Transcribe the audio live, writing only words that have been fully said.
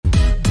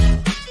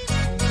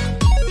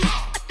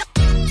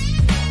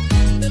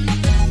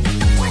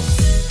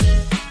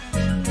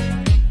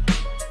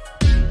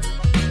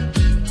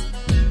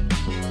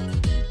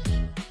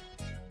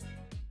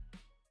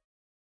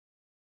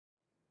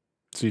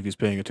See if he's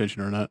paying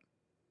attention or not.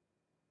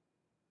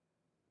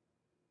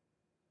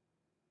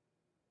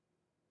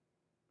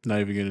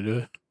 Not even gonna do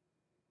it.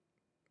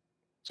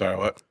 Sorry,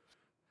 what?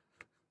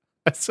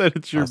 I said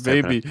it's your was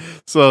typing baby,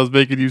 so I was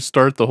making you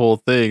start the whole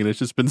thing, and it's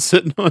just been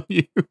sitting on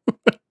you.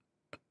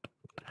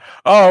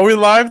 Oh, are we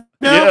live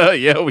now?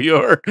 Yeah, we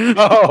are.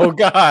 Oh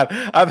God.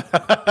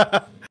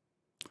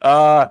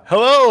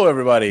 Hello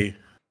everybody.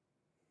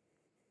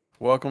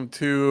 Welcome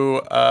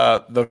to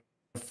the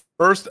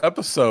first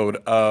episode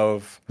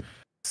of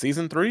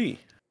season 3.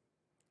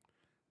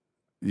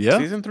 Yeah,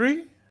 Season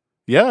 3?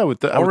 yeah, I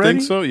would think Already?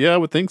 so. Yeah, I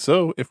would think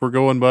so. If we're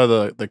going by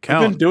the We've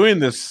count, been doing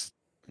this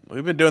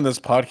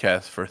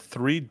podcast for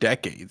 3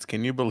 decades.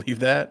 Can you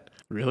believe that?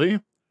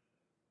 really?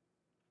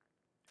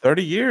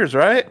 30 years,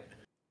 right?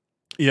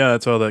 Yeah,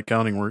 that's how that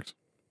counting works.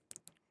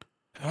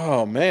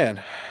 Oh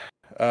man.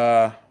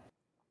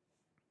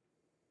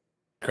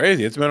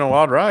 Crazy. It's been a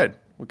wild ride.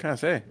 What can I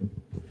say?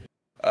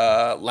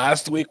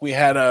 Last week we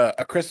had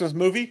a Christmas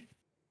movie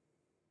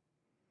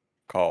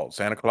called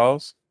Santa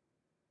Claus.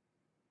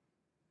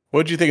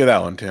 What'd you think of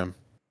that one, Tim?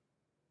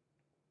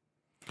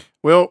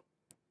 Well,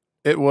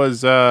 it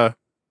was something.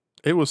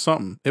 It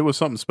was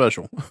something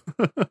special.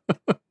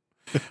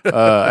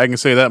 I can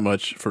say that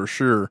much for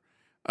sure.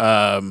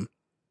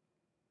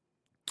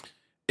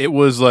 It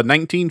was a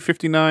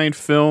 1959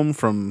 film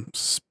from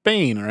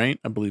Spain, right?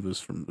 I believe it was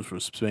from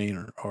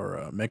Spain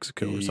or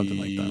Mexico or something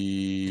like that.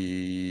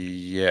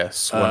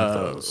 Yes, one of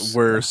those.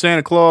 Where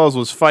Santa Claus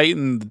was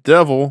fighting the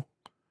devil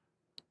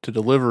to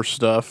deliver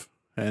stuff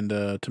and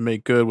to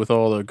make good with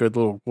all the good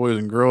little boys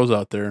and girls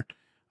out there.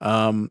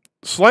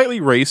 Slightly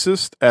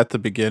racist at the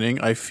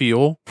beginning, I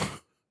feel.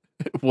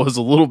 It was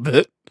a little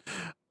bit.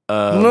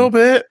 A little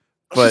bit.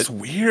 But it's just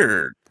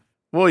weird.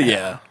 Well,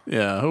 yeah.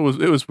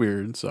 It was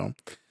weird. So,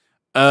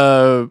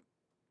 but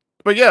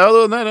yeah,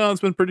 other than that,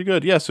 it's been pretty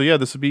good. Yeah. So yeah,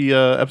 this would be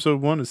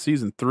episode 1 of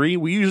season 3.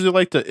 We usually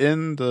like to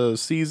end the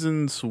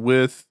seasons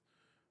with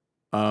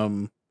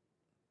a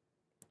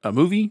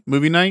movie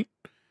night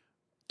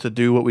to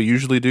do what we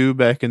usually do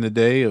back in the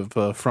day of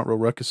Front Row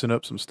Ruckusing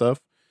up some stuff.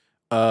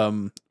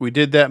 We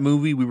did that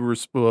movie. We were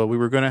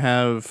going to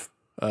have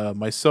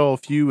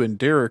myself, you, and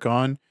Derek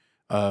on.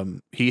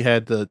 He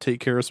had to take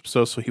care of some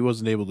stuff, so he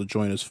wasn't able to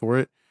join us for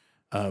it.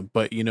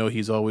 But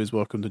he's always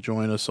welcome to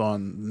join us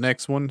on the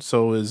next one.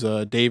 So is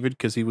David,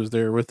 because he was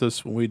there with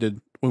us when we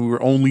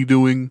were only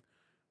doing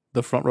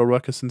the Front Row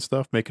Ruckus and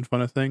stuff, making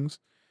fun of things.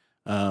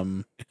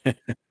 So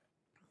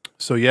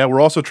yeah,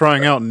 we're also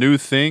trying out new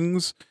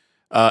things.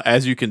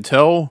 As you can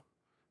tell,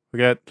 we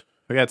got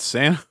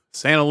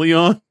Santa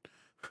Leon.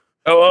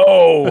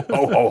 Hello.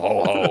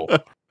 Oh.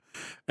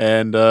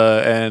 And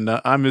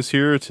I'm just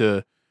here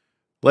to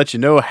let you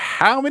know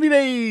how many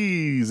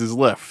days is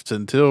left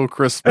until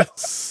Christmas.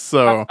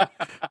 So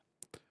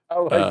I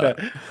like that.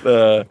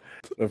 The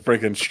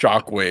freaking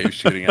shockwave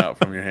shooting out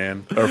from your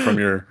hand or from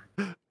your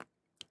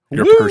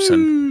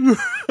person.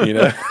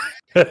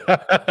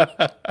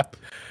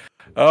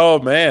 Oh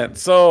man.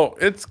 So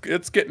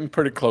it's getting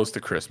pretty close to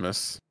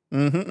Christmas.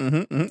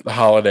 The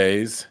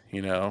holidays,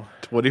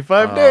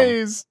 25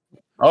 days.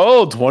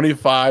 Oh,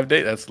 25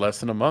 days. That's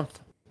less than a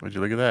month. Would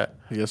you look at that?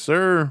 Yes,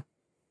 sir.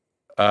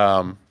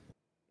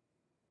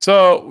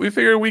 So we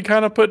figured we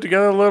kind of put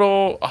together a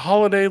little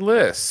holiday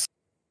list.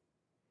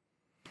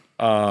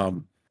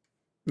 Now,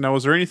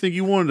 was there anything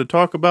you wanted to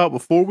talk about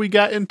before we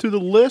got into the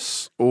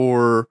list,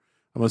 or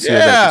I'm gonna say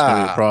that's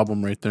gonna be a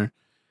problem right there?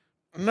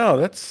 No,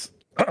 that's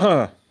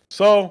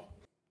so.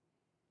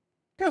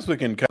 I guess we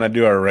can kind of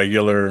do our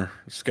regular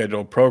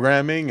scheduled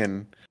programming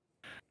and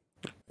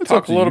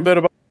talk a little bit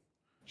about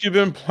what you've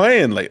been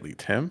playing lately,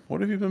 Tim.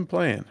 What have you been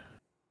playing?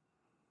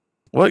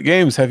 What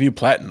games have you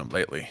platinumed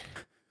lately?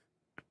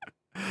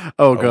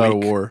 Oh, God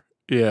of War.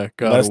 Yeah,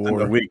 God Less of War.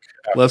 Than a week.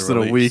 Less than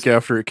a week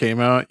after it came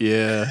out.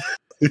 Yeah.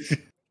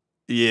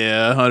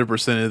 Yeah,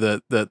 100% of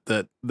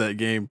that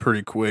game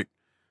pretty quick.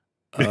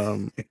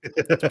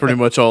 Pretty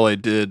much all I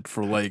did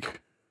for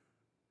like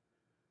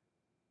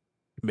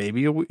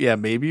maybe a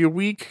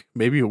week,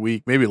 maybe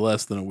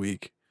less than a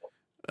week.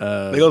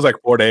 I think it was like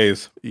 4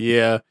 days.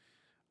 Yeah.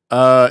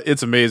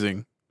 It's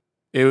amazing.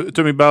 It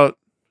took me about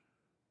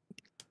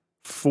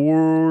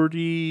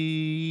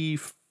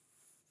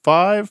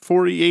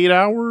 48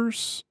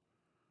 hours,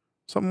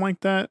 something like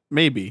that.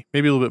 Maybe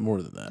a little bit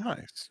more than that.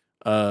 Nice.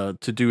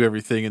 To do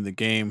everything in the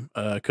game,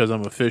 because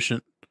I'm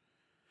efficient,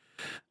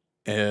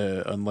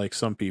 unlike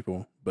some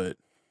people. But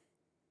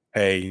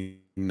hey,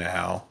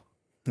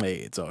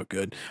 it's all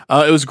good.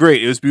 It was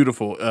great. It was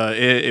beautiful.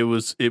 It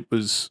was,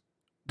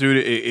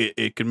 dude.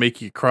 It could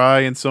make you cry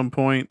in some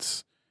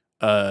points,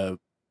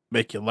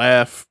 make you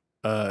laugh.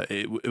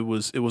 It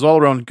was all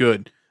around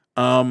good.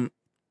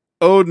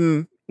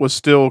 Odin was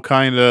still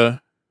kind of.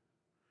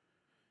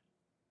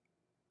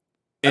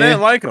 I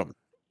didn't like him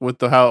with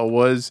how it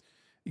was.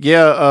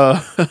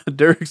 Yeah,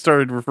 Derek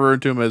started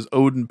referring to him as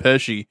Odin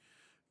Pesci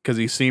because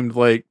he seemed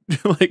like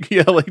Joe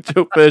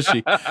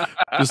Pesci,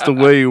 just the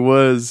way he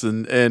was,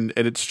 and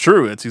it's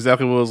true. It's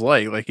exactly what it was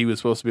like. Like he was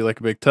supposed to be like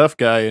a big tough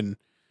guy, and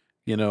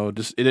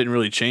just it didn't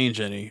really change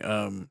any.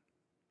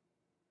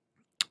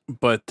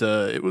 But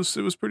it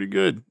was pretty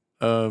good.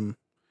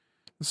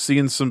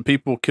 Seeing some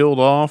people killed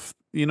off,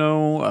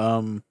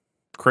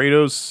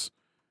 Kratos.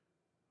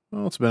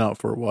 Well, it's been out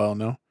for a while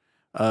now.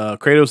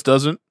 Kratos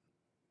doesn't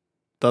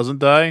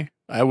die.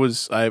 I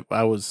was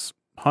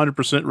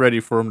 100% ready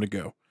for him to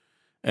go,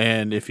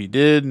 and if he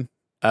did,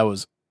 I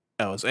was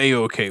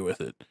a-okay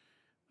with it.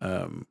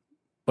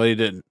 But he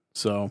didn't.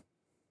 So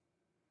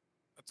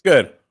That's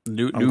good.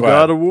 new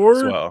God of War,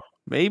 as well.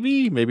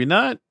 maybe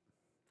not.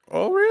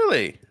 Oh,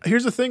 really?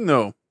 Here's the thing,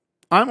 though.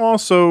 I'm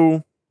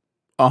also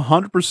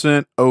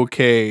 100%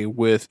 okay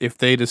with if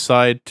they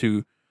decide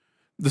to.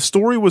 The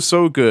story was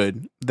so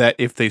good that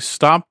if they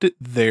stopped it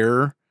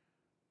there,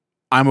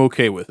 I'm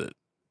okay with it.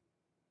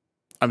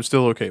 I'm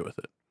still okay with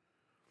it.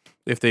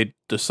 If they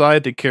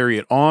decide to carry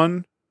it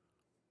on,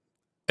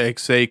 like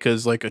say,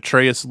 because like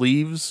Atreus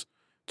leaves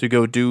to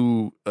go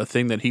do a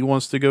thing that he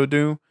wants to go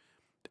do,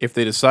 if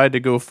they decide to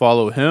go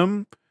follow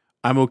him,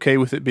 I'm okay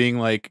with it being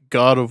like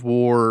God of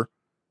War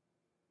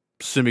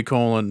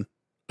semicolon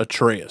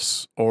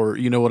Atreus, or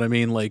you know what I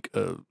mean, like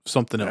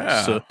something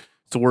else. Yeah.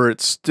 So where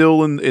it's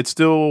still in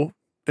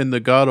the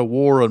God of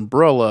War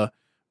umbrella,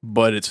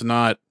 but it's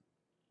not.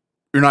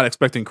 You're not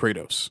expecting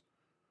Kratos.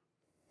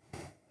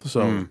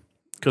 So,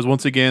 because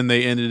once again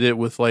they ended it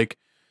with like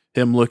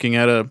him looking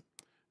at a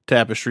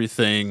tapestry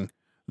thing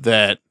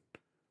that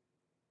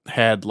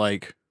had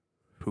like,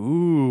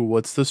 ooh,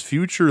 what's this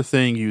future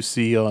thing you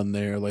see on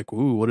there? Like,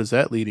 ooh, what is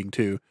that leading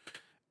to?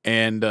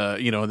 And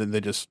and then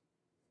they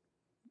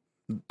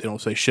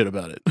don't say shit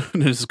about it.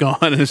 And it's gone.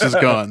 It's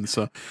just gone.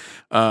 So,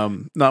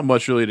 not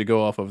much really to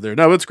go off of there.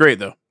 No, it's great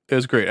though. It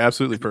was great.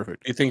 Absolutely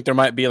perfect. You think there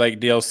might be like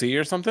DLC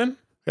or something?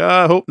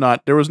 I hope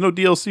not. There was no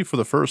DLC for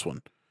the first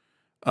one.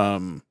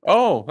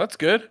 Oh, that's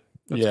good.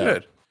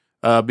 That's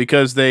good.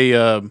 Because they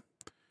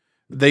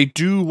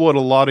do what a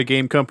lot of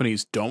game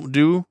companies don't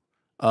do.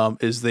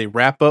 Is they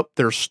wrap up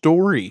their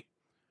story.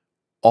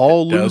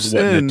 All loose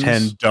ends.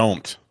 Nintendo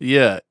don't.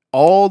 Yeah,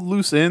 all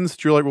loose ends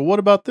that you're like, well, what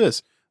about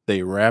this?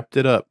 They wrapped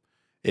it up.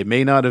 It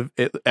may not have.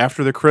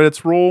 After the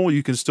credits roll,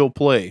 you can still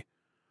play.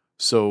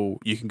 So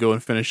you can go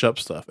and finish up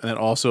stuff. And it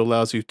also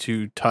allows you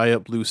to tie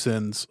up loose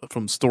ends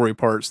from story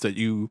parts that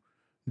you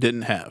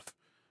didn't have.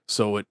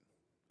 So it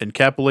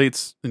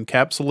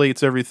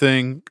encapsulates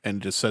everything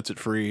and just sets it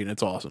free, and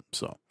it's awesome.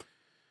 So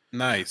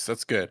nice.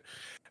 That's good.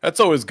 That's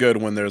always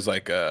good when there's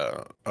like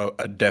a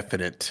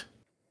definite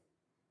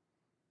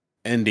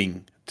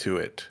ending to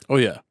it. Oh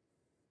yeah.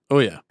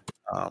 It's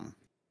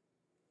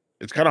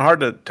kind of hard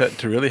to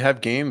really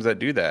have games that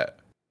do that.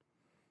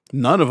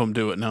 None of them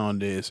do it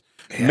nowadays.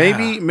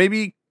 Yeah.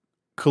 Maybe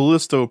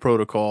Callisto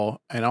Protocol,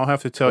 and I'll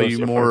have to tell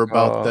you more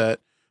about that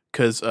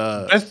because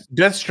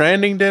Death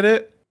Stranding did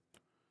it.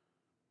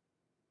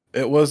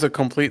 It was a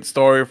complete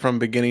story from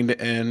beginning to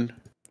end.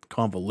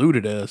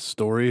 Convoluted ass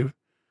story.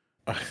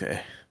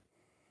 Okay.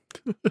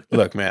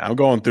 Look, man, I'm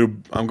going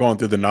through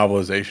the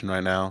novelization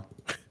right now.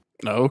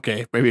 Oh,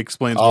 okay, maybe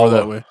explains more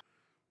that way.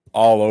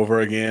 All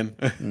over again.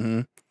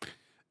 Mm-hmm.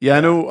 Yeah,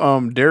 I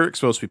know. Derek's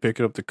supposed to be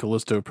picking up the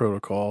Callisto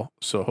Protocol,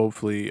 so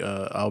hopefully,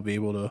 I'll be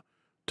able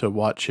to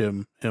watch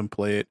him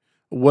play it.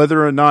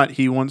 Whether or not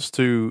he wants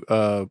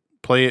to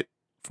play it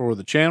for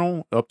the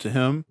channel, up to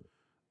him.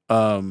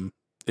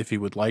 If he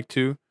would like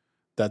to,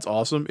 that's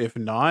awesome. If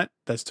not,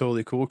 that's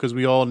totally cool because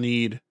we all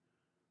need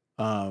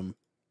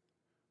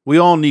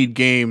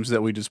games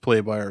that we just play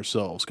by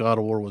ourselves. God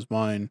of War was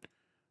mine,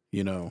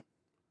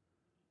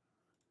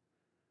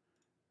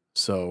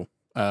 So.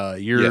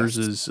 Yours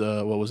is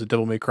what was it,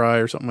 Devil May Cry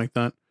or something like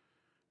that?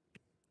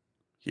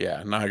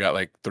 Yeah, now I got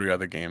like 3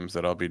 other games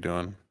that I'll be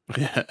doing.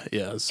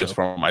 Yeah, so. Just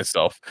for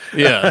myself.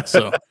 Yeah,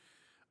 so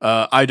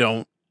I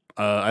don't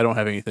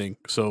have anything,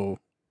 so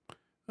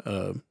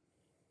it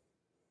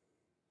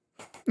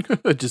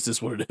just is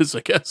what it is,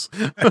 I guess.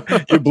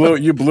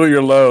 you blew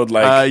your load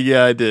like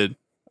yeah, I did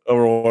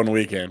over one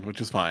weekend, which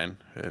is fine.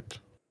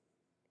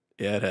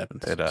 It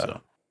happens.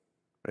 So.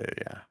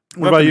 Yeah.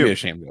 What about you?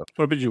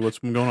 What about you? What's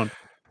been going on?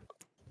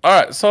 All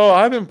right, so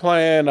I've been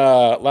playing.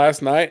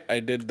 Last night,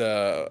 I did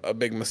a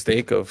big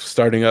mistake of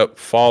starting up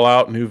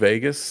Fallout New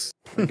Vegas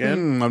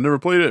again. I've never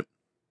played it.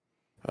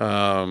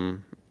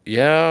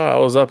 Yeah, I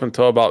was up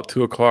until about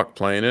 2:00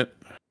 playing it.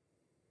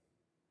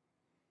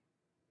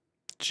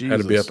 Jesus.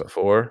 Had to be up at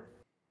 4.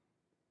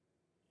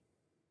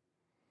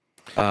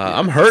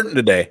 I'm hurting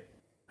today.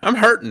 I'm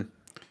hurting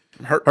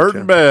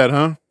bad,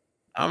 huh?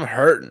 I'm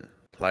hurting.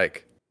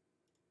 Like,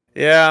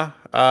 yeah.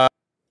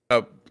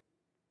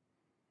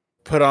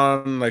 Put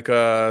on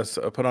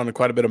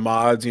quite a bit of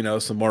mods,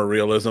 some more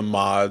realism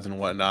mods and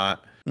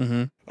whatnot.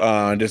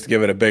 Mm-hmm. Just to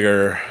give it a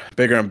bigger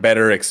and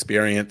better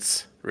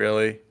experience.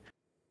 Really,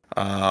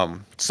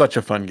 such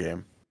a fun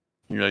game.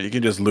 You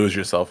can just lose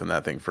yourself in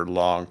that thing for a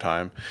long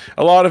time.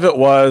 A lot of it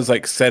was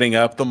like setting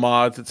up the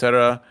mods,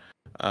 etc.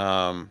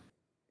 Yeah,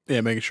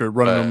 making sure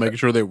running them, making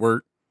sure they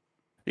work.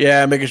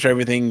 Yeah, making sure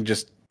everything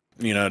just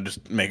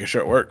making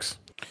sure it works.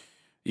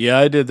 Yeah,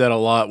 I did that a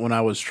lot when I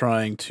was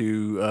trying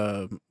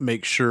to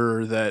make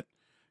sure that,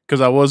 because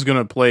I was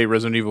gonna play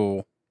Resident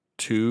Evil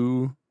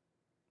 2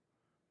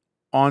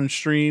 on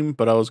stream,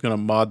 but I was gonna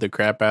mod the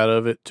crap out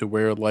of it to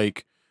where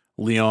like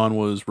Leon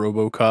was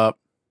RoboCop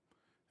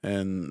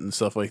and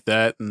stuff like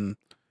that. And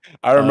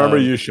I remember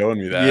you showing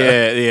me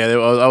that. Yeah.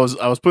 I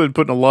was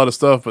putting a lot of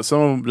stuff, but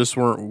some of them just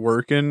weren't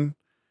working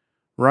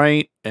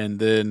right. And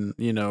then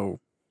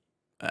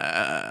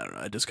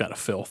I just kind of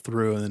fell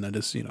through, and then I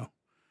just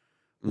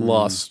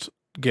lost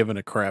giving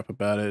a crap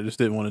about it. I just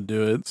didn't want to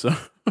do it. So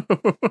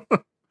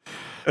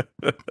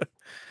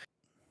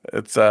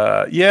it's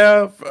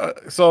yeah.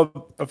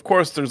 So of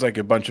course there's like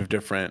a bunch of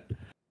different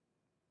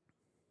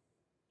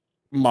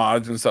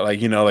mods and stuff,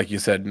 like like you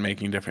said,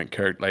 making different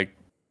character, like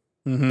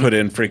put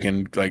in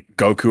freaking like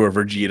Goku or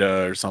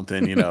Vegeta or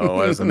something,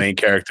 as the main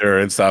character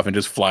and stuff, and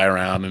just fly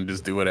around and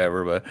just do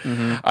whatever. But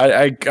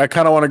I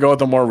kind of want to go with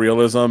the more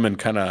realism and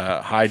kind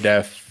of high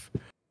def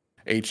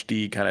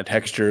HD kind of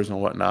textures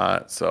and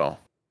whatnot. So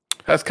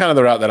that's kind of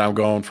the route that I'm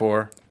going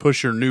for.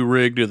 Push your new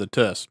rig to the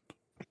test.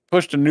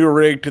 Push the new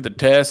rig to the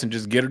test and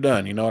just get it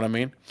done. You know what I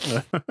mean?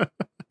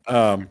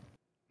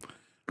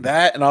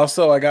 That, and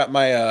also I got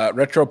my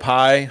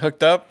RetroPie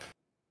hooked up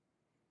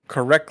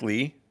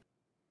correctly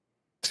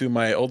to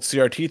my old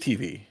CRT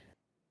TV.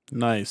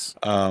 Nice.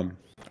 I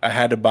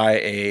had to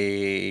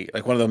buy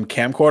one of them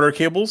camcorder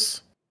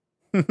cables,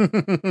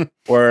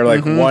 where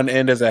like one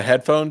end is a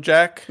headphone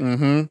jack,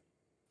 and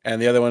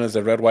the other one is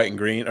a red, white, and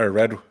green, or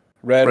red,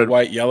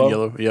 white,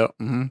 yellow. Yep.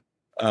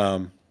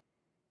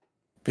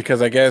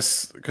 Because I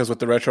guess with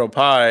the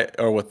RetroPie,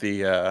 or with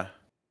the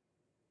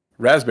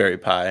Raspberry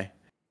Pi,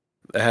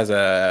 it has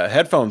a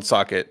headphone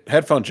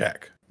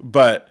jack,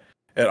 but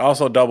it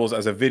also doubles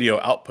as a video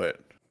output.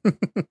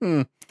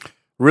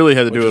 Really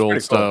had to do it old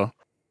style. Cool.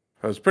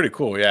 It was pretty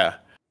cool, yeah.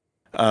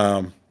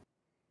 And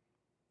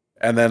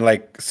then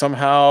like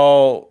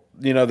somehow,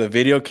 the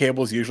video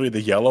cable is usually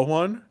the yellow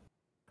one.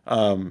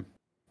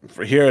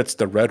 For here it's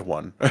the red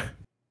one.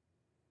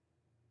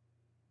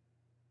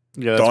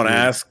 Yeah, don't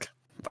ask.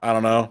 I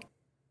don't know.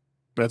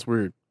 That's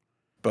weird.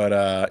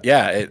 But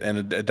yeah,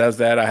 it does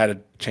that. I had to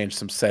change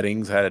some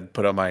settings. I had to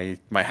put on my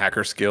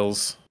hacker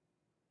skills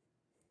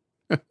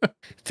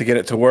to get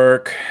it to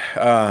work.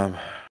 But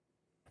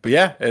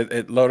yeah,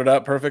 it loaded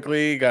up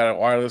perfectly. Got a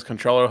wireless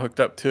controller hooked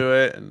up to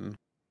it, and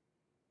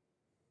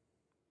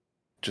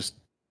just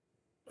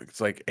it's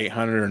like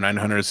 800 or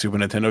 900 Super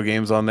Nintendo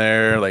games on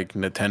there, like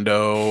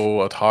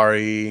Nintendo,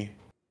 Atari,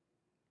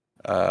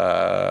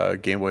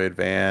 Game Boy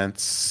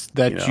Advance.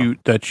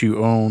 That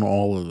you own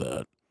all of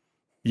that.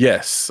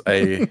 Yes,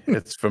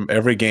 it's from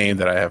every game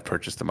that I have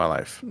purchased in my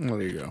life. Well,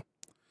 there you go.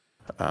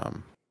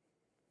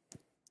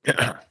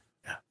 Yeah.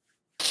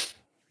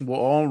 Well,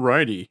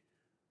 alrighty.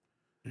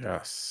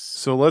 Yes.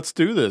 So let's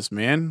do this,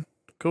 man.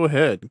 Go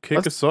ahead,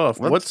 kick us off.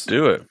 Let's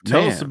do it.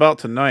 Tell us about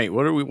tonight.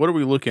 What are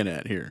we looking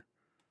at here?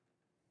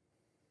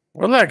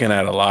 We're looking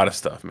at a lot of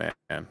stuff, man.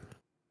 I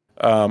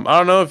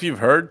don't know if you've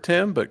heard,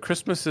 Tim, but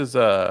Christmas is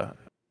it's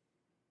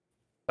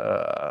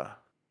a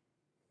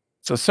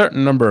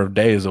certain number of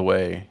days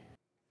away.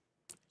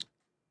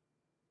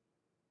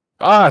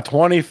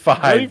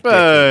 25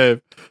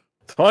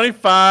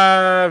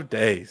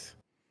 days.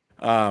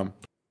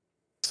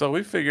 So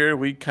we figured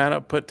we kind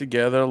of put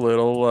together a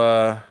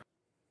little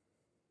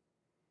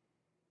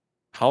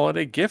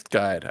holiday gift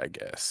guide, I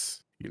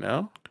guess.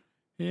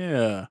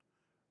 Yeah.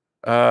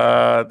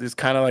 This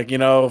kind of like,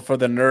 for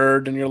the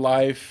nerd in your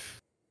life,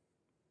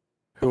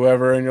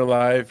 whoever in your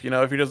life,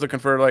 if you're just looking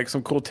for like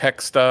some cool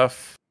tech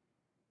stuff.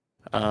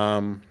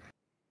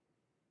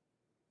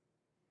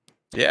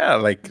 Yeah,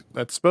 like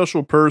that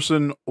special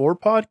person or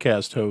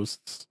podcast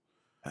hosts.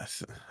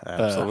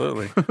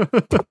 Absolutely.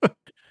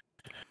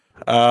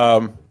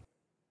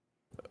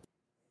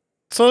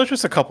 So there's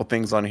just a couple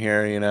things on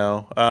here,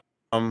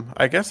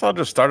 I guess I'll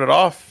just start it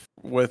off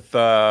with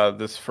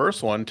this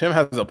first one. Tim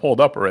has it pulled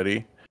up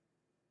already.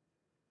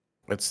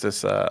 It's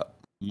this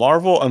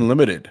Marvel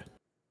Unlimited.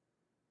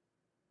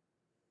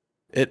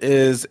 It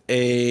is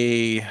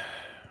a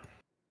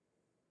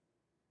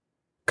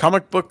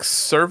comic book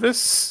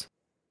service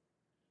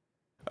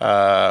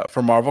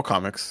for Marvel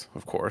Comics,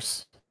 of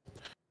course,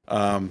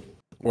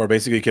 where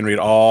basically you can read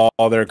all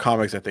their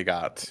comics that they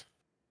got.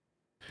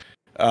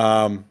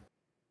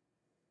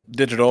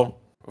 Digital,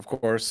 of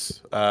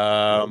course.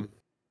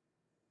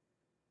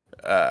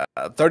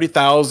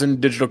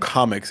 30,000 digital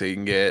comics that you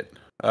can get,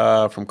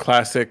 from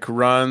classic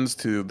runs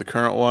to the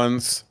current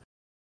ones.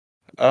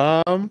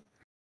 You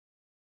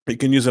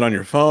can use it on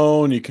your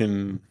phone. You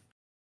can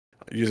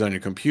use it on your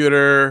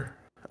computer.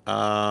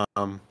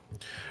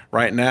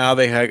 Right now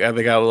they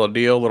got a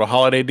little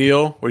holiday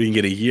deal where you can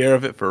get a year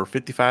of it for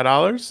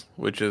 $55,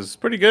 which is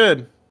pretty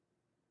good.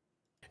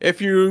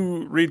 If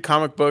you read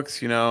comic books,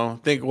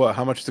 think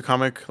how much is the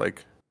comic?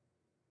 Like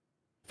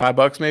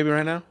 $5 maybe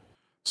right now?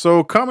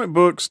 So comic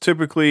books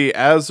typically,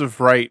 as of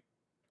right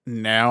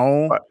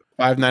now,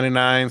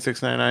 $5.99,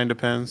 $6.99,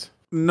 depends.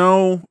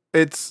 No,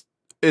 it's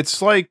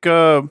like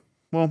well,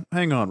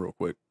 hang on real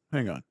quick.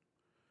 Hang on.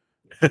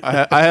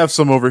 I have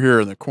some over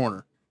here in the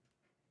corner.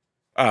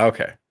 Oh,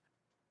 okay.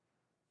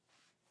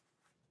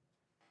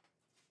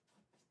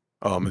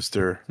 Oh,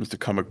 Mr.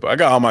 Comic Book. I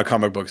got all my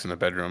comic books in the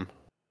bedroom.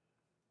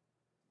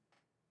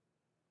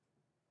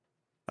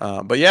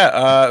 But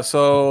yeah,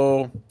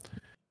 so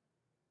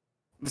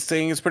this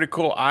thing is pretty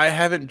cool. I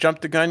haven't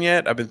jumped the gun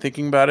yet. I've been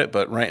thinking about it,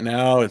 but right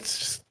now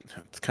it's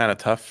kind of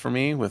tough for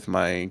me with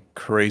my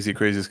crazy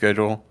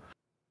schedule.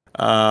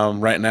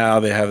 Right now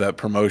they have that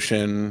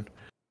promotion,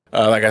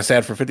 like I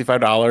said, for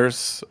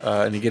 $55,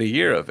 and you get a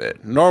year of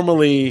it.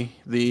 Normally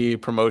the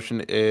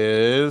promotion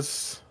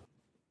is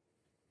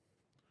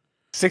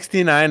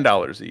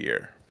 $69 a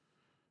year.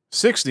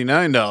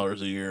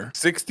 $69 a year.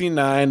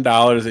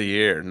 $69 a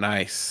year.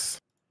 Nice.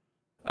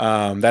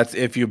 That's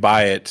if you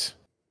buy it.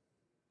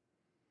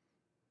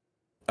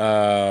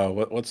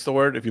 What's the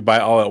word? If you buy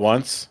it all at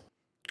once?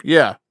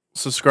 Yeah.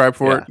 Subscribe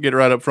for it. Get it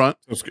right up front.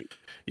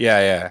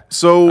 Yeah.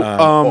 So,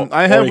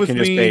 I have with you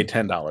can me just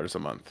pay $10 a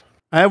month.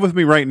 I have with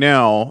me right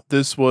now.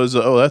 This was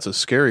that's a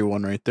scary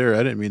one right there. I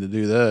didn't mean to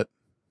do that.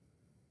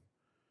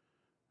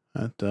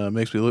 That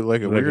makes me look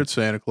like a weird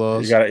Santa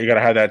Claus. You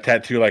gotta have that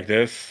tattoo like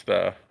this.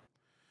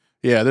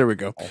 Yeah, there we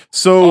go.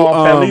 So,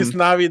 Feliz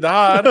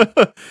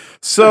Navidad.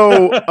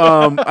 So,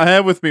 I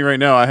have with me right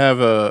now. I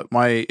have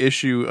my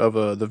issue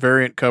of the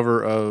variant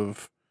cover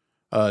of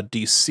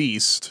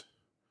Deceased,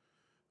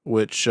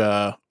 which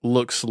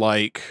looks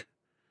like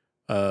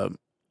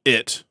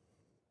it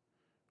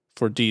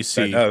for DC.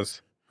 That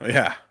does.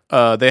 Yeah.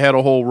 They had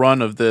a whole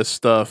run of this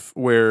stuff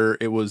where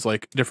it was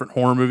like different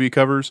horror movie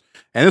covers,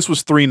 and this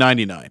was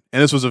 $3.99,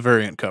 and this was a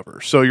variant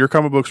cover. So your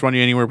comic books run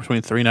you anywhere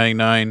between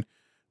 $3.99,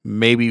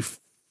 maybe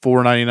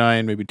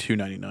 $4.99, maybe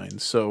 $2.99.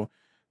 So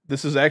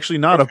this is actually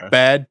not a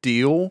bad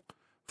deal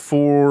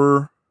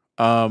for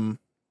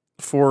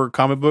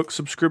comic book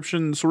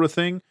subscription sort of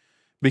thing,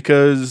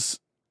 because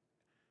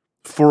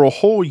for a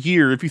whole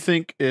year,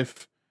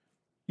 if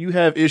you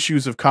have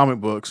issues of comic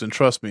books, and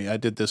trust me, I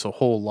did this a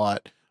whole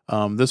lot.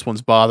 This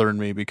one's bothering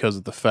me because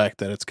of the fact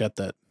that it's got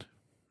that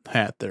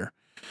hat there.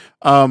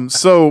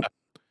 So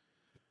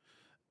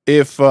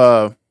if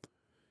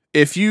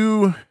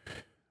you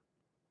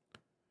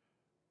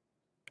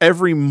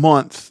every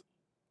month,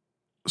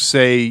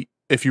 say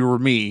if you were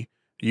me,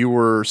 you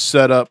were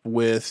set up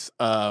with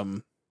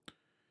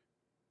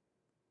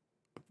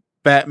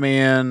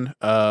Batman,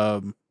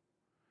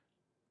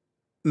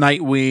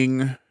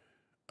 Nightwing,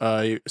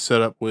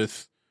 set up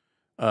with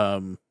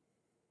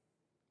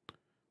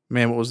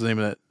man, what was the name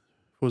of that?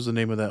 What was the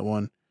name of that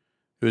one?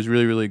 It was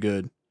really, really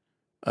good.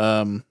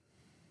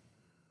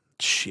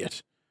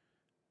 Shit.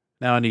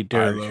 Now I need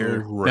Derek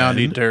here. Now I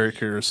need Derek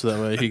here so that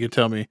way he could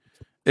tell me.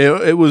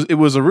 It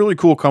was a really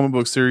cool comic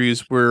book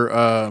series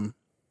where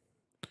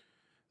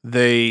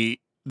they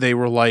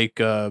were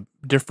like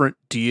different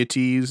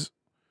deities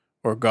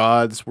or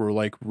gods were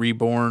like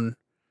reborn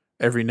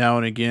every now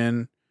and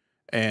again,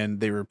 and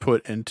they were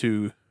put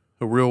into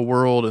the real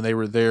world, and they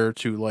were there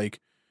to like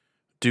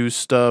do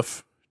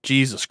stuff.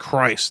 Jesus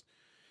Christ.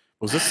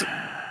 Was this?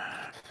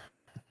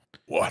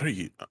 What are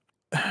you?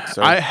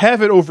 I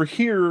have it over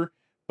here,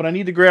 but I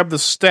need to grab the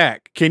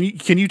stack. Can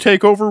you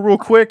take over real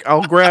quick?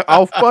 I'll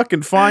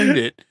fucking find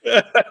it.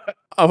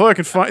 I'll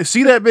fucking find.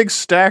 See that big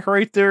stack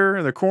right there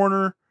in the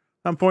corner?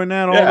 I'm pointing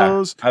at all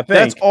those.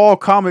 That's all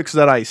comics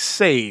that I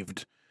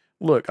saved.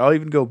 Look, I'll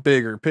even go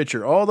bigger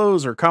picture. All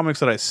those are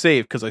comics that I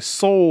saved because I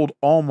sold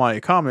all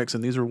my comics,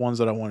 and these are ones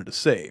that I wanted to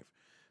save.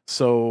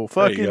 So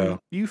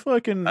you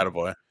fucking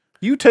attaboy.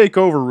 You take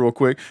over real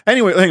quick.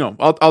 Anyway, hang on.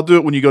 I'll do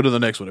it when you go to the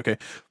next one, okay?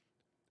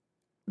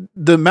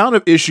 The amount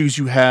of issues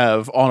you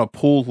have on a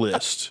pull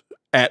list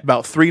at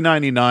about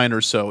 $3.99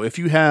 or so, if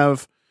you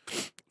have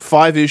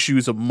 5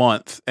 issues a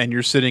month and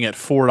you're sitting at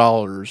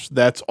 $4,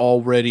 that's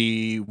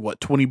already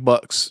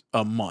 $20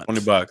 a month.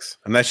 $20.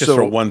 And that's just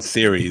for one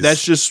series.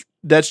 That's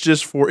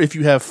just for if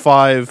you have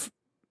 5,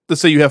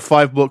 let's say you have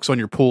 5 books on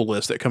your pull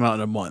list that come out in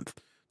a month,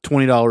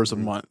 $20 a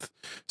month.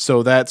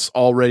 So that's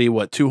already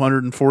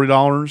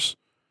 $240?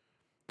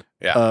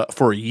 Yeah.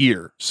 For a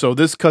year. So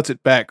this cuts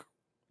it back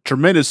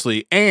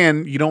tremendously,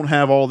 and you don't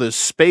have all this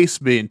space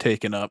being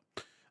taken up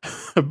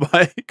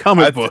by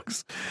comic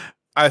books.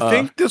 I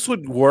think this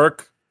would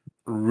work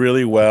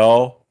really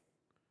well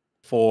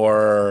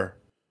for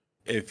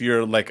if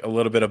you're like a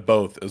little bit of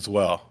both as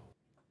well.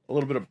 A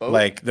little bit of both?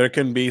 Like there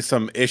can be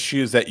some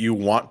issues that you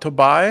want to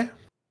buy.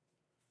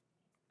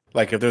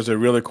 Like if there's a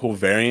really cool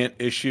variant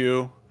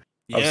issue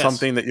of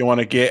something that you want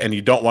to get and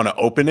you don't want to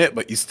open it,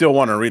 but you still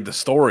want to read the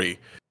story,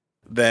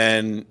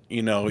 then,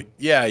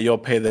 you'll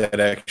pay that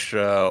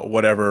extra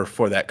whatever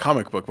for that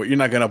comic book, but you're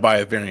not going to buy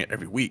a variant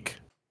every week.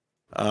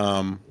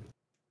 So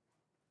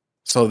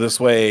this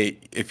way,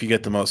 if you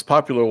get the most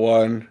popular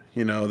one,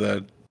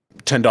 the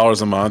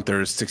 $10 a month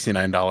or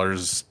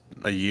 $69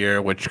 a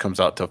year, which comes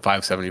out to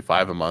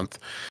 $5.75 a month,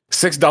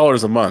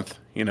 $6 a month,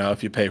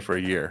 if you pay for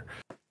a year,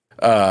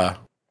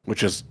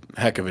 which is a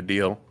heck of a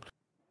deal.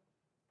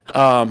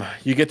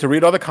 You get to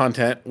read all the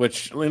content,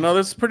 which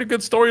there's pretty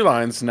good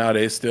storylines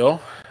nowadays still.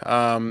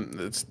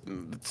 It's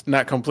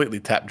not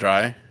completely tap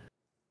dry.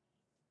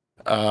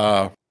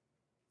 I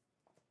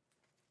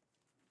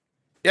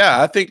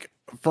think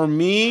for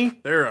me,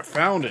 there, I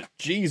found it.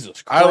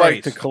 Jesus Christ. I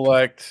like to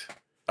collect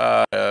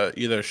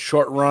either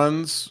short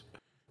runs,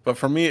 but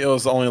for me, it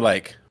was only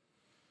like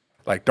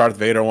Darth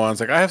Vader ones.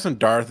 Like I have some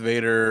Darth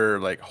Vader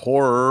like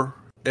horror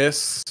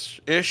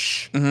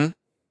ish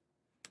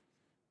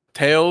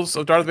tales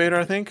of Darth Vader,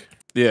 I think.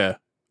 Yeah.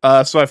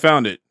 So I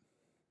found it.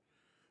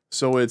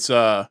 So it's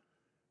a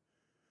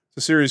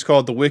series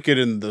called The Wicked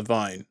and the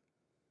Divine.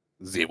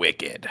 The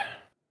Wicked.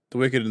 The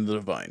Wicked and the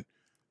Divine.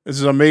 This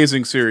is an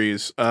amazing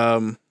series.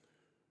 Also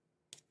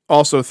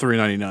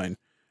 $3.99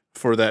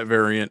 for that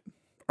variant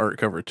art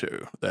cover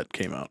too that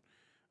came out.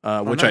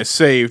 Which nice. I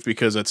saved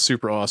because that's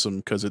super awesome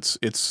because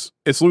it's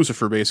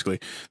Lucifer basically.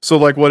 So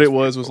like what it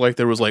was like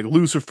there was like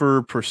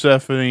Lucifer,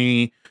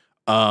 Persephone,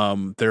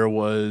 there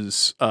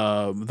was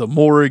the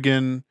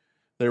Morrigan,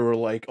 there were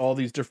like all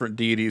these different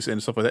deities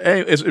and stuff like that.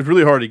 Anyway, it's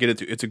really hard to get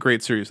into. It's a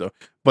great series though.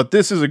 But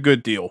this is a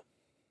good deal.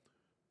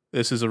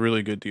 This is a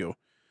really good deal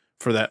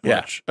for that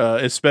much.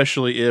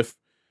 Especially if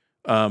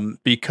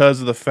because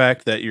of the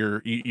fact that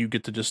you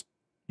get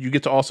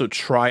to also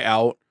try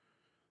out.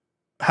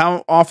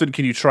 How often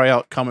can you try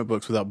out comic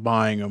books without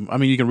buying them? I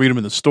mean, you can read them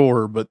in the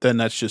store, but then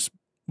that's just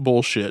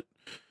bullshit.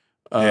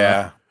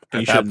 At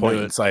that point,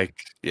 it's like,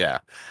 yeah.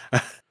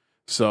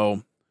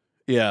 So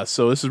this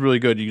is really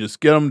good. You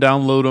just get them,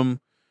 download them,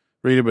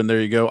 read them, and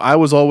there you go. I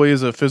was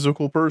always a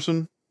physical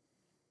person,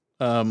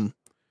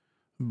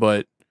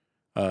 but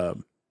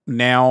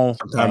now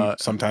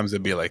sometimes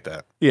it'd be like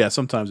that. Yeah,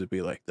 sometimes it'd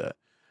be like that.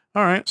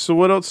 All right. So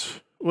what else?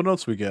 What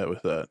else we got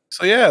with that?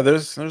 So yeah,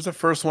 there's the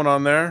first one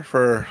on there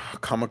for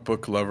comic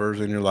book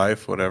lovers in your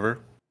life, whatever.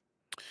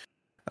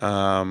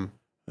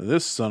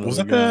 This son of was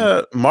a it gun.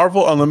 the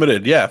Marvel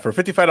Unlimited? Yeah, for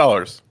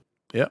 $55.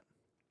 Yep.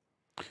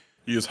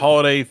 Use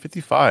Holiday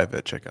 55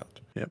 at checkout.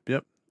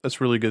 Yep.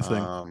 That's a really good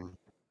thing.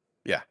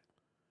 Yeah.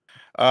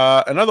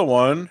 Another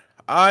one.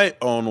 I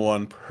own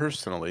one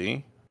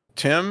personally.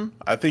 Tim,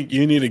 I think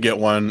you need to get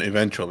one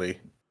eventually.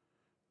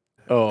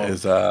 Oh.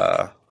 Is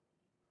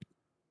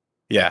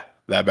yeah,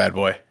 that bad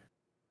boy.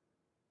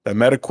 The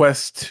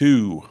MetaQuest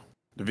 2,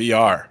 the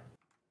VR.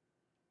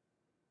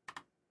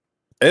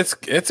 It's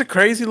a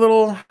crazy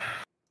little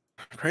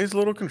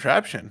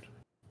contraption.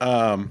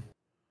 There's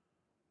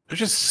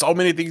just so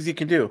many things you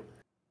can do.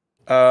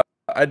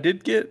 I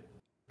did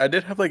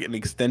have like an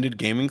extended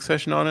gaming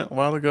session on it a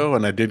while ago,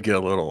 and I did get a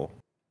little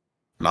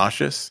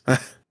nauseous.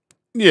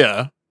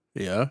 Yeah.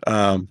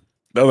 That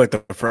was like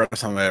the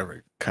first time I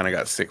ever kind of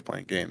got sick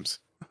playing games.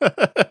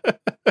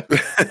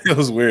 It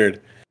was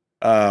weird.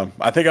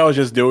 I think I was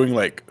just doing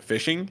like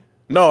fishing.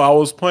 No, I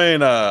was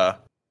playing what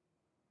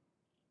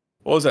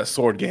was that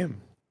sword game?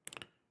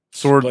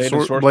 Blade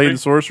and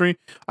Sorcery.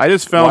 I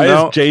just found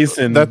out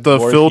Jason that the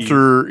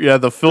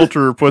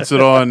filter puts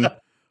it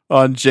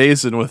on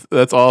Jason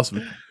that's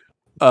awesome.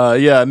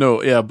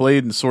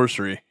 Blade and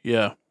Sorcery.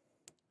 Yeah.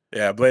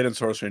 Yeah, Blade and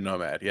Sorcery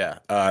Nomad. Yeah.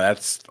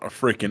 That's a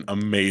freaking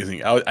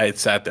amazing. I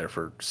sat there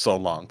for so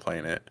long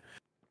playing it.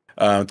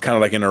 It's kind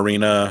of like an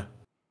arena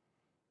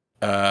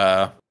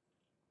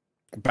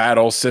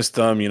battle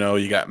system. You know,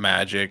 you got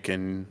magic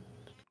and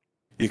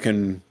you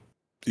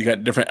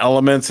got different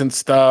elements and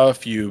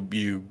stuff.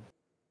 You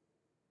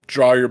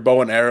draw your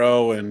bow and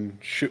arrow and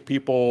shoot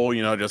people,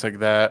 you know, just like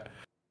that.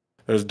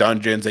 There's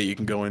dungeons that you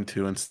can go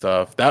into and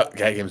stuff. That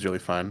game's really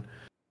fun.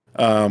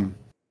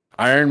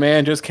 Iron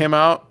Man just came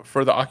out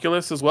for the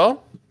Oculus as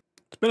well.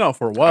 It's been out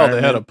for a while.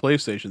 They had a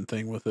PlayStation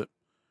thing with it.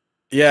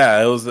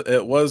 Yeah, it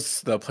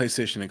was the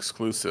PlayStation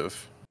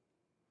exclusive.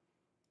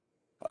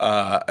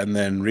 And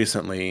then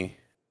recently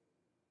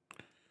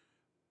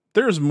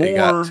there's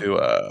more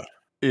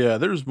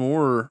there's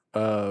more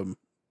here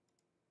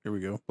we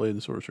go. Blade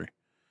and Sorcery.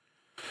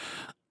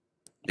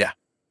 Yeah.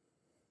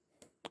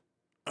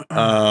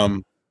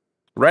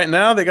 Right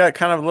now they got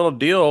kind of a little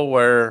deal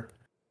where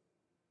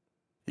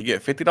you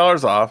get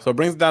 $50 off, so it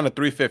brings it down to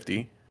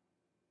 $350.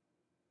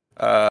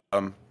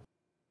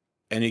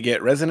 And you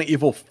get Resident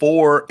Evil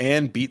 4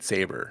 and Beat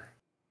Saber.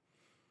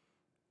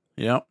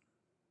 Yep.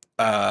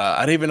 I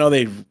didn't even know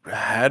they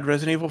had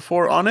Resident Evil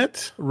 4 on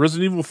it.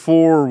 Resident Evil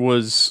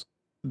 4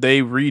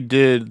 they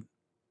redid.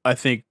 I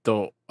think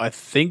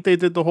they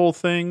did the whole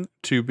thing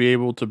to be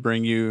able to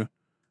bring you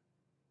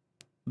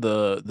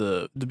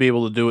to be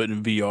able to do it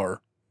in VR.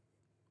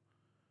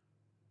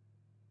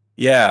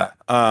 Yeah.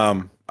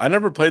 I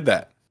never played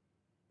that.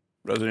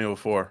 Resident Evil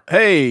 4.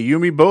 Hey, you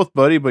and me both,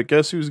 buddy, but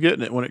guess who's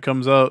getting it when it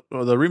comes out?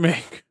 Or the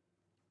remake.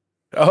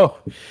 Oh.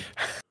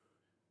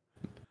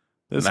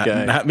 This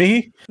guy. Not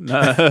me?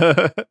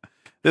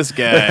 This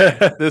guy.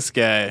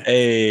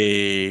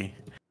 Hey.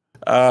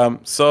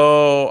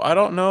 So I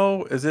don't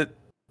know. Is the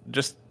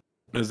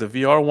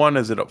VR one,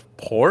 is it a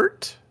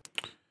port?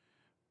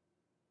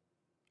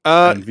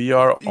 And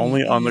VR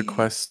only on the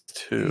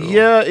Quest 2.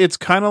 Yeah, it's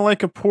kind of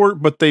like a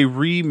port, but they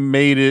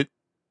remade it.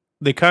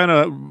 They kind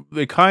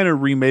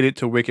of remade it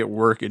to make it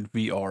work in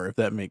VR, if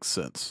that makes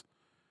sense.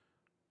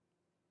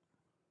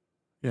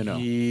 You know.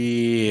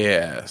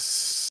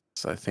 Yes,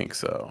 I think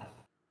so.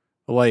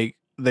 Like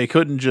they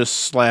couldn't just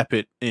slap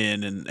it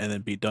in and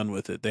then be done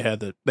with it. They had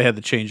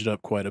to change it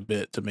up quite a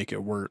bit to make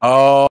it work.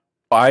 Oh,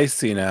 I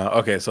see now.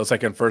 Okay, so it's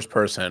like in first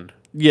person.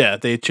 Yeah,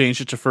 they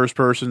changed it to first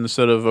person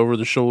instead of over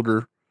the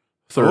shoulder.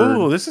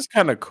 Oh, this is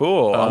kind of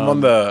cool. I'm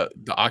on the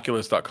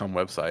Oculus.com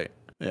website.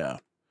 Yeah.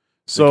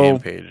 The So game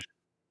page.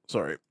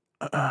 sorry.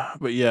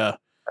 But yeah.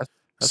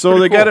 That's So they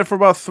pretty got cool. it for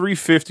about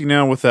 $350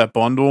 now with that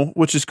bundle,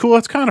 which is cool.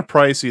 It's kind of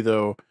pricey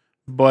though,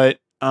 but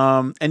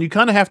and you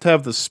kind of have to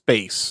have the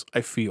space,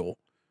 I feel,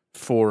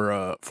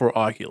 for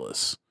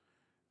Oculus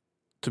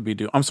to be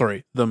I'm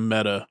sorry, the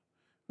Meta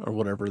or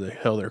whatever the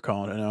hell they're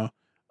calling it now.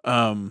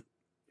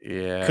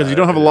 Yeah. Because you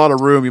don't have a lot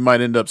of room, you might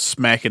end up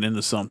smacking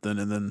into something,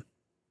 and then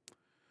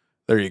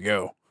there you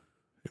go.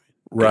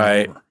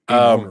 Right. Game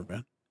over,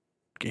 man.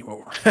 Game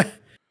over.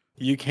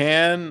 You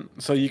can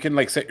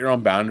like set your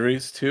own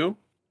boundaries too.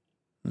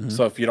 Mm-hmm.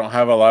 So if you don't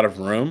have a lot of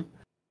room,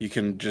 you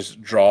can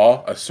just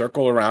draw a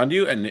circle around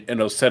you, and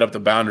it'll set up the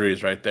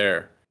boundaries right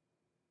there.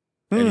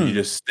 And you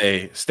just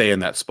stay in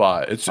that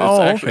spot. It's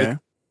actually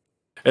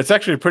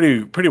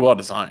pretty well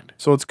designed.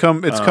 So it's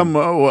come.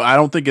 Well, I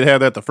don't think it had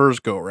that the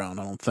first go around.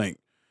 I don't think.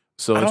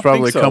 So it's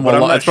probably come a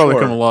lot. It's probably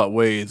come a lot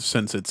ways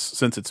since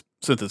it's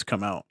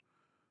come out.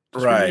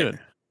 It's right.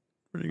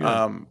 Pretty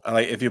good.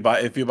 Like if you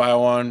buy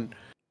one,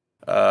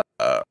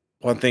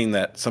 one thing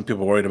that some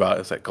people are worried about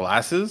is like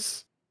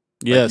glasses.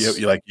 Yes.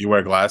 You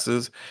wear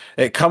glasses.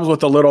 It comes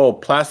with a little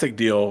plastic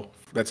deal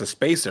that's a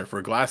spacer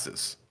for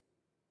glasses.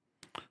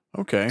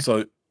 Okay.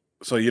 So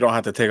you don't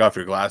have to take off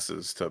your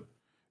glasses to.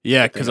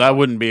 Yeah, because I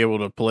wouldn't be able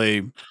to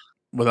play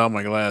without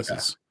my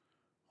glasses.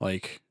 Yeah.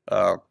 Like,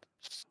 I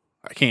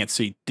can't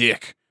see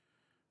dick.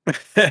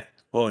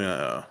 Well,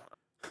 yeah.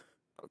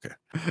 Okay.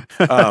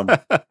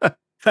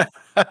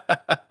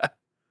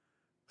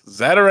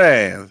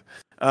 Zatarans.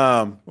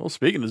 Well,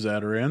 speaking of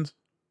Zatarans.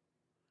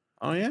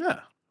 Oh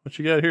yeah. What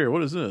you got here?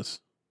 What is this?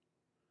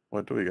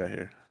 What do we got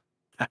here?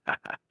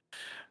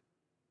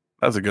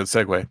 That's a good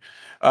segue.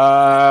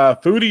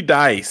 Foodie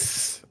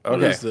Dice. Okay.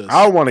 What is this?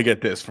 I want to get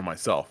this for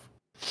myself.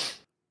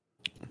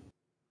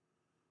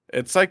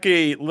 It's like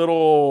a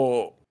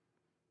little,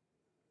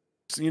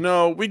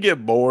 we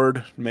get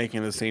bored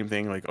making the same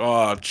thing, like,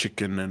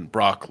 chicken and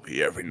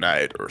broccoli every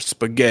night, or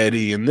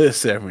spaghetti and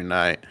this every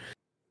night.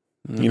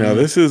 Mm-hmm.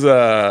 This is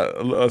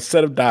a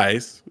set of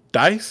dice.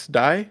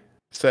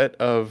 Set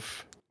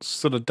of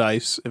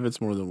dice, if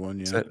it's more than one,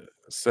 yeah.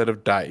 Set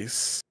of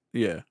dice.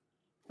 Yeah.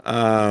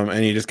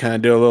 And you just kind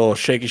of do a little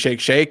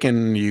shake,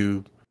 and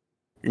you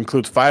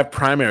includes 5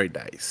 primary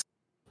dice.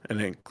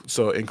 And it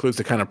includes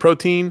the kind of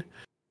protein,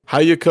 how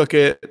you cook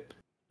it,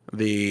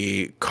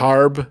 the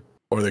carb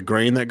or the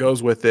grain that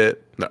goes with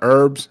it, the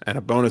herbs, and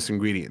a bonus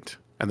ingredient.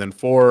 And then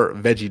 4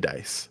 veggie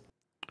dice.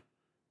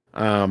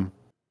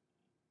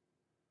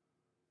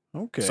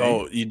 Okay.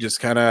 So you just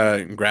kind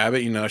of grab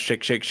it,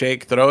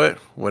 shake, throw it,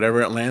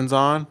 whatever it lands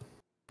on.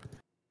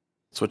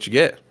 That's what you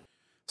get.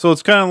 So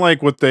it's kind of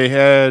like what they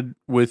had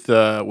with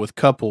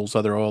couples.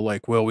 How they're all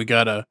like, well, we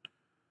gotta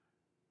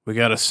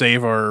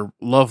save our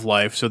love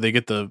life, so they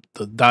get the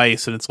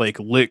dice, and it's like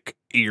lick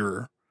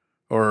ear,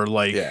 or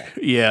like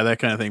that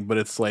kind of thing. But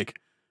it's like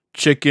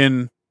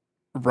chicken,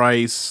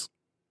 rice,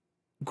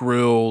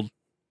 grilled.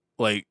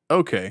 Like,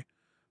 okay,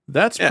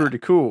 that's pretty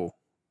cool.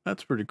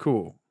 That's pretty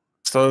cool.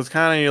 So it's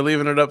kind of you're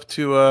leaving it up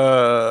to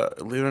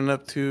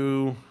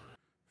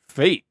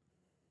fate.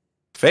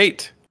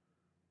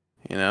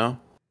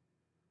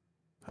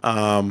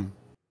 I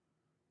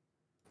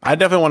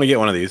definitely want to get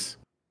one of these.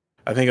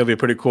 I think it'll be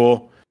pretty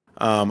cool.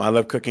 I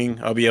love cooking.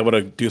 I'll be able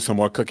to do some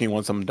more cooking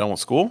once I'm done with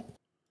school.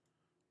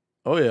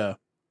 Oh yeah.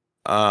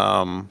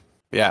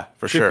 Yeah,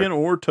 for sure. Chicken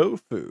or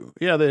tofu.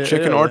 Yeah,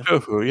 or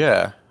tofu.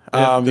 Yeah.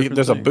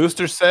 There's a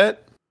booster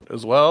set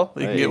as well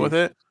you can get with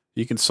it.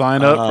 You can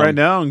sign up right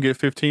now and get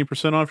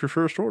 15% off your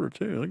first order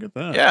too. Look at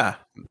that. Yeah,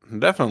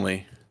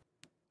 definitely.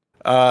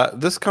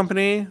 This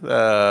company,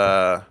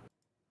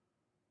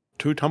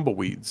 Two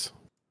Tumbleweeds.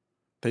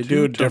 They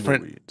do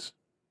different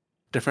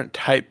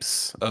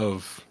types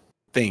of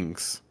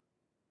things.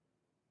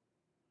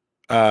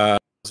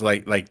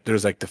 Like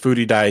there's like the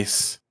foodie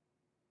dice,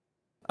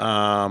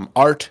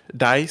 art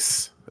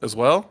dice as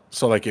well.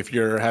 So like if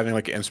you're having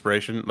like an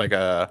inspiration, like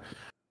a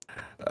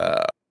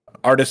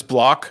artist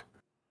block.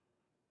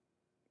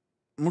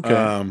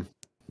 Okay.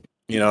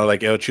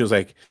 Like it'll choose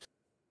like,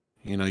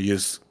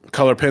 use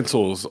color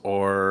pencils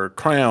or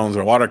crayons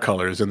or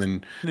watercolors, and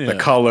then the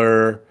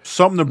color,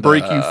 something to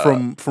break you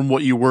from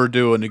what you were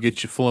doing to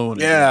get you flowing.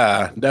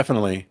 Yeah,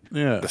 definitely.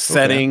 Yeah. The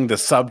setting, the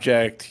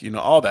subject,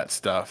 all that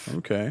stuff.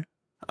 Okay.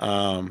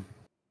 And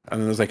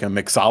then there's like a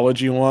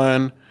mixology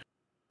one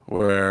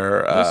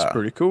where that's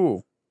pretty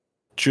cool.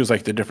 Choose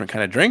like the different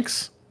kind of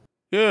drinks.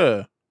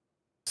 Yeah.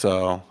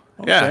 So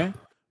yeah.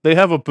 They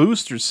have a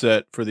booster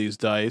set for these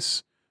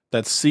dice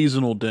that's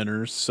seasonal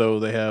dinners. So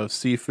they have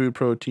seafood,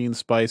 protein,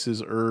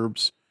 spices,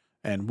 herbs,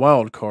 and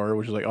wild card,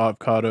 which is like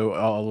avocado,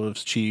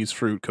 olives, cheese,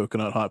 fruit,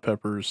 coconut, hot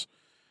peppers.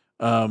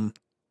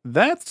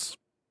 That's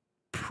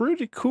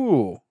pretty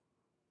cool.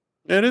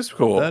 It is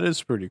cool. That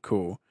is pretty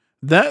cool.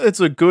 That it's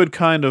a good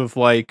kind of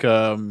like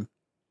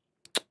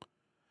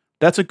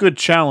that's a good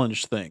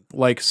challenge thing.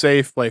 Like say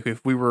if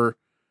we were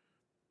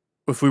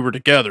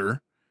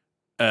together,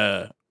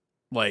 uh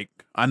like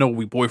I know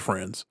we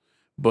boyfriends,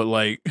 but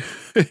like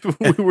if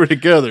we were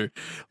together,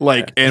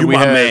 like and You we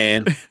my had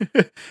man.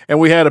 and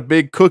we had a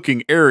big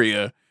cooking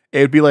area,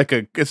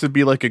 this would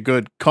be like a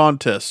good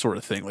contest sort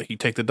of thing. Like you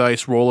take the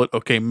dice, roll it,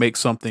 okay, make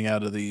something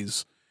out of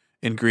these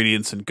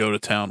ingredients and go to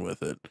town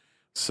with it.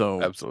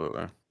 So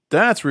Absolutely.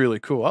 that's really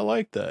cool. I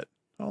like that.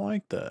 I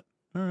like that.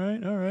 All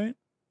right, all right,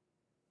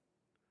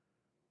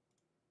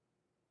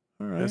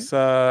 all right. It's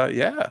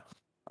yeah.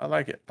 I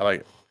like it. I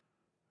like it.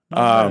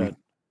 Not bad.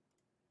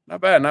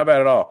 Not bad, not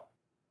bad at all.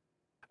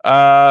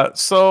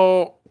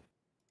 So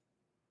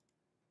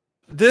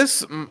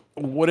this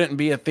wouldn't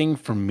be a thing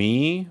for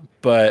me,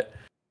 but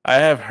I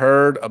have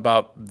heard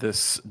about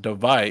this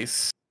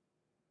device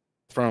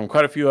from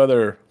quite a few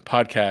other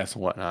podcasts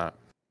and whatnot.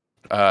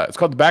 It's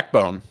called the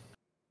Backbone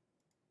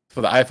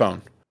for the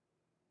iPhone.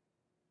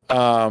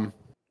 Oh,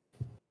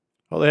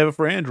 they have it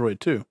for Android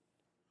too.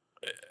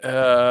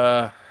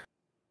 Oh,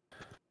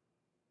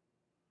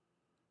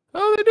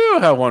 they do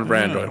have one for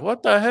Yeah. Android.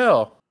 What the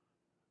hell?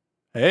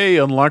 Hey,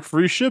 unlock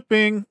free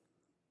shipping.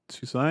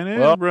 To sign in,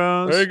 Well,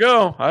 bros. there you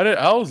go.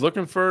 I was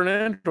looking for an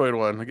Android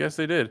one. I guess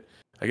they did.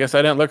 I guess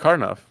I didn't look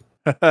hard enough.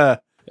 It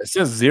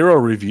says 0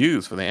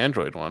 reviews for the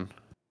Android one.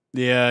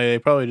 Yeah, they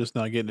probably just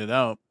not getting it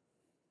out.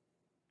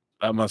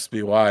 That must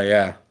be why,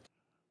 yeah.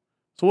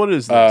 So what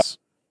is this?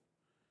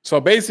 So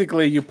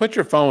basically, you put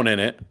your phone in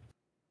it,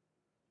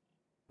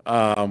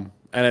 and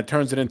it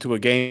turns it into a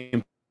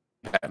game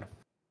pad.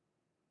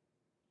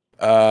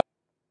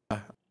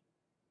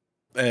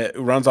 It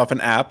runs off an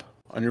app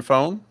on your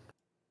phone.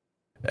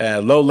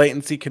 Low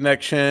latency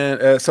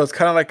connection. So it's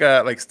kind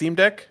of like Steam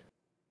Deck,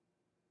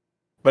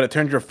 but it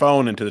turns your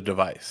phone into the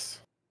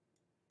device.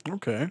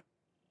 Okay.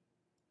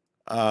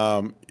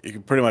 You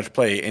can pretty much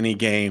play any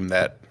game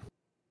that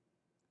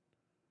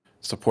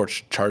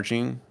supports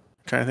charging,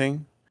 kind of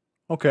thing.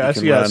 Okay, I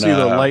see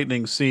the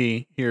Lightning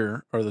C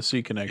here, or the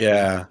C connection.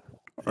 Yeah.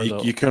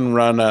 You can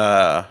run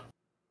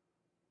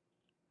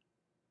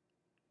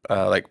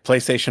like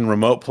PlayStation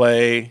Remote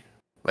Play,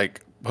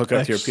 like hook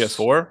up to your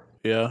PS4.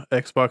 Yeah,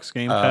 Xbox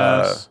Game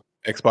Pass.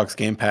 Xbox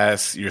Game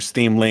Pass, your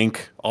Steam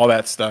Link, all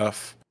that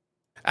stuff.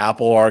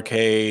 Apple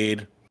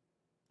Arcade,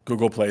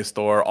 Google Play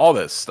Store, all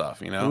this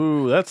stuff, you know?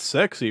 Ooh, that's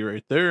sexy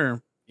right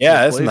there.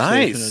 Yeah, it's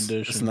nice.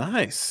 Edition. It's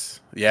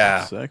nice. Yeah.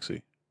 That's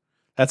sexy.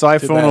 That's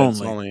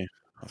iPhone only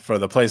for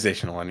the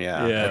PlayStation one,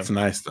 yeah. That's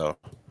nice though.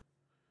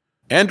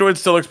 Android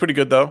still looks pretty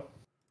good though.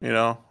 You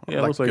know? Yeah,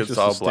 it looks like just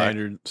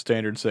a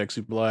standard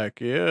sexy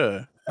black.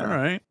 Yeah. All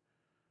right.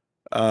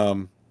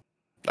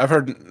 I've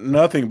heard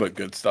nothing but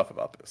good stuff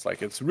about this.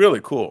 Like, it's really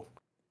cool.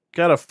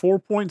 Got a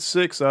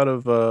 4.6 out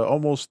of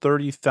almost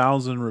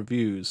 30,000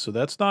 reviews, so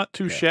that's not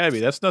too shabby.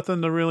 That's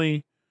nothing to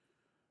really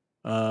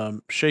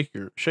shake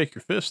your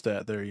fist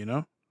at there, you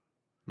know.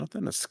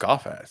 Nothing to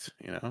scoff at,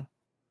 you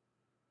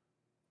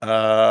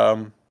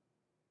know.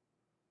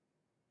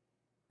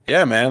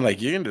 Yeah, man.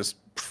 Like, you can just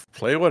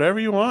play whatever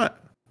you want.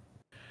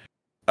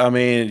 I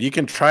mean, you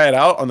can try it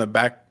out on the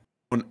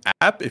Backbone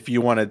app if you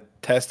want to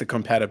test the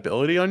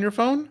compatibility on your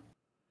phone.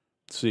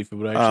 See if it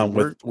would actually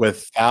work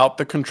without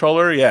the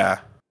controller. Yeah.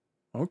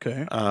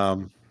 Okay.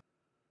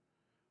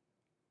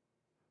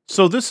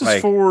 So this is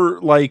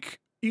for like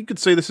you could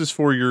say this is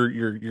for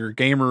your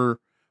gamer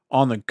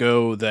on the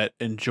go that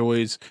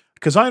enjoys,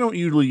 because I don't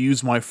usually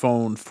use my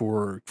phone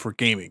for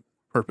gaming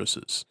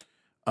purposes.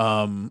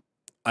 I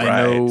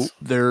know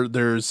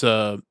there's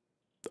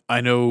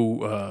I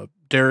know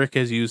Derek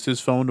has used his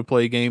phone to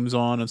play games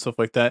on and stuff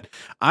like that.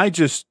 I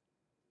just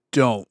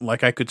don't.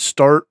 Like, I could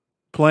start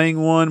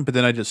playing one, but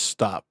then I just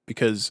stop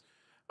because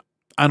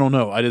I don't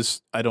know. I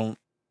just don't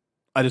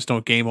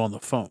game on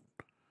the phone.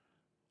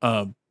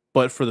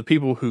 But for the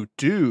people who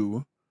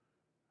do,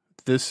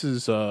 this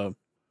is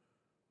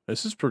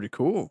pretty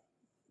cool.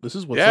 This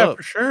is what's up. Yeah,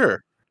 for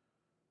sure.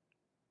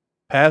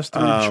 Pass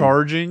through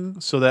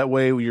charging, so that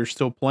way you're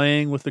still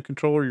playing with the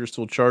controller, you're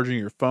still charging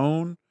your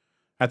phone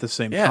at the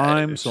same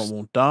time, so it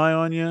won't die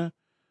on you.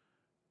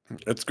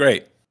 It's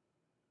great.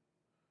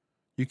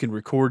 You can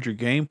record your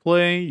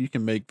gameplay. You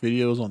can make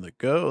videos on the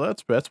go.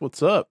 That's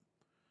what's up.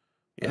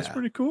 Yeah. That's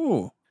pretty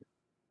cool.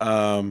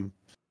 There's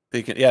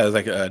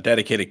like a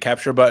dedicated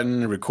capture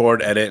button,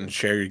 record, edit, and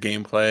share your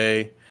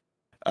gameplay.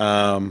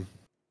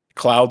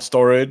 Cloud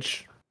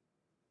storage.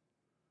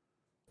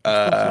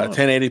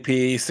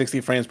 1080p,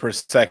 60 frames per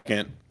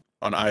second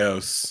on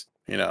iOS.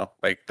 You know,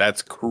 like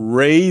that's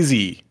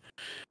crazy.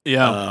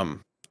 Yeah.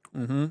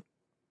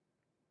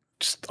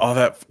 Just all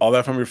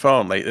that from your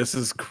phone. Like, this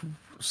is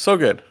so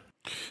good.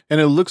 And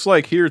it looks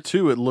like here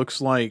too. It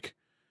looks like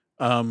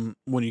when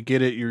you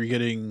get it, you're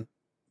getting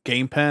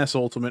Game Pass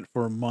Ultimate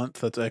for a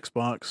month. That's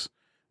Xbox,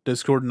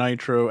 Discord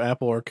Nitro,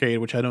 Apple Arcade,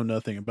 which I know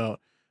nothing about.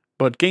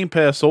 But Game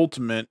Pass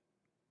Ultimate,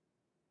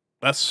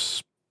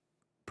 that's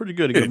pretty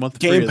good to get a month.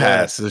 Game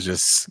Pass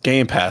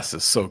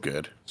is so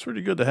good. It's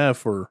pretty good to have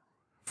for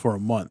a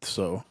month.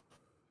 So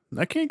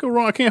I can't go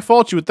wrong. I can't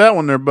fault you with that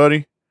one there,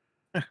 buddy.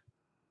 That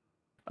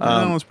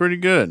one's pretty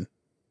good.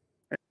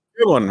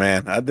 Good one,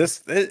 man.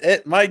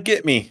 It might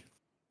get me.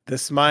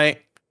 This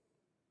might.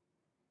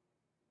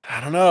 I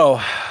don't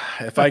know.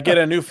 If I get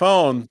a new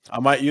phone, I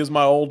might use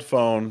my old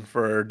phone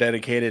for a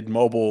dedicated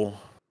mobile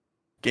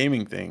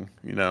gaming thing.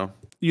 You know.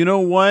 You know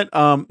what?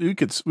 We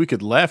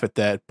could laugh at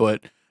that,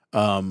 but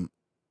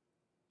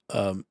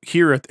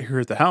here at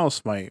the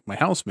house, my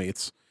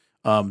housemates,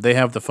 they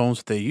have the phones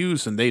that they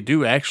use, and they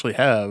do actually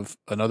have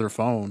another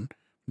phone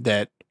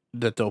that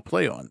they'll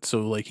play on.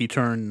 So like he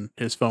turned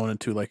his phone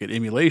into like an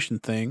emulation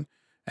thing,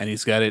 and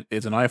he's got it.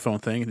 It's an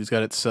iPhone thing, and he's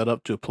got it set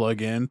up to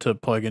plug into a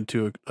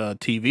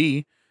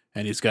TV,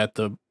 and he's got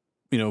the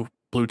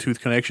Bluetooth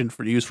connection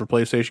for use for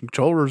PlayStation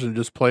controllers, and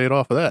just play it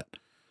off of that.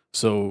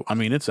 So I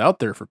mean, it's out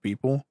there for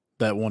people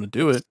that want to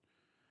do it.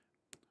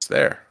 It's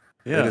there.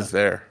 Yeah, it is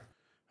there.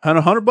 And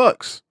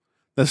 $100.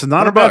 That's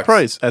not a bad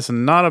price. That's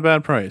not a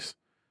bad price.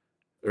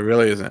 It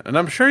really isn't. And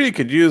I'm sure you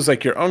could use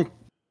like your own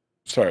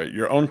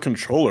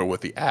controller with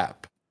the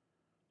app.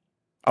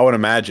 I would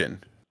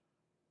imagine.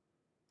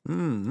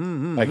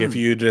 Like if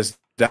you just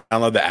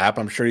download the app,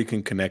 I'm sure you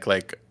can connect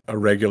like a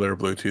regular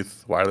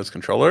Bluetooth wireless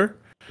controller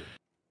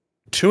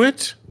to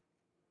it.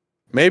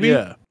 Maybe.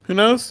 Yeah. Who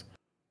knows?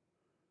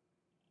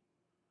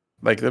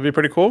 Like that'd be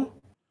pretty cool.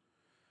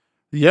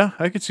 Yeah,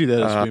 I could see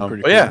that as being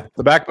pretty cool. Yeah,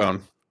 the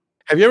Backbone.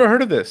 Have you ever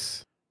heard of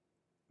this?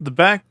 The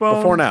Backbone?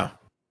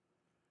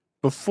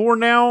 Before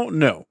now?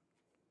 No.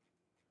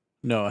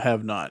 No, I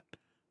have not.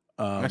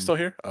 Am I still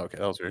here? Oh, okay,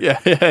 that was weird.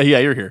 Yeah,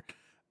 you're here.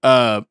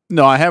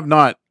 No, I have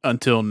not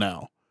until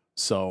now.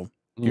 So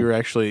you're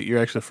actually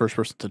the first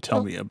person to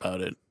tell me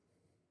about it.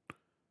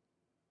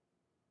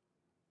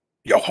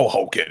 Yo ho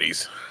ho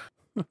kitties.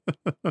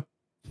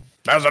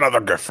 There's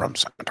another gift from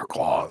Santa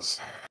Claus.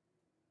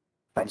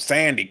 From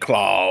Sandy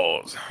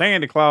Claus.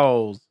 Sandy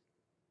Claus.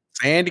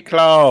 Sandy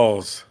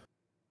Claus.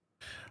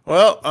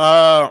 Well,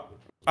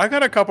 I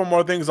got a couple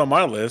more things on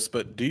my list,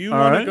 but do you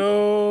want to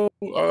go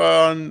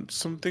on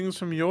some things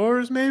from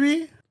yours,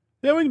 maybe?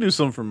 Yeah, we can do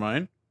some from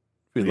mine.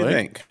 What do you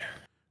think?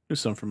 Do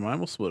some from mine.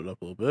 We'll split it up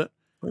a little bit.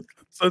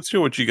 Let's hear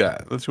what you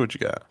got.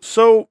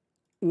 So,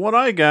 what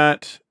I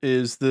got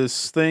is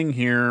this thing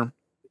here.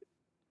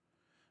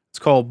 It's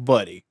called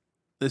Buddy.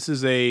 This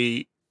is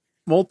a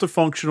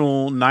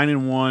multifunctional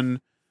 9-in-1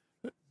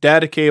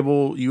 data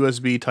cable,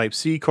 USB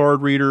Type-C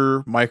card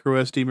reader,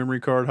 micro SD memory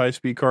card,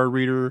 high-speed card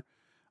reader.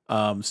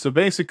 So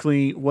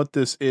basically what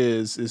this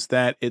is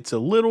that it's a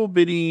little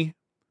bitty,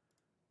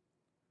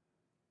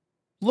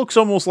 looks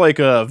almost like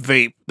a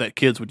vape that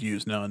kids would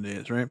use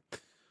nowadays, right?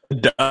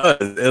 It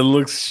does. It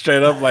looks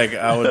straight up like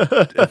I would,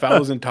 if I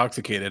was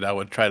intoxicated, I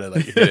would try to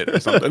like hit it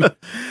or something.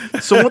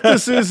 So what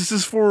this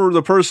is for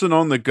the person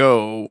on the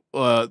go,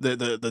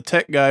 the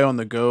tech guy on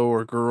the go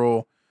or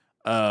girl,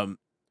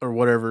 or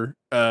whatever,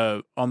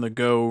 on the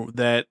go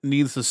that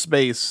needs the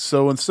space.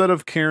 So instead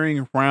of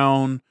carrying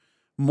around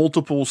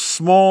multiple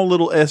small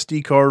little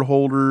SD card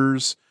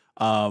holders,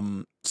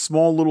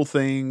 small little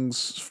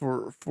things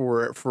for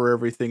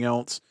everything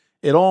else,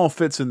 it all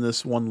fits in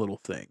this one little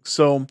thing.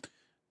 So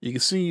you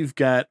can see you've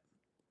got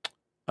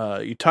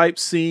your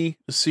Type-C,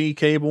 a C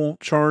cable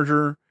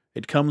charger.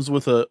 It comes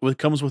with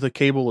a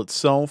cable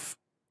itself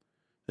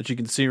that you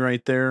can see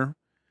right there.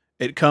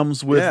 It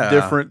comes with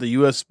the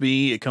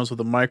USB. It comes with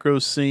a micro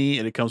C,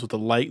 and it comes with the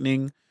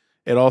Lightning.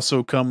 It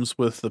also comes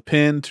with the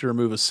pin to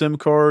remove a SIM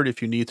card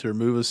if you need to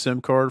remove a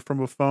SIM card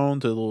from a phone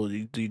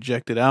to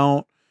eject it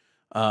out.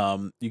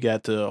 You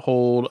got to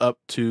hold up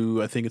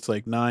to, I think it's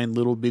like 9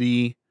 little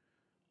bitty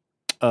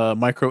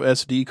micro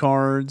SD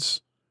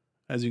cards,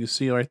 as you can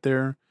see right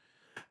there.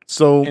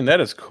 So, and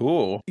that is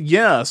cool.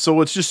 Yeah,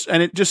 so it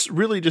just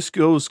really just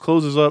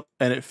closes up,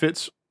 and it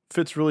fits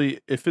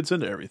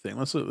into everything.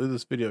 Let's look at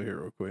this video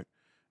here real quick.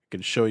 I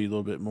can show you a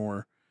little bit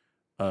more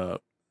on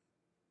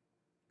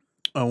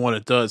what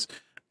it does.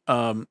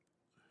 Yep,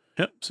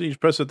 so you just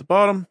press it at the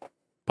bottom,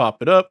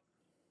 pop it up,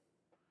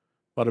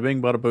 bada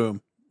bing, bada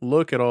boom.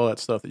 Look at all that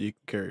stuff that you can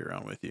carry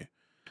around with you.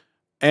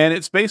 And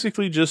it's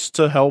basically just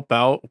to help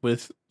out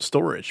with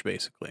storage,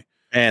 basically.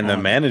 And the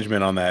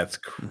management on that's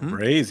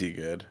crazy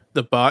good.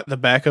 The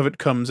back of it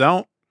comes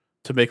out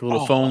to make a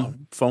little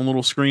phone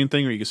little screen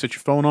thing where you can set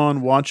your phone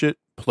on, watch it,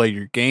 play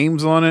your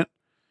games on it.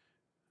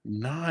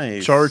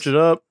 Nice. Charge it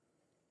up.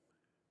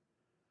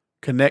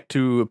 Connect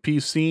to a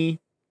PC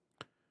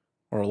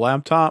or a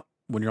laptop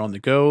when you're on the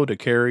go to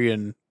carry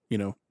and,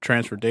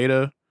 transfer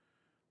data.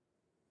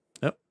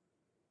 Yep.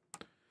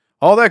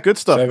 All that good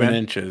stuff, 7 man.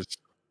 inches.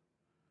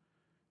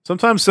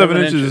 Sometimes 7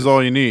 inches is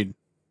all you need.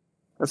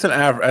 That's an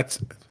average.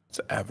 It's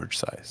average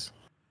size.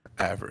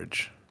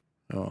 Average.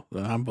 Oh,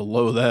 then I'm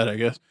below that, I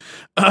guess.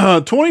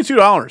 $22,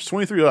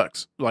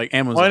 $23, like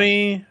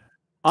Amazon.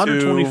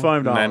 Under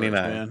 $25,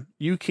 man.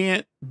 You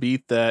can't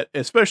beat that,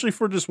 especially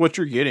for just what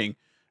you're getting.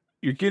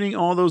 You're getting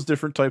all those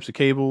different types of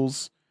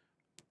cables.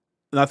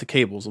 Not the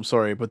cables, I'm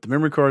sorry, but the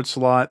memory card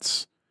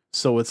slots.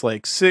 So it's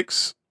like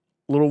 6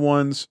 little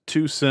ones,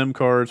 2 SIM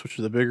cards, which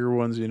are the bigger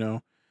ones,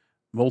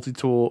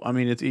 multi-tool. I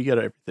mean, you got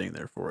everything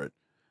there for it.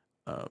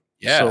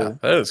 Yeah,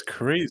 that is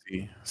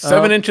crazy.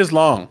 7 inches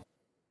long.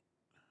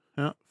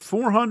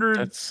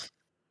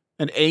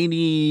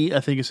 480, I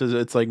think it says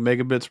it's like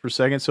megabits per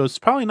second. So it's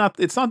probably not,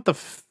 it's not the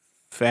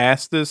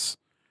fastest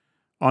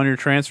on your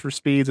transfer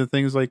speeds and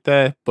things like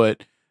that,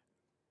 but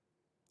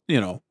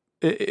you're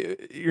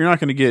not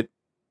going to get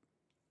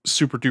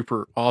super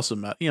duper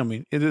awesome. I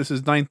mean, this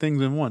is 9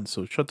 things in one,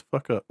 so shut the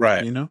fuck up.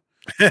 Right.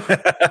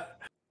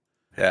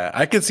 Yeah,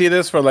 I could see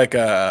this for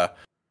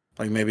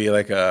maybe a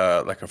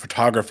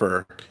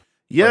photographer.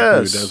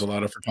 Yes. Who does a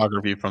lot of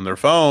photography from their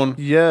phone.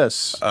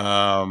 Yes.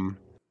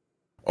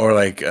 Or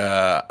like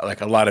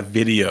a lot of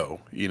video,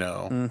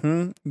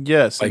 Mm-hmm.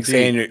 Yes. Like indeed.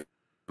 saying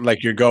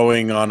you're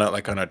going on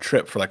a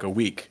trip for like a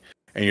week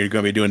and you're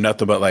going to be doing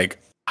nothing but like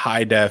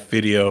high def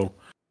video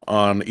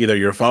on either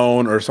your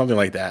phone or something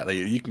like that. Like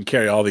you can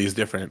carry all these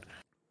different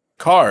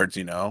cards,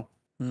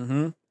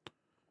 Mm-hmm.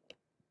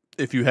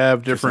 If you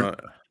have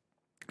different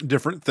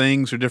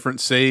things or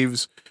different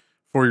saves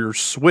for your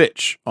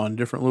Switch on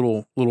different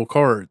little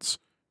cards,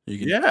 you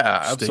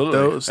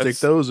can stick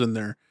those in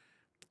there.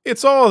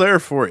 It's all there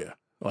for you.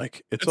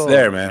 Like it's all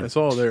there, man. It's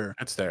all there.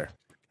 It's there.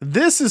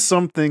 This is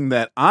something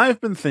that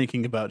I've been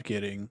thinking about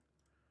getting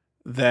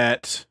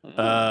that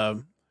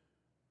that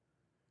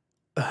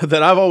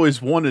I've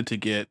always wanted to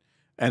get,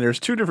 and there's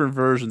 2 different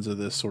versions of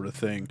this sort of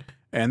thing.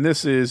 And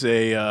this is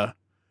an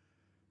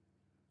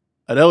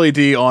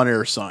LED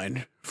on-air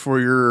sign for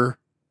your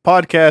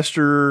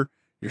podcaster,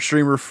 your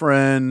streamer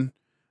friend,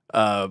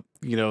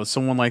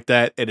 someone like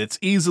that, and it's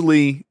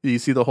easily, you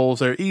see the holes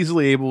there,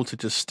 easily able to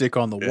just stick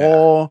on the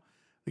wall.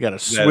 You got a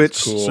switch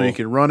so you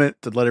can run it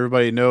to let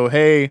everybody know,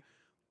 hey,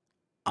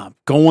 I'm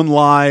going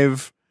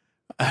live.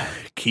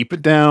 Keep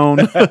it down.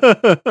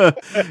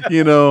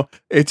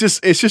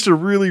 It's just a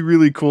really,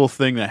 really cool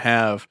thing to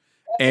have.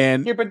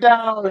 And keep it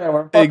down.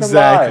 We're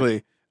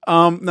exactly.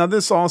 Live. Now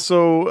this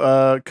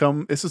also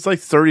this is like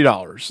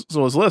 $30,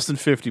 so it's less than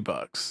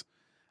 $50.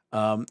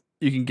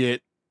 You can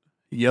get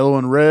yellow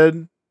and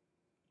red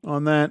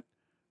on that,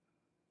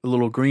 a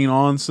little green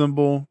on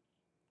symbol,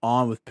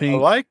 on with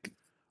pink,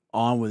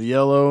 on with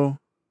yellow.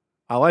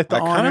 I like the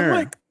on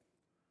air.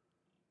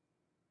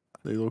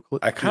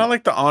 I kind of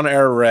like the on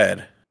air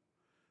red.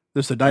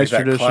 Just a nice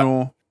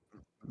traditional,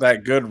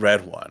 that good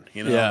red one.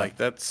 Like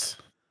that's.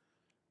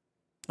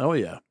 Oh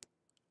yeah,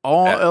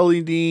 all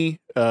LED.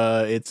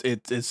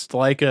 It's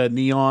like a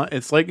neon.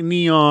 It's like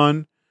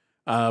neon,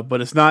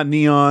 but it's not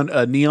neon.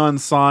 A neon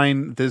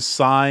sign this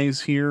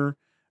size here.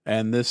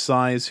 And this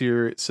size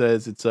here, it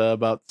says it's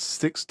about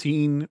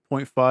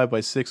 16.5 by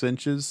 6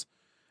 inches.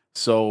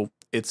 So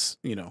it's,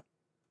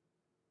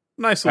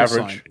 nice little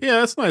sign.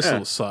 Yeah, it's a nice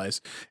little size.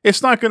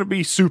 It's not going to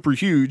be super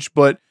huge,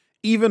 but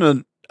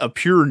even a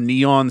pure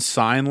neon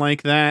sign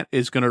like that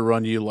is going to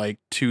run you like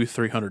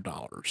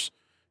 $200-$300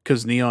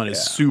 because neon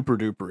is super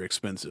duper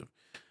expensive.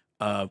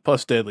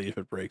 Plus deadly if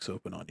it breaks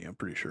open on you, I'm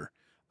pretty sure.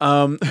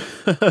 But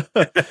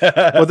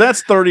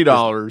that's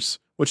 $30,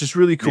 which is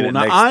really cool.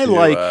 Now I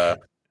like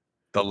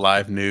the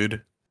live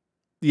nude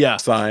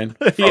sign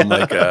from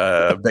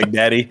Big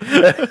Daddy.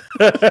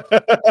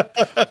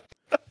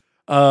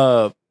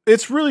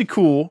 It's really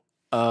cool.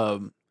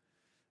 But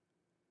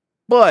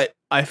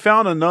I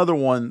found another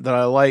one that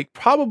I like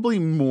probably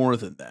more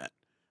than that.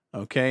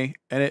 Okay.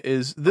 And it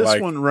is this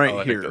one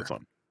right here. This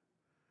one.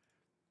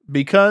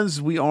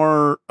 Because we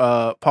are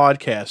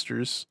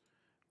podcasters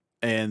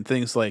and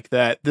things like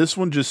that, this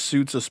one just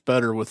suits us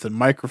better with the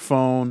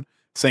microphone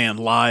saying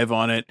live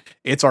on it.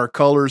 It's our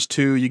colors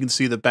too. You can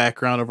see the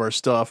background of our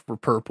stuff. We're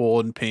purple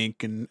and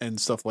pink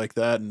and stuff like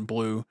that and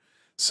blue.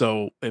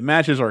 So it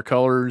matches our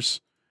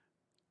colors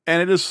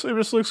and it just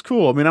looks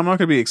cool. I mean, I'm not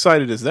going to be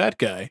excited as that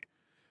guy,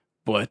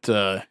 but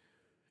it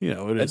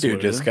that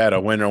dude just got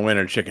a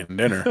winner chicken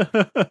dinner.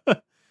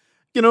 But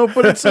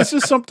it's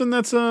just something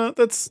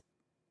that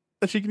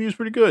you can use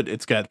pretty good.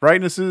 It's got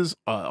brightnesses,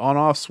 on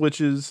off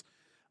switches,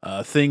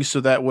 things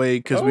so that way,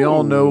 because we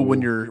all know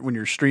when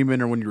you're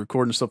streaming or when you're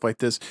recording stuff like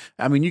this,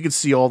 I mean, you can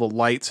see all the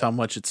lights, how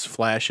much it's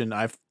flashing.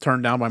 I've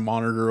turned down my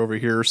monitor over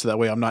here so that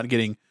way I'm not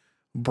getting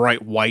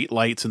bright white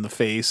lights in the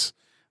face.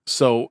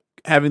 So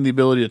having the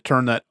ability to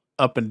turn that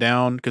up and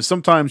down, because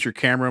sometimes your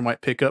camera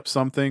might pick up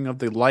something of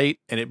the light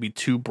and it'd be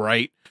too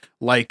bright.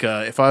 Like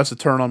if I was to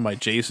turn on my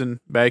Jason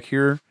back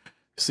here,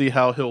 see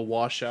how he'll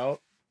wash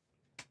out.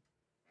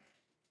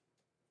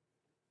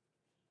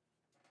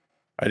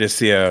 I just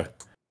see a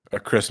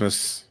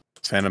Christmas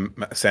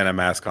Santa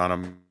mask on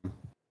him.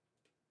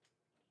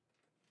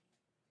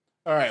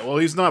 All right, well,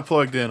 he's not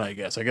plugged in, I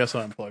guess. I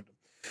unplugged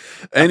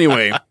him.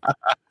 Anyway,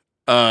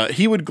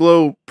 he would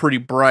glow pretty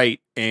bright,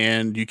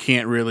 and you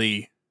can't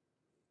really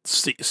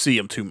see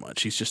him too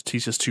much. He's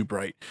just too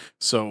bright.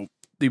 So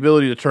the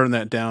ability to turn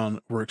that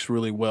down works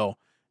really well.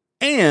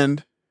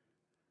 And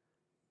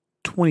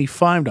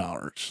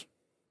 $25.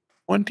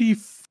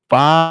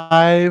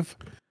 $25.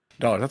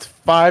 That's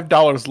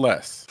 $5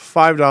 less.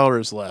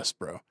 $5 less,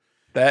 bro.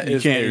 That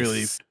is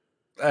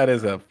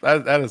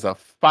a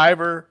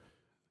fiver.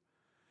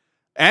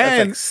 That's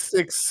And like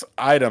 6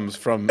 items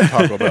from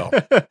Taco Bell.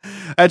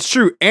 that's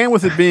true. And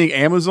with it being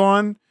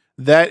Amazon,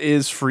 that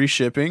is free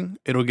shipping.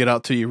 It'll get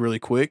out to you really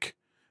quick.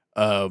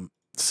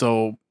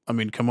 So I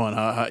mean, come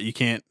on, you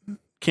can't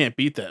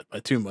beat that by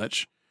too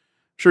much.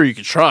 Sure, you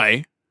can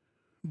try,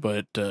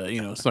 but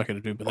it's not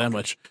going to do by that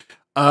much.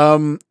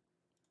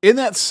 In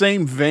that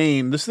same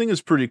vein, this thing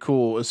is pretty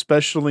cool,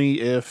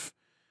 especially if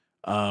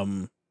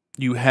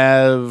you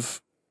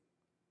have,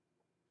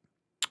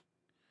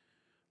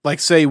 like,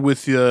 say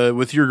with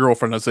your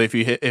girlfriend. Let's say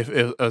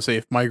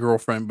if my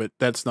girlfriend, but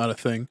that's not a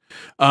thing.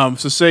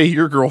 So say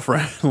your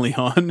girlfriend,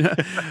 Leon,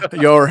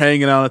 y'all are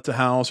hanging out at the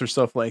house or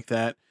stuff like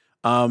that.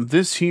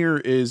 This here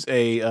is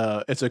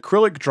it's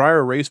acrylic dry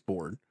erase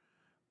board,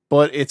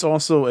 but it's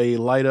also a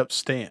light up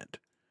stand.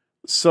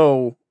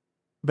 So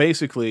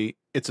basically,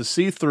 it's a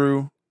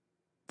see-through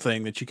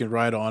thing that you can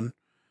write on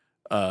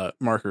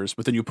markers,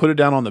 but then you put it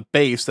down on the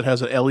base that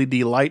has an LED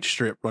light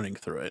strip running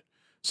through it.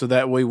 So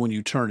that way, when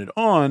you turn it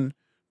on,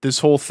 this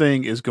whole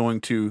thing is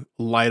going to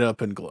light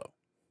up and glow.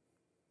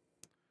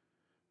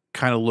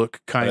 Kind of look,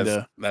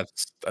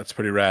 that's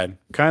pretty rad.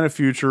 Kind of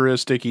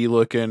futuristic-y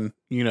looking,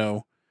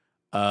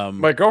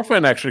 My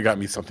girlfriend actually got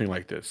me something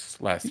like this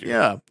last year.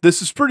 Yeah,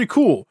 this is pretty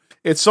cool.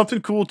 It's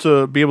something cool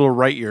to be able to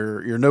write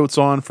your notes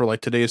on for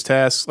like today's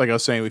tasks. Like I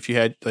was saying, if you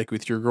had like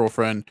with your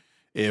girlfriend,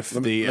 let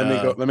me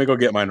go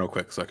get mine real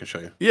quick so I can show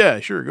you. Yeah,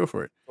 sure, go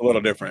for it. A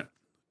little different.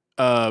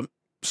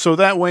 So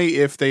that way,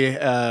 if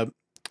they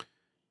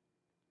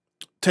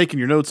taking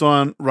your notes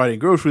on, writing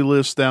grocery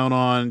lists down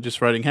on,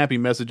 just writing happy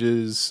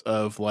messages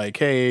of like,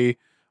 hey,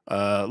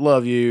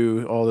 love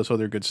you, all this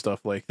other good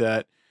stuff like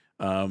that.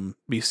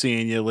 Be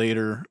seeing you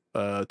later,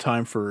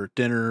 time for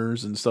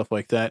dinners and stuff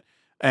like that.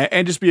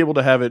 And just be able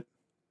to have it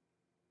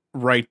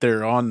right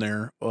there on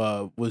there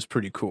was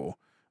pretty cool.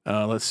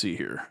 Let's see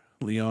here.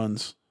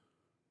 Leon's.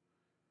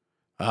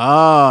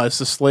 It's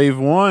the Slave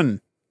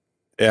One.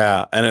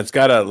 Yeah, and it's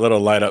got a little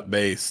light up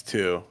base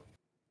too.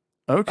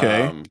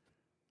 Okay.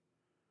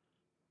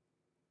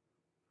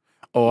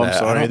 I'm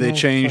sorry. They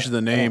changed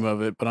the name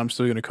of it, but I'm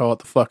still going to call it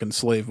the fucking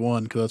Slave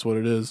One because that's what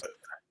it is.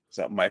 Is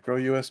that micro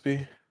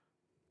USB?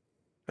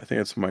 I think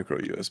it's micro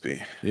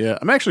USB. Yeah,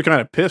 I'm actually kind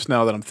of pissed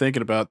now that I'm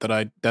thinking about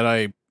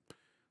that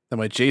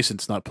my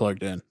Jason's not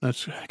plugged in.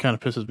 That's kind of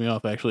pisses me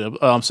off. Actually,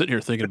 I'm sitting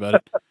here thinking about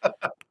it.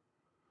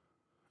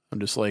 I'm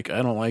just like,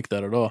 I don't like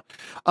that at all.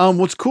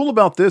 What's cool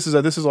about this is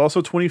that this is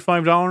also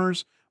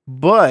 $25,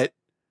 but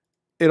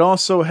it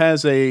also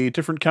has a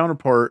different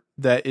counterpart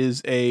that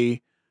is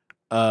that's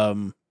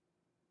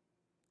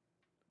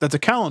a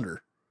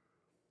calendar.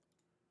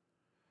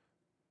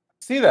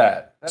 See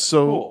that? That's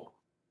so cool.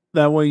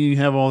 That way you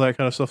have all that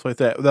kind of stuff like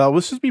that. Now,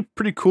 this would be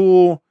pretty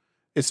cool,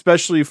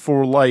 especially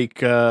for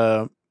like,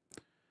 I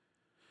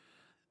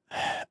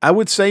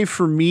would say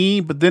for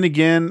me, but then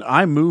again,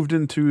 I moved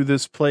into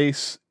this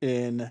place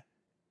in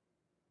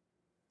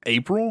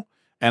April,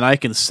 and I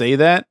can say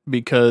that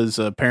because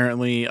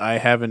apparently I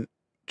haven't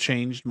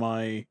changed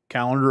my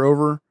calendar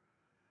over.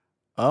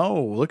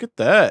 Oh, look at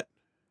that.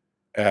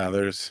 Yeah,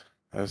 there's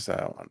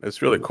that one.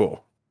 It's really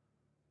cool.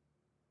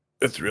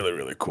 It's really,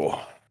 really cool.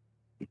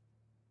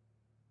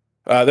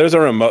 There's a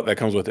remote that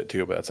comes with it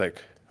too, but it's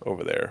like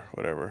over there,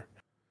 whatever.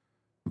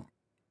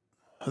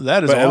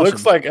 That is awesome.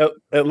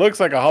 It looks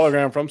like a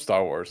hologram from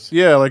Star Wars.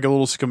 Yeah, like a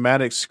little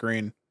schematic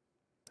screen.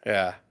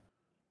 Yeah.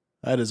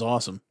 That is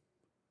awesome.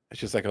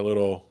 It's just like a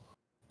little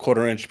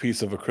 1/4-inch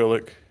piece of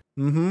acrylic.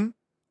 Mm-hmm.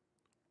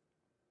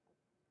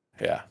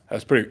 Yeah,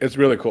 it's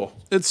really cool.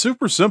 It's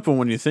super simple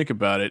when you think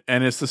about it,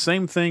 and it's the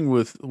same thing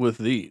with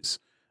these.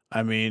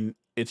 I mean,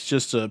 it's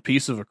just a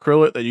piece of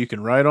acrylic that you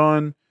can write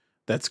on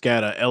that's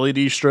got a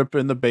LED strip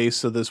in the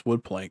base of this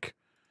wood plank.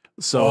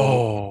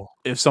 So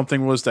if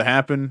something was to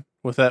happen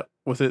with it,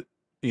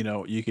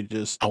 you could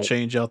just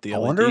change out the LED. I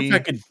wonder if I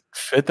could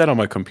fit that on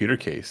my computer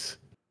case.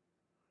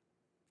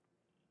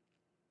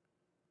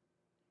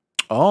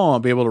 Oh, I'll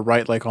be able to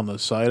write like on the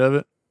side of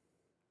it.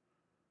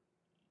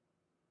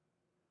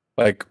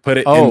 Like put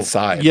it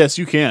inside. Yes,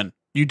 you can.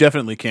 You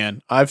definitely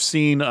can. I've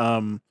seen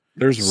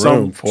there's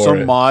room for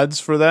some mods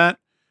for that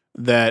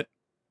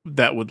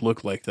would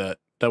look like that.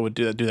 That would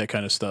do that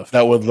kind of stuff.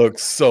 That would look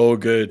so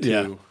good too.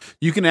 Yeah.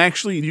 You can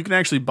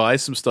actually buy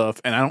some stuff,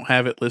 and I don't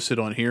have it listed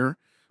on here,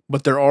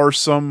 but there are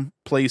some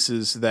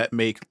places that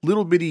make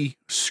little bitty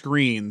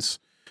screens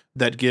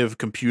that give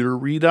computer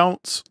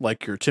readouts,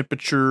 like your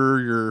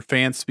temperature, your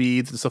fan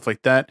speeds, and stuff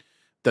like that.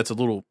 That's a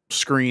little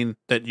screen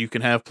that you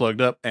can have plugged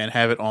up and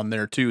have it on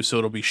there too, so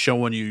it'll be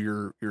showing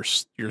you your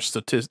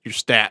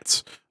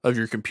stats of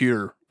your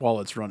computer while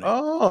it's running.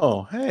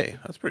 Oh, hey,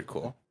 that's pretty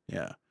cool.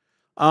 Yeah.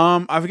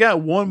 I've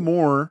got one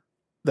more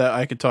that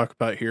I could talk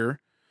about here.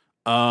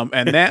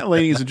 And that,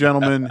 ladies and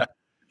gentlemen,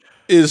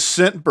 is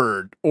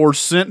Scentbird or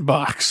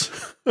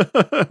Scentbox.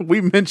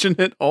 We mention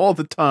it all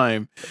the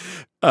time.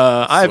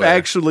 I've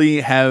actually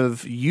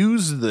have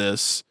used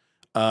this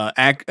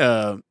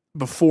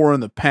before in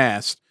the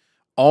past,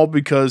 all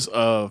because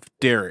of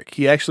Derek.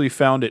 He actually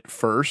found it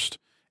first,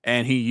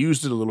 and he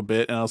used it a little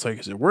bit, and I was like,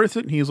 is it worth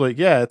it? And he's like,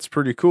 yeah, it's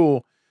pretty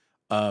cool.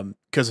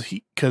 Because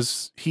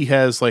he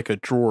has like a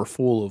drawer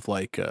full of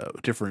like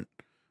different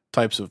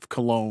types of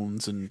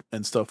colognes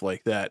and stuff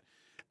like that.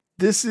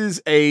 This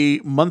is a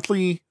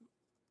monthly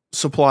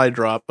supply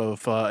drop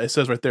of it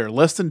says right there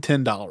less than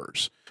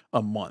 $10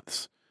 a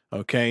month.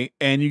 Okay,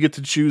 and you get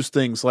to choose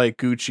things like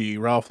Gucci,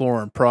 Ralph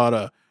Lauren,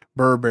 Prada,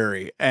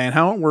 Burberry. And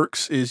how it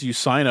works is you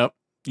sign up,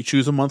 you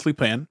choose a monthly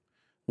plan,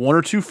 one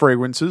or two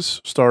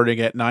fragrances starting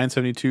at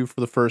 $9.72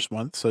 for the first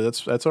month, so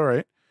that's all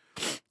right.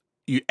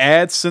 You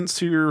add scents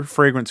to your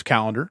fragrance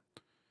calendar,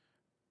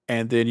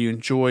 and then you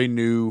enjoy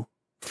new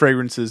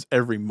fragrances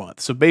every month.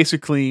 So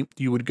basically,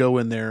 you would go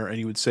in there and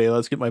you would say,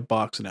 "Let's get my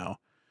box now."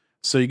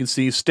 So you can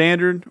see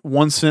standard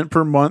 1 cent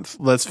per month.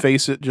 Let's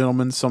face it,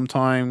 gentlemen,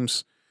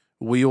 sometimes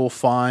we'll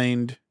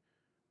find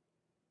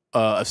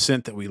a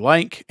scent that we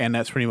like, and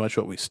that's pretty much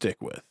what we stick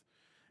with.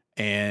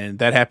 And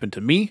that happened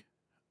to me.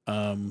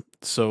 And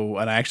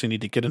I actually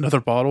need to get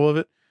another bottle of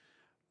it.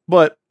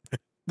 But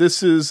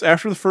this is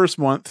after the first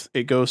month,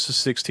 it goes to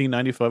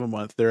 $16.95 a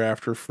month.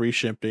 Thereafter, free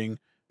shipping.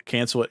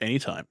 Cancel at any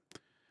time.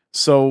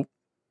 So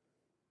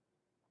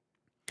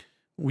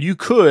you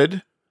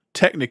could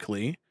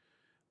technically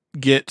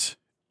get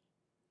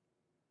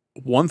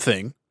one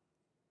thing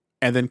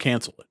and then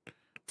cancel it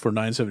for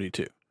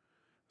 $9.72.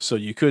 So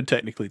you could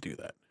technically do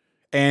that.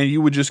 And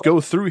you would just go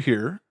through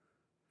here.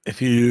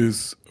 If you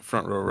use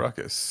Front Row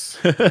Ruckus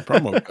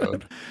promo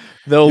code,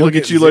 they'll look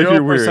at you like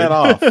you're weird.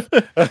 Off.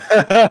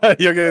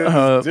 You'll get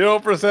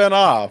 0%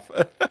 off.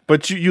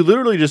 But you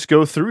literally just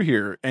go through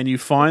here and you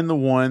find the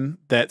one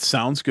that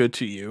sounds good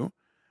to you.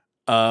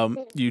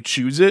 You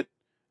choose it,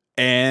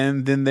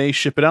 and then they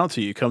ship it out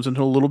to you. It comes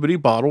into a little bitty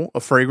bottle, a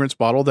fragrance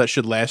bottle that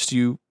should last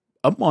you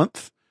a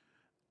month,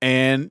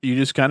 and you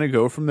just kind of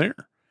go from there.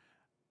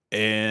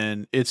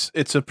 And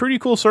it's a pretty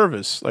cool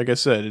service. Like I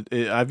said,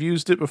 I've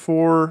used it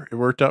before. It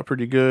worked out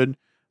pretty good.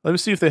 Let me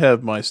see if they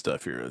have my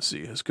stuff here. Let's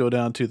see. Let's go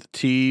down to the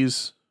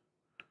T's.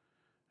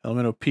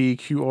 Elemental P,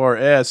 Q, R,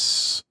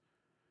 S,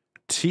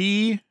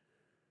 T.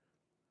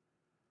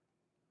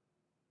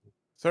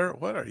 Sir,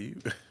 what are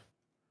you? They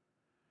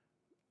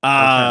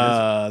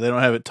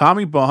don't have it.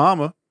 Tommy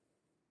Bahama.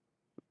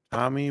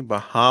 Tommy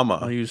Bahama.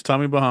 I'll use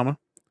Tommy Bahama.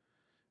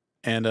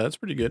 And it's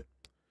pretty good.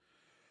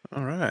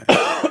 All right.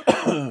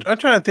 I'm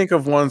trying to think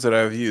of ones that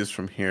I've used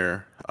from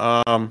here.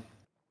 I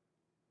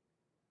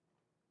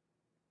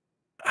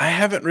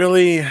haven't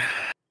really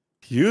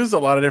used a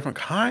lot of different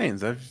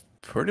kinds. I've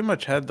pretty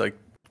much had like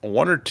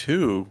one or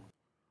two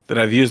that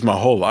I've used my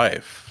whole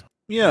life.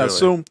 Yeah, really.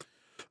 So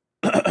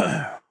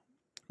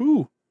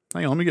ooh,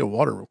 hang on, let me get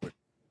water real quick.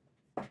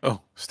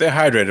 Oh, stay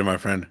hydrated, my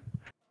friend.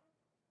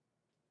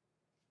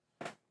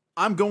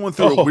 I'm going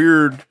through a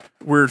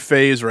weird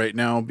phase right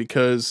now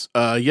because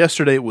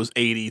yesterday it was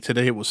 80,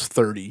 today it was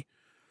 30.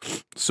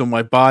 So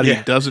my body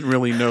doesn't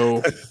really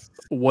know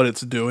what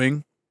it's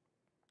doing.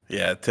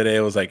 Yeah, today it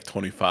was like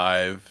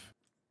 25.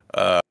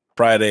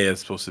 Friday is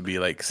supposed to be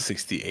like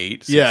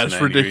 68. Yeah, it's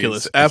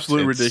ridiculous.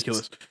 Absolutely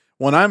ridiculous.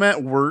 When I'm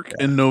at work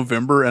in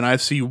November and I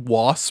see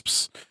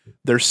wasps,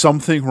 there's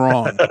something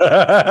wrong.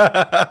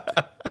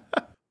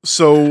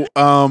 So,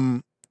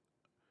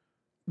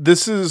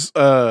 this is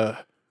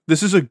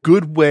a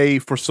good way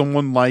for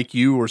someone like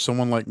you or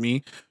someone like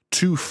me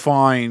to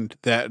find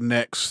that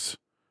next,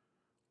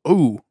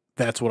 oh,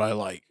 that's what I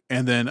like.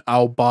 And then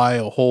I'll buy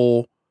a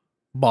whole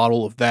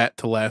bottle of that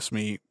to last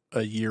me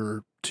a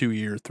year, 2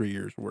 years, 3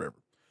 years, whatever.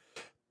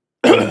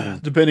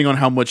 Depending on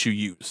how much you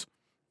use.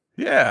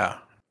 Yeah.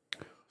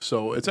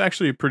 So it's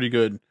actually a pretty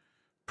good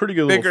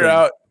Figure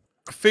out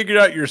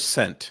your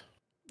scent.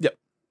 Yep.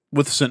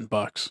 With scent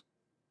box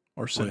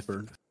or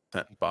Scentbird.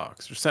 Scent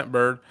box or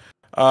Scentbird.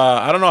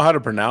 I don't know how to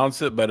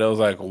pronounce it, but it was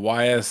like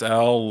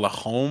YSL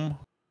Lahome.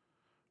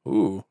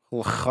 Ooh,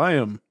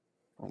 L'Chaim.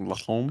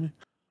 Lahome?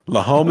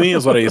 Lahome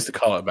is what I used to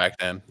call it back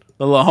then.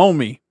 The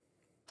Lahome.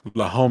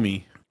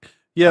 Lahome.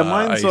 Yeah,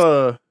 mine's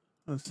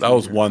that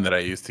was one that I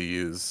used to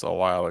use a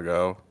while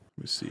ago.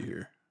 Let me see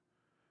here.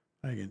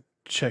 I can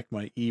check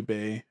my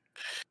eBay.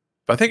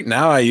 But I think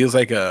now I use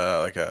like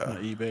a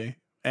eBay,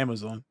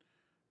 Amazon.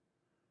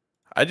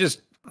 I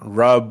just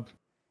rub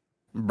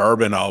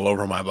bourbon all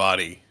over my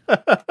body.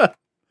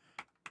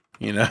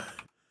 You know?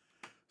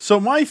 So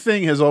my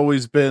thing has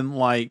always been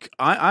like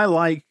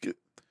I've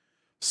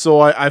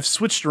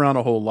switched around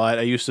a whole lot.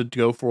 I used to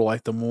go for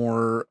like the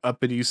more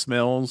uppity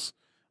smells,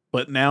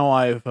 but now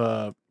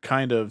I've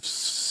kind of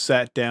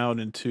sat down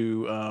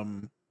into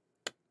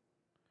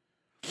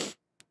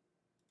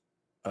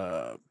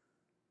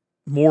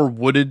more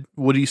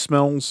woody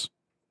smells,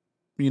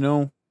 you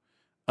know?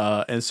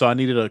 And so I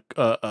needed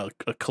a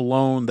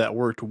cologne that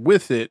worked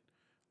with it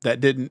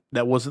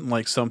that wasn't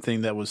like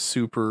something that was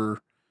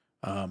super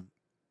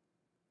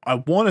I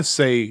want to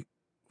say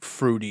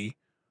fruity,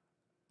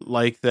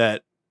 like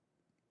that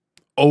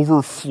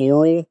over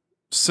floral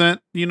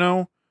scent, you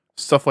know,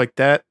 stuff like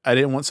that. I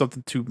didn't want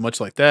something too much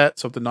like that,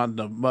 something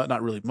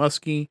not really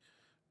musky,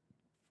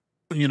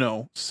 you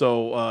know.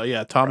 So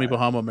yeah, Tommy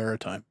Bahama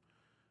Maritime,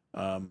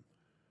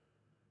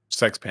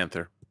 Sex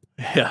Panther.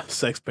 Yeah,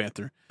 Sex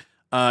Panther.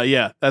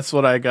 Yeah, that's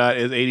what I got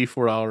is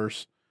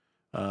 $84.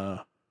 I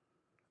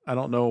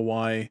don't know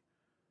why.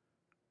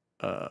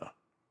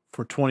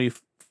 For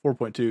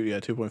 24.2, yeah,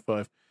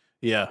 2.5.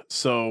 Yeah,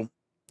 so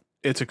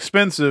it's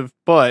expensive,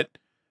 but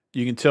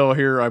you can tell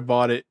here I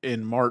bought it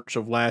in March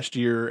of last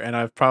year, and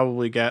I've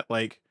probably got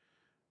like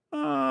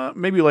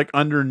maybe like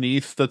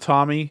underneath the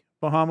Tommy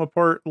Bahama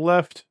part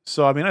left.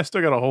 So I mean, I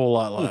still got a whole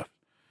lot left.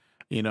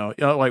 Like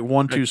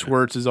 1-2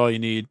 squirts is all you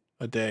need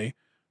a day.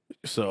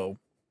 So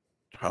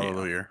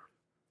hallelujah.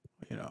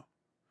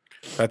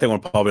 That thing will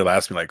probably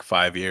last me like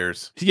 5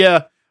 years.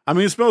 Yeah, I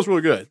mean, it smells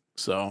really good.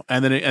 So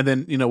and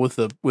then with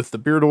the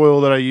beard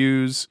oil that I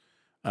use,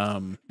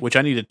 which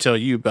I need to tell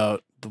you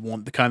about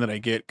the kind that I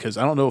get, because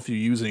I don't know if you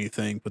use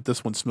anything, but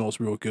this one smells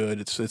real good.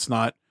 It's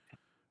not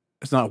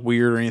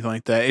weird or anything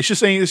like that. It's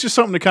just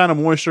something to kind of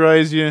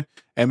moisturize you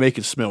and make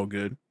it smell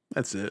good.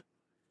 That's it.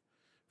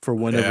 For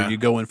whenever you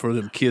go in for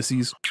them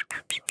kissies.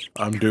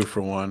 I'm due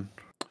for one.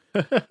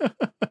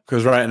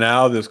 Because right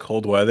now this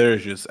cold weather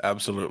is just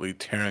absolutely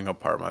tearing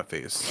apart my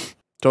face.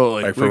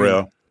 Totally, like for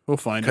real. We'll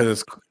find it.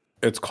 Because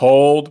it's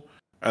cold,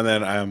 and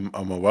then I'm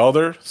a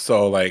welder,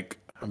 so like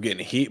I'm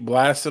getting heat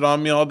blasted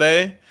on me all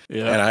day.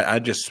 Yeah, and I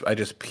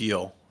just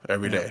peel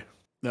every day.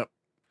 Yep,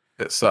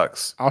 it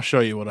sucks. I'll show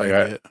you what I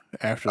get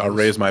after. I'll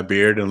raise my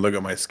beard and look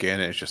at my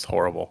skin, and it's just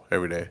horrible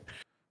every day.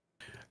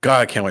 God,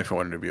 I can't wait for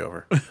winter to be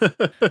over.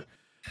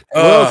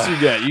 What else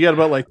you got? You got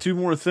about like 2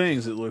 more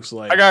things. It looks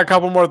like I got a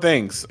couple more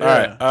things.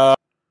 Yeah. All right.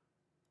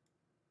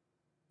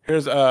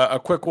 Here's a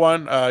quick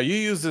one. You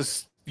use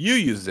this.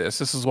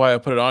 This is why I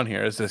put it on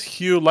here. It's this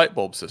Hue light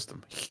bulb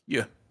system.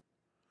 Yeah.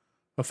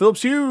 A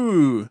Philips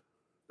Hue.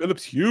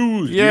 Philips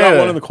Hue. Yeah. You got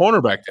one in the corner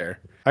back there.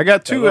 I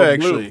got 2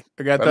 actually. Blue.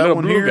 I got that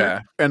one here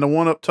guy. And the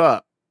one up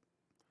top.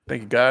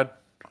 Thank you, God.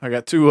 I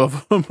got 2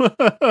 of them.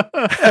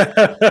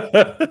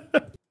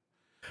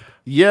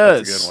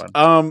 Yes. That's a good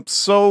one.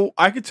 So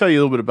I could tell you a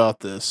little bit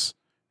about this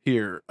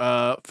here.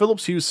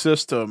 Philips Hue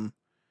system.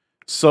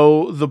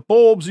 So the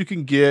bulbs you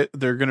can get,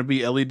 they're going to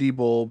be LED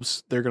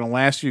bulbs. They're going to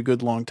last you a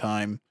good long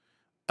time.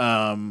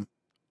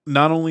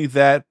 Not only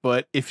that,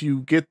 but if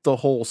you get the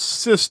whole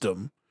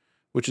system,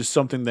 which is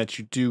something that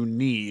you do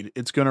need,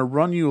 it's going to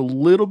run you a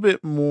little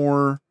bit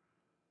more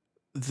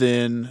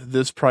than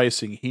this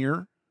pricing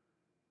here.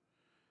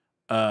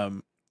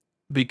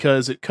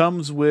 Because it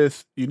comes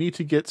with, you need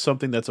to get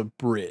something that's a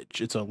bridge.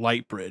 It's a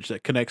light bridge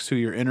that connects to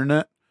your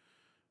internet.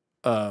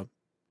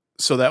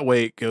 So that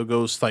way it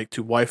goes like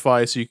to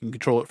Wi-Fi, so you can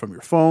control it from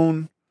your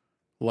phone.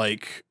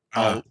 Like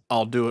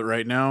I'll do it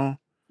right now.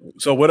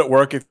 So would it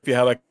work if you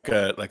have like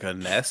a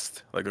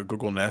Nest, like a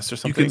Google Nest or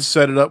something? You can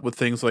set it up with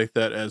things like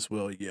that as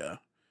well. Yeah.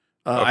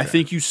 Okay. I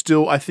think you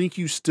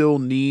still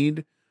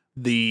need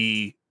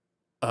the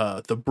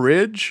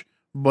bridge,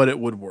 but it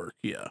would work.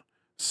 Yeah.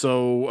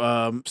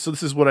 So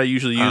this is what I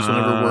usually use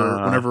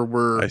whenever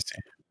we're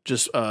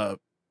just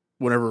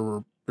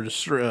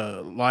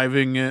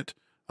living it.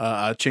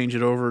 I change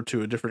it over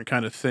to a different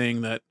kind of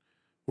thing that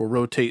will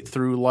rotate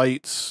through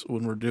lights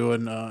when we're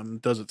doing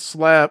does it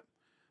slap.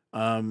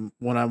 When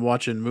I'm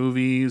watching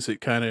movies, it's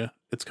kind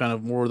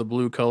of more of the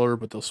blue color,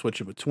 but they'll switch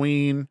in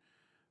between.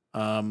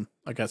 I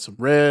got some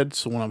red,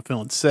 so when I'm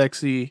feeling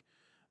sexy,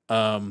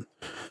 not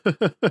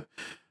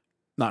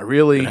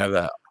really.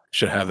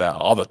 Should have that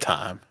all the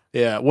time.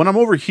 Yeah, when I'm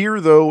over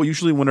here though,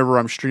 usually whenever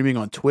I'm streaming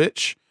on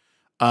Twitch,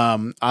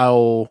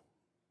 I'll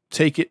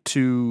take it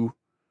to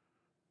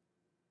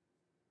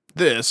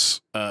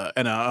this,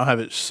 and I'll have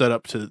it set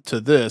up to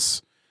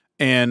this,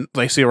 and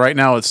like see right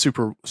now it's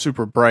super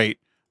super bright,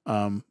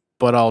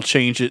 but I'll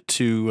change it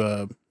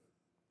to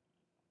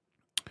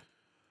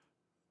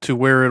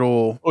where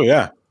it'll. Oh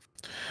yeah,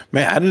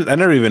 man! I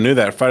never even knew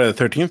that Friday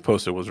the 13th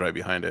poster was right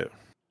behind it.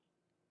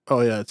 Oh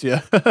yeah, it's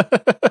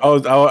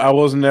I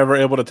was never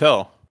able to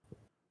tell.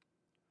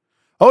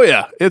 Oh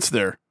yeah, it's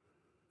there.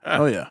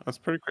 Oh yeah, that's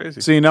pretty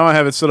crazy. See, now I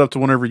have it set up to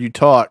whenever you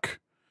talk,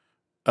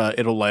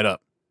 it'll light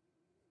up.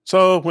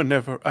 So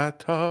whenever I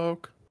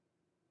talk,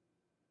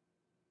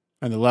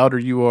 and the louder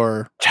you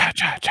are, cha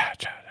cha cha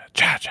cha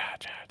cha cha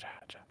cha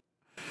cha.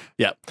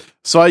 Yeah.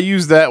 So I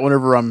use that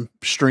whenever I'm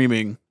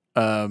streaming,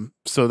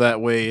 so that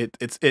way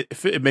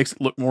it makes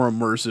it look more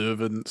immersive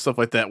and stuff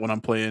like that when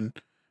I'm playing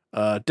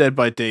Dead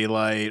by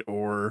Daylight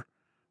or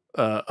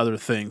other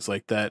things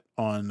like that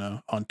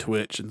on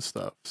Twitch and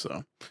stuff.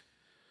 So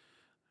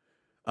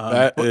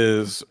that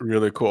is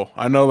really cool.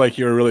 I know, like,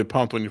 you were really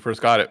pumped when you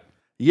first got it.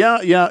 Yeah.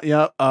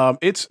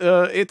 It's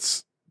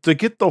to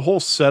get the whole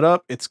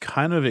setup. It's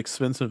kind of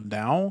expensive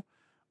now.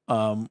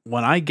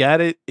 When I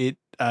got it,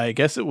 I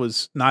guess it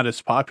was not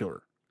as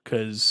popular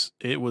because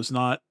it was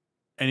not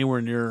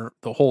anywhere near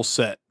the whole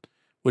set,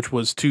 which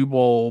was 2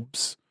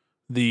 bulbs,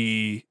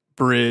 the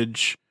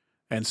bridge,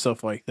 and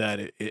stuff like that.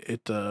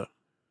 It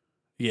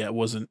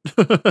wasn't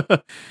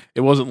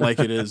it wasn't like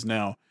it is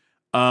now,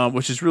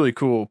 which is really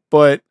cool.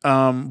 But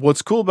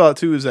what's cool about it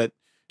too is that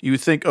you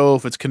would think, oh,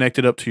 if it's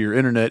connected up to your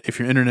internet, if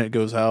your internet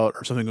goes out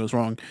or something goes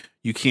wrong,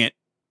 you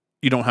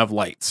don't have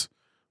lights.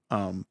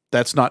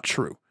 That's not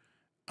true.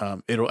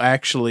 It'll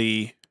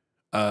actually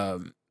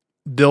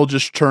they'll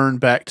just turn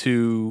back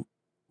to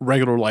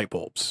regular light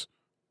bulbs.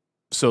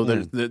 So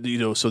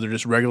so they're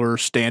just regular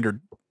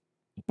standard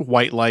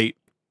white light.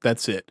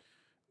 That's it.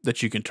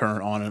 That you can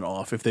turn on and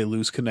off if they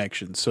lose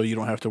connection. So you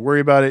don't have to worry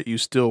about it. You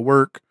still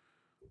work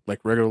like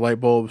regular light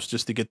bulbs,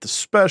 just to get the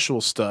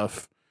special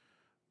stuff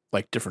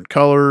like different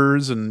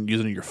colors and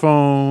using your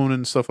phone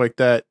and stuff like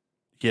that.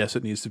 Yes,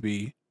 it needs to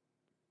be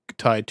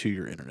tied to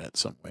your internet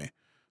some way,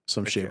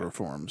 some shape or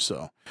form.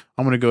 So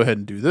I'm going to go ahead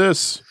and do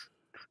this.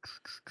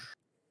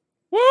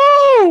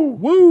 Woo!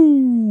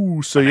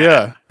 Woo! So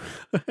yeah.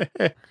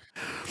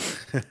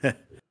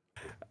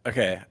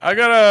 Okay, I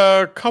got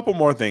a couple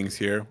more things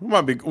here.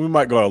 We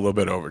might go a little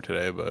bit over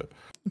today, but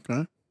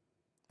okay.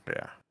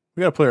 Yeah.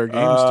 We got to play our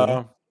games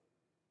still.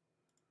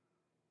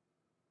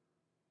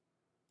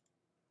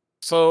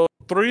 So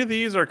 3 of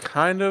these are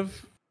kind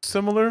of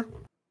similar.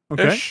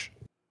 Okay.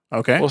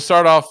 We'll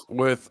start off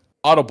with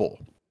Audible.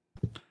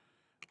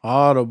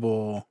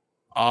 Audible.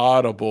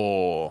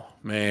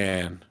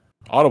 Man.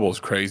 Audible's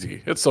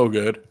crazy. It's so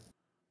good.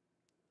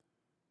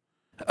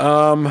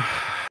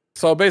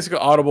 So basically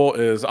Audible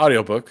is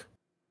audiobook.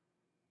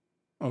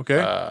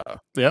 Okay.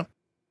 Yeah.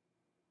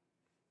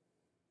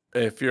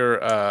 If you're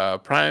a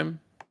Prime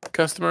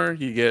customer,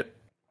 you get,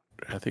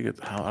 I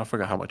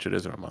forgot how much it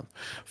is in a month.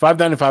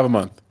 $5.95 a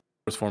month.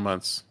 First 4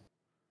 months.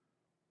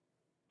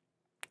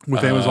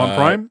 With Amazon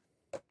Prime?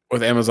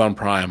 With Amazon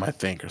Prime, I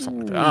think, or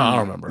something like that. I don't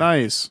remember.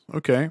 Nice.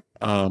 Okay.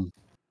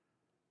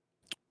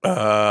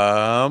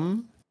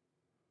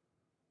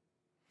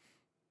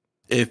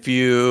 If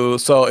you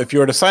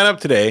were to sign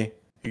up today,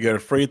 you get a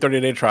free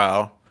 30-day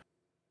trial.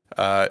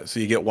 So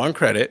you get 1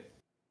 credit,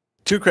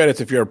 2 credits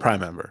if you're a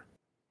Prime member.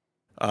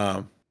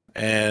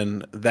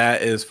 And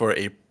that is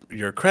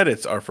your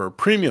credits are for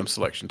premium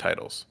selection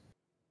titles.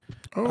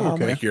 Oh,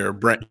 okay. Like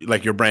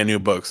your brand new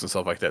books and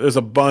stuff like that. There's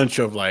a bunch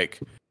of like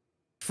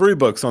free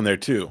books on there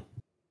too.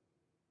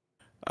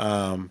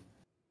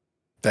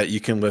 That you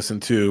can listen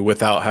to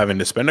without having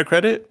to spend a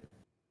credit.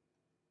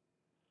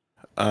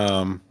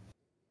 So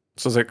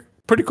it's like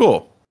pretty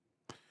cool.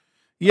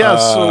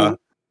 Yeah,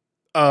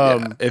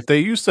 if they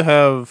used to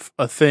have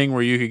a thing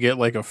where you could get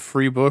like a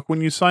free book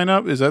when you sign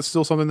up, is that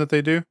still something that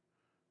they do?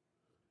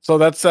 So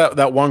that's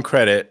that 1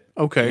 credit.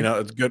 Okay. You know,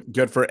 it's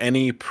good for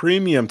any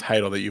premium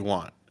title that you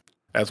want.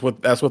 That's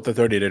what the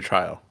 30-day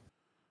trial.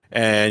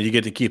 And you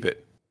get to keep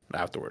it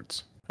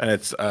afterwards. And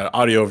it's an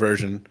audio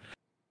version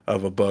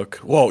of a book.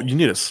 Whoa,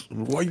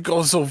 why you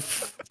go so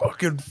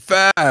fucking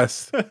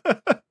fast?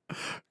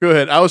 Go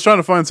ahead. I was trying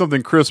to find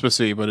something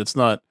Christmassy, but it's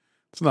not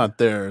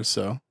there,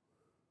 so.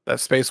 That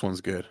space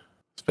one's good.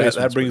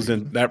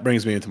 That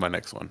brings me into my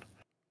next one.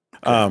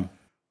 Okay.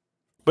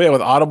 But yeah,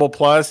 with Audible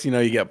Plus, you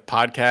get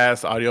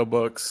podcasts,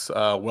 audiobooks,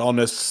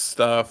 wellness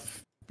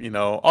stuff,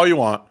 all you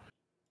want.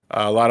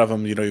 A lot of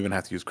them you don't even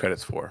have to use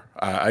credits for.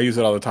 I use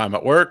it all the time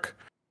at work.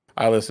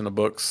 I listen to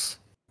books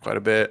quite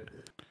a bit.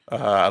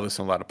 I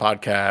listen to a lot of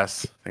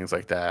podcasts, things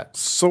like that.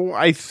 So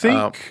I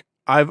think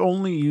I've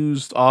only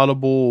used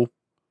Audible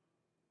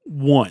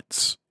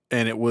once,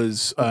 and it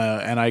was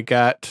and I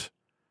got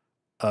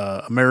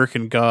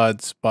American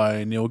Gods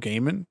by Neil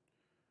Gaiman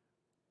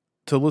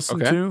to listen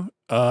to.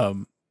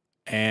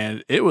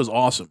 And it was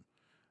awesome.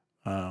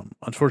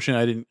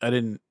 Unfortunately, I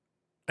didn't.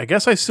 I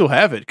guess I still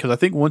have it because I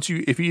think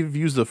if you've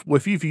used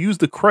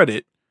the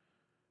credit,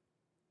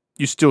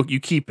 you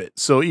keep it.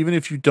 So even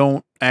if you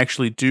don't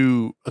actually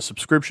do a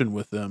subscription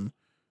with them,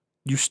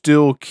 you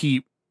still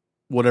keep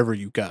whatever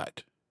you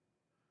got.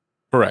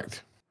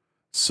 Correct.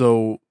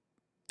 So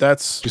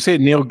that's. Did you say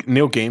Neil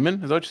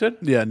Gaiman? Is that what you said?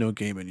 Yeah, Neil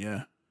Gaiman.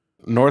 Yeah.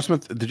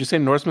 Did you say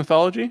Norse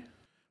mythology?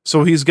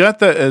 So he's got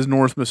that as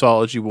Norse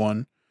mythology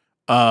one.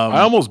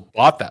 I almost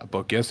bought that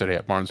book yesterday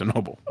at Barnes and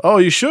Noble. Oh,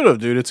 you should have,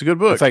 dude. It's a good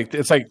book.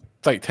 It's like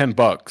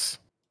 $10.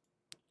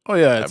 Oh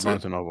yeah, at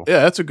Barnes and Noble.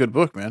 Yeah, that's a good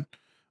book, man.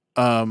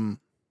 Yeah,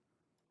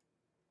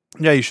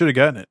 you should have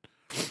gotten it.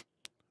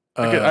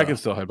 I can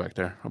still head back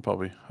there. I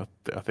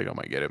think I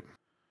might get it.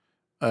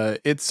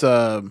 It's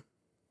what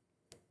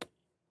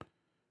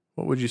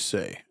would you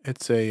say?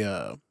 It's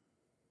a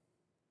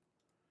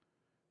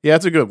yeah,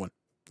 it's a good one.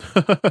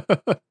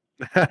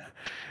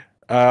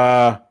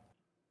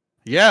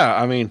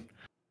 Yeah,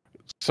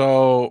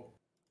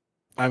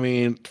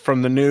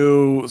 from the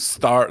new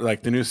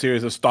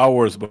series of Star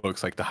Wars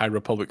books, like the High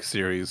Republic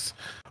series,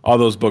 all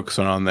those books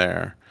are on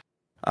there.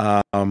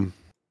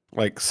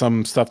 Like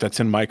some stuff that's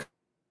in my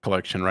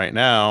collection right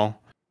now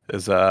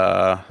is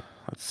let's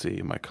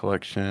see, my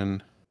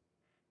collection.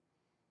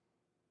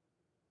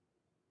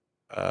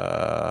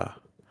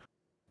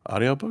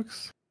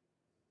 Audiobooks.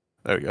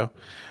 There we go.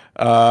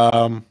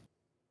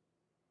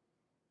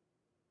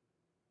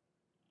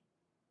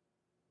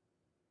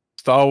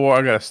 Star Wars.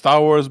 I got a Star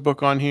Wars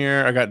book on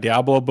here. I got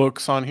Diablo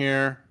books on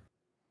here.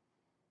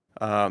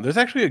 There's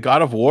actually a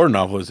God of War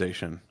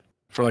novelization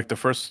for like the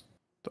first.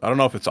 I don't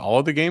know if it's all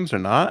of the games or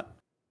not.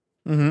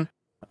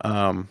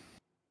 Mm-hmm.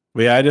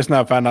 But yeah, I just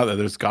now found out that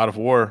there's God of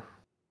War.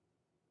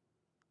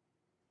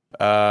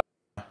 I'm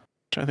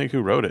trying to think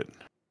who wrote it.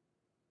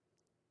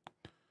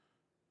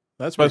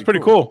 That's pretty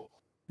cool.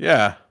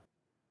 Yeah.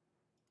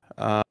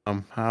 I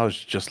was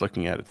just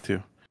looking at it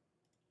too.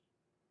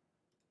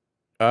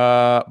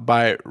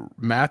 By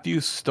Matthew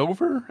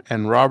Stover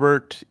and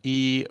Robert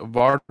E.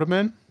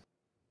 Vardaman.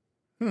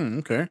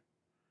 Okay.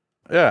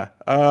 Yeah.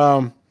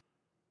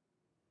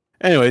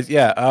 Anyways,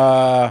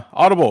 yeah.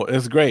 Audible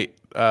is great.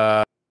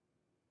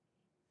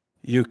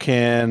 You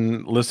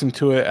can listen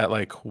to it at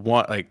like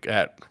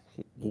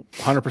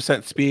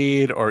 100%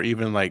 speed, or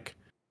even like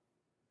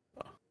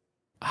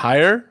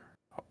higher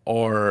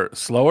or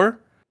slower.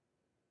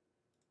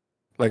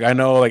 Like I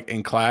know, like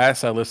in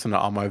class, I listen to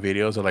all my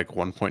videos at like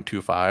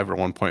 1.25 or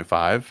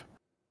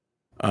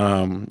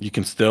 1.5. You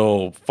can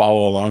still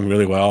follow along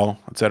really well,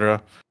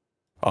 etc.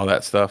 All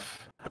that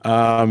stuff.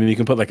 You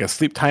can put like a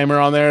sleep timer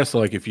on there, so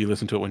like if you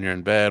listen to it when you're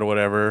in bed or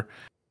whatever,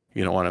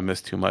 you don't want to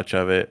miss too much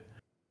of it.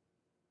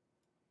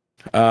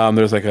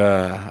 There's like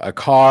a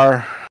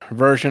car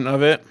version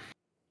of it,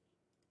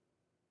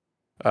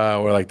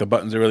 where like the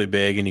buttons are really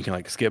big and you can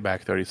like skip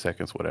back 30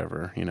 seconds,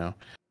 whatever, you know.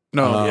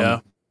 No,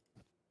 yeah.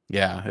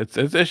 Yeah,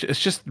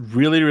 it's just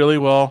really really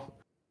well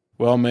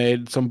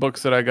made. Some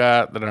books that I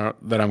got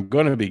that I'm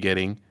going to be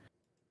getting.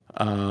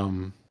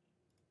 The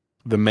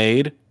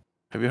Maid.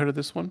 Have you heard of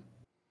this one?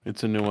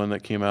 It's a new one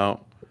that came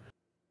out.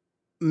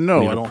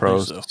 No, I don't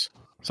think so.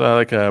 So I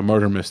like a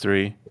murder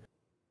mystery.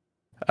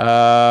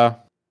 Let's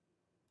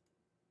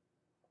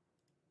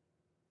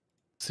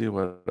see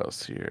what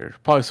else here.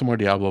 Probably some more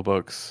Diablo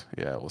books.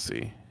 Yeah, we'll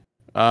see.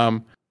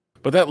 But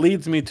that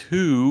leads me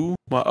to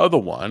my other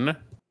one,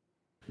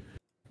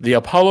 The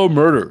Apollo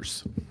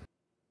Murders.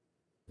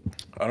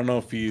 I don't know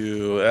if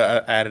you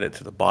added it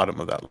to the bottom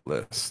of that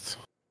list.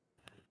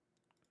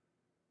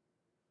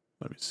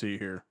 Let me see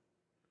here.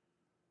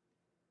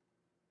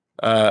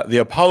 The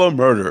Apollo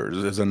Murders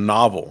is a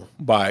novel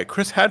by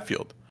Chris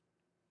Hadfield.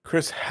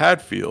 Chris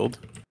Hadfield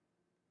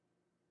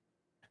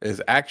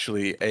is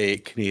actually a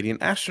Canadian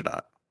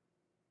astronaut.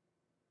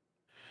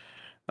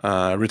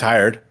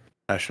 Retired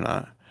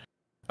astronaut.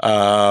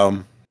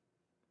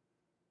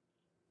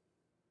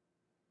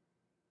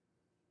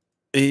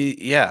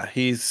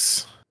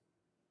 He's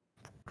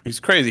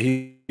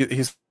crazy.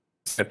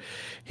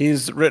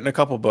 He's written a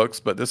couple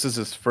books, but this is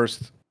his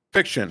first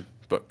fiction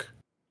book.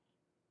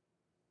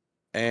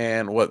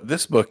 And what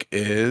this book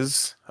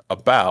is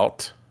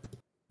about,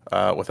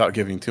 without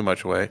giving too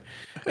much away,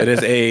 it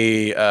is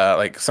a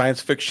like science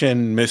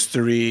fiction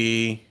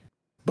mystery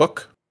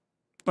book.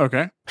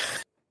 Okay.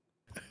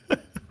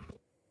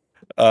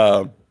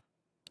 And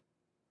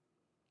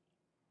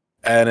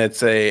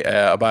it's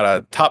about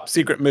a top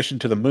secret mission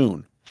to the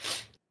moon.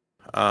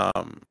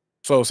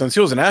 So since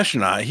he was an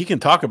astronaut, he can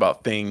talk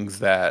about things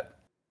that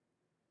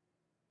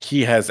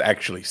he has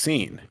actually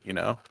seen, you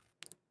know?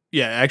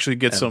 Yeah, actually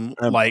get some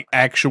like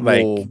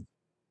actual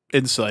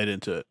insight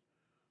into it.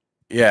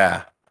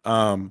 Yeah.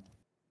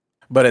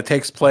 But it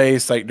takes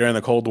place like during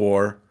the Cold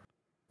War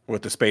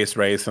with the space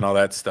race and all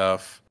that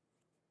stuff.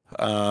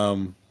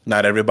 Not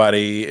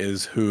everybody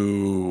is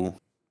who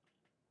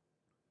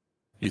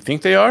you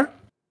think they are.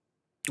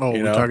 Oh,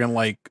 we're talking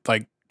like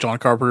John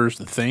Carpenter's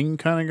The Thing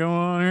kind of going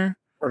on here?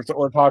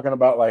 We're talking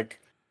about like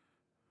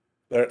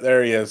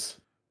there he is.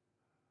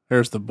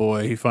 There's the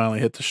boy. He finally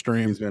hit the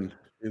stream. He's been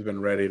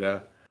ready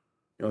to.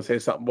 You want to say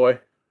something, boy?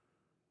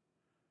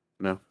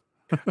 No.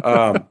 You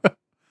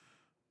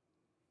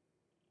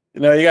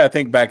got to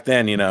think back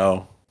then.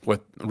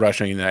 With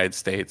Russia and the United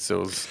States, it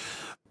was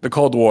the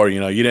Cold War.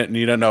 You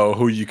didn't know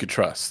who you could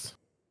trust.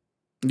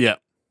 Yeah.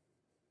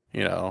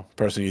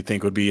 Person you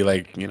think would be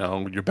like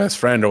your best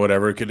friend or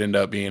whatever could end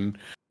up being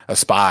a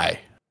spy.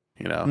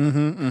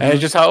 And it's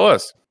just how it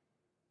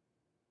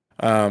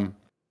was.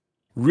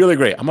 Really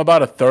great. I'm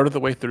about a third of the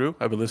way through.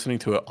 I've been listening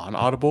to it on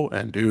Audible,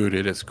 and dude,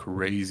 it is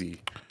crazy.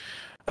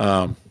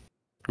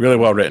 Really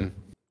well written.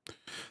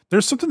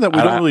 There's something that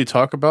we don't really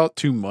talk about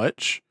too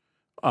much.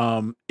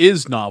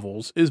 Is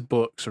novels, is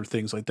books, or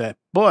things like that.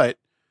 But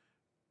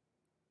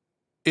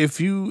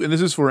if you, and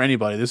this is for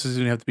anybody, this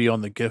doesn't have to be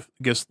on the gift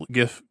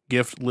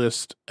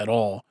list at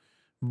all.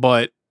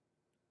 But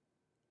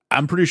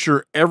I'm pretty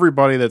sure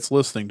everybody that's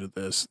listening to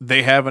this,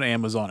 they have an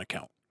Amazon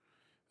account.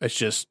 It's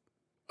just,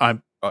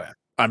 I'm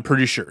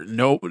pretty sure.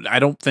 No, I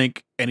don't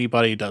think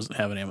anybody doesn't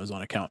have an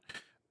Amazon account.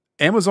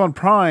 Amazon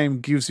Prime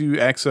gives you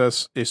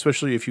access,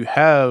 especially if you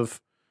have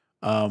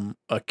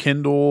a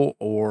Kindle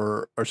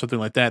or something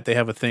like that. They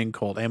have a thing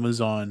called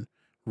Amazon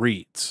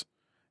Reads,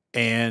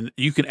 and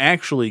you can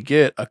actually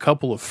get a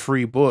couple of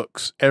free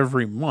books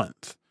every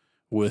month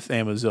with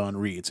Amazon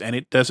Reads, and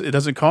it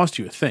doesn't cost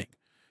you a thing.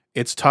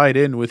 It's tied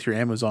in with your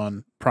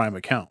Amazon Prime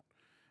account,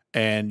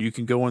 and you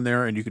can go in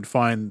there and you can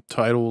find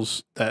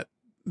titles that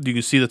you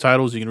can see the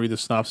titles, you can read the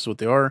synopsis, what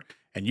they are,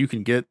 and you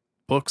can get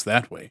books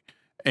that way.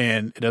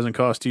 And it doesn't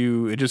cost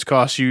you, it just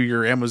costs you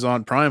your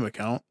Amazon Prime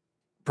account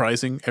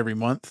pricing every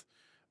month.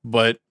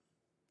 But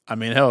I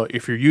mean, hell,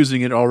 if you're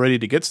using it already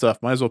to get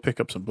stuff, might as well pick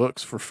up some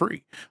books for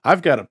free.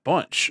 I've got a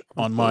bunch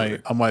on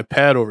my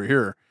pad over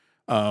here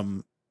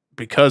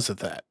because of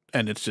that.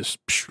 And it's just,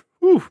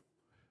 whew,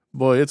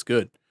 boy, it's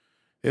good.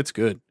 It's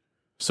good.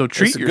 So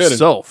treat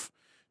yourself.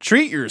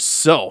 treat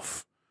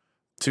yourself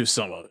to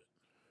some of it.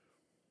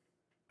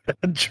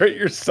 Treat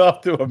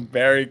yourself to a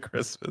Merry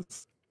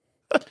Christmas.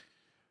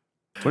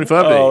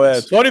 25 days. Oh,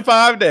 man.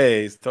 25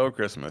 days till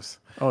Christmas.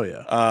 Oh,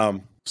 yeah.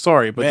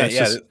 Sorry, but man,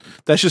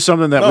 that's just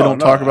something that we don't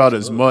talk about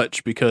as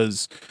much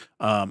because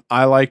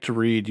I like to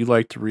read. You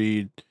like to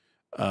read.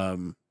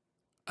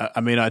 I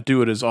may not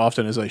do it as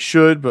often as I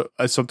should, but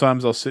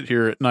sometimes I'll sit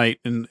here at night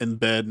in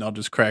bed and I'll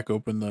just crack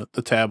open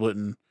the tablet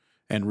and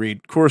read.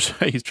 Of course,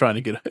 he's trying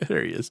to get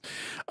there. He is.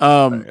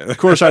 Of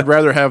course, I'd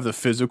rather have the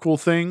physical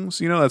things.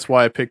 That's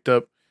why I picked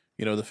up,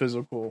 the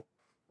physical.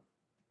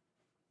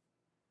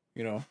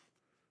 The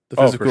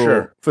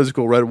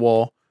physical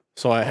Redwall.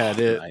 So I had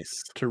it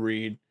to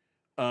read.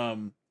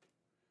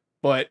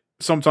 But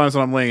sometimes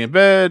when I'm laying in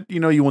bed,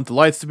 you want the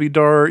lights to be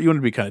dark. You want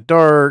it to be kind of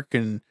dark,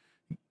 and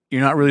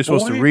you're not really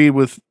supposed to read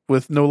with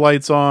no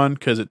lights on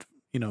because it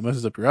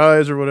messes up your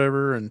eyes or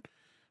whatever. And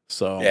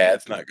so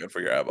it's not good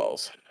for your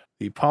eyeballs.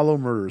 The Apollo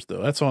Murders,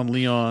 though, that's on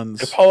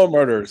Leon's. Apollo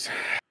Murders.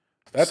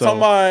 That's on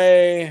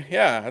my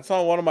that's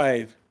on one of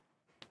my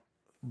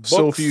books.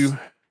 So if you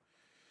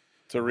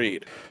to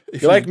read,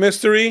 if you like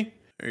mystery,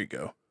 there you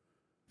go.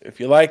 If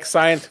you like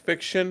science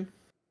fiction,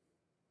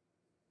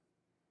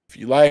 if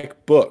you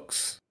like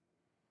books,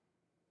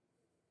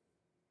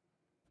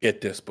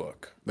 get this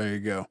book. There you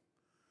go.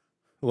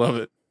 Love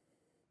it.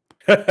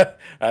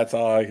 That's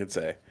all I could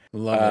say.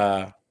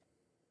 Love it.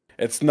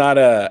 It's not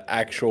a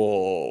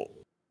actual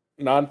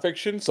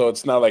nonfiction, so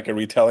it's not like a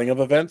retelling of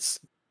events.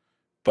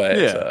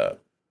 But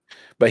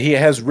but he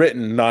has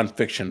written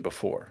nonfiction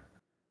before.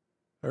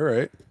 All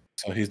right.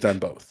 So he's done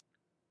both.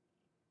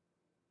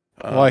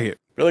 I like it.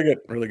 Really good.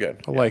 Really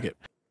good. I like it.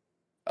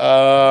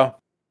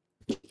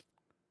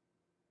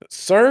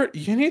 Sir,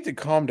 you need to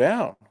calm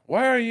down.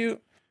 Why are you?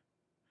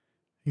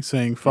 He's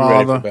saying,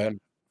 Father,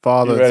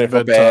 ready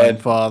for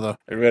bed? Father.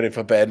 Are you ready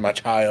for bed, my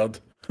child?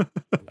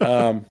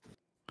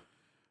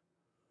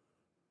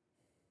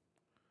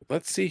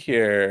 Let's see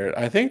here.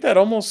 I think that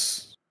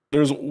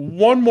there's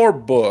one more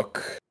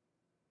book.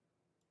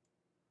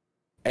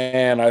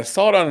 And I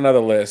saw it on another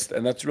list,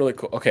 and that's really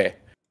cool. Okay.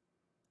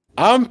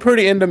 I'm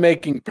pretty into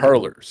making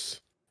perlers.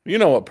 You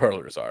know what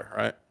perlers are,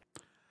 right?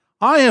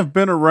 I have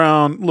been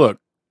around. Look,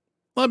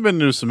 I've been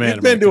to some anime.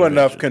 You've been to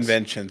enough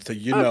conventions, so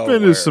I've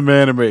been to some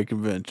anime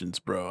conventions,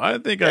 bro. I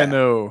think I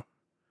know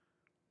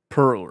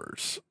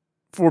perlers.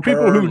 For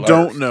people who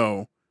don't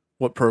know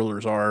what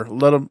perlers are,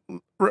 let them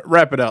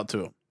wrap it out to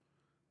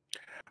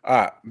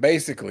them.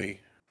 Basically,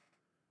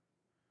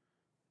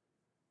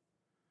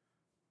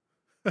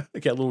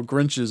 you got little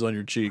Grinches on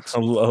your cheeks. A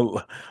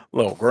little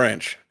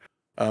Grinch.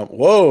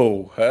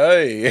 Whoa,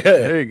 hey.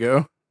 There you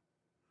go.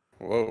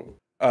 Whoa.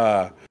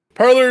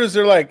 Perlers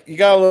are like, you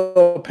got a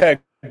little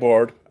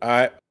pegboard, all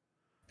right?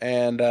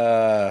 And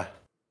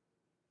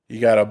you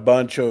got a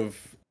bunch of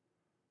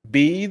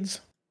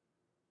beads.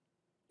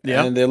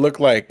 Yeah. And they look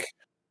like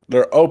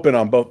they're open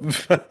on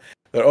both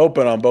they're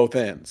open on both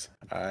ends.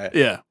 All right.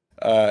 Yeah.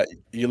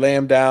 You lay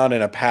them down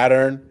in a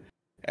pattern,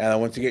 and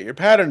once you get your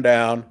pattern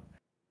down,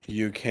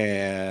 you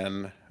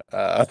can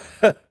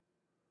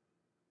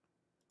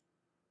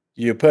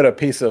you put a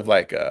piece of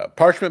like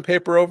parchment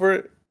paper over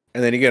it,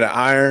 and then you get an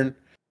iron,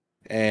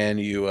 and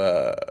you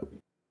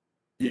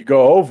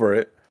go over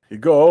it. You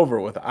go over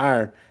it with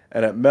iron,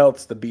 and it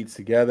melts the beads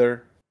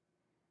together,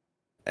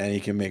 and you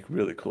can make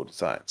really cool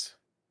designs.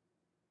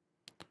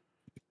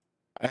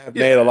 I have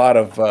made a lot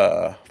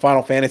of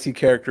Final Fantasy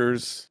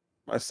characters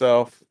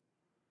myself.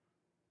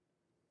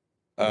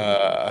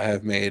 I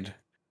have made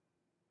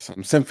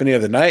some Symphony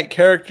of the Night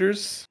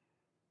characters,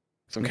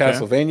 some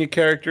Castlevania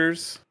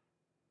characters.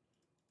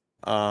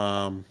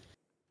 I've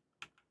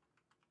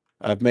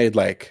made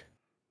like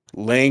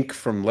Link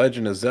from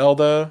Legend of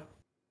Zelda.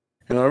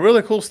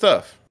 Really cool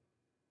stuff.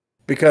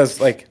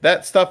 Because like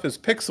that stuff is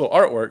pixel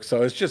artwork,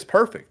 so it's just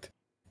perfect.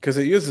 Because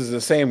it uses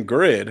the same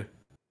grid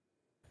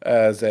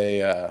as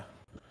a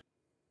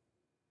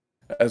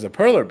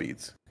perler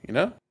beads,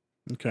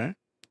 Okay.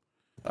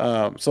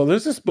 So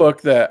there's this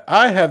book that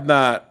I have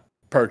not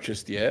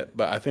purchased yet,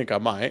 but I think I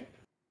might.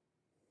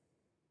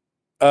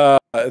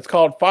 It's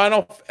called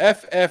Final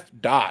FF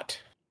Dot,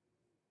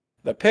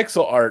 the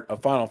pixel art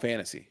of Final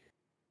Fantasy.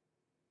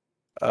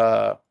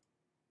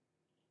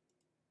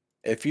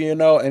 If you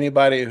know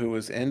anybody who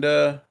was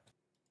into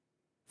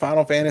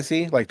Final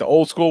Fantasy, like the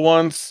old school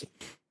ones,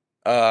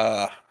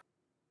 from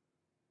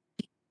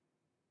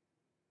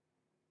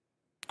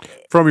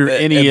your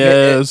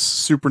NES,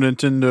 Super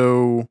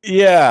Nintendo,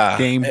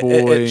 Game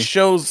Boy. It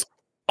shows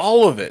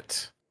all of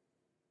it.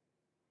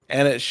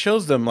 And it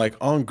shows them like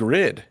on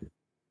grid.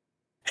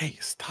 Hey,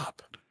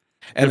 stop.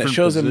 And different it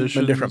shows them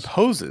in different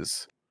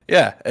poses.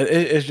 Yeah,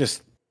 it's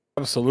just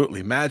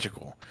absolutely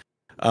magical.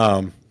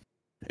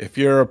 If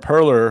you're a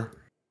perler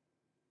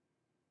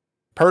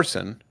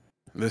person,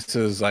 this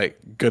is like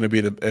going to be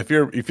if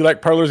you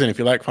like perlers and if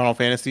you like Final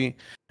Fantasy,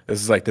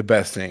 this is like the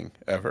best thing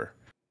ever.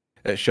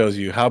 It shows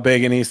you how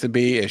big it needs to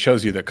be. It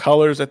shows you the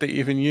colors that they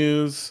even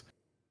use.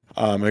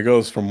 It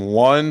goes from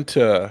 1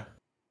 to,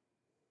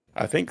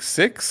 I think,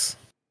 6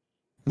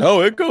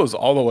 No, it goes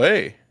all the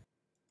way.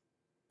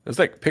 There's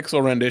like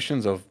pixel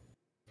renditions of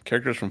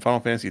characters from Final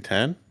Fantasy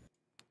X.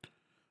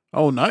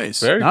 Oh,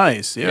 nice, Very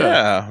nice,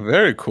 yeah,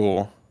 very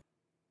cool.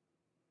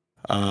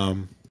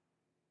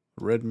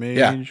 Red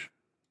Yeah, Mage.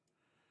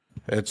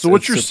 it's So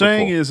what it's you're super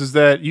saying cool. is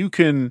that you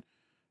can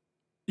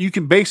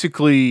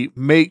basically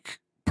make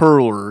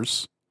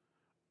perlers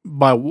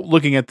by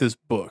looking at this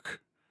book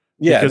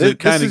Yeah, because it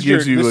this kind of is your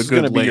gives you this a is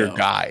going good to be your layout.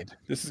 guide.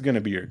 This is going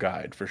to be your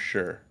guide for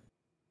sure.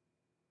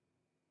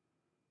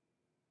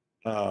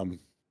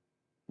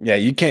 Yeah,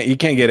 you can't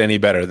get any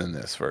better than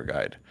this for a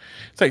guide.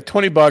 It's like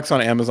 $20 on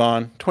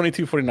Amazon,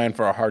 $22.49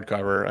 for a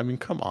hardcover. I mean,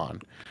 come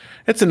on,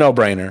 it's a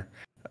no-brainer.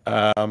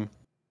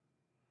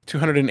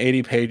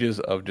 280 pages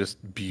of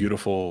just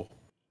beautiful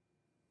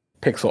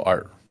pixel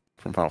art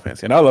from Final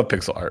Fantasy, and I love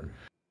pixel art.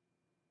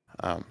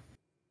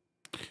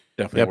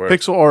 Definitely Yeah, worth.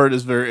 pixel art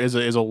is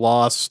a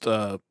lost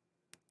kind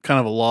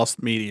of a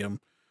lost medium,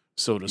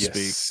 so to speak.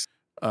 Yes.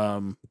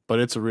 But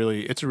it's a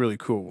really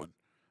cool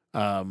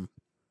one.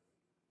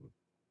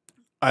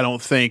 I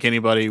don't think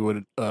anybody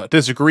would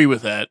disagree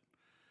with that.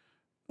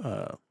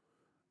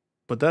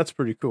 But that's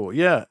pretty cool.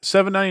 Yeah,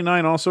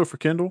 $7.99 also for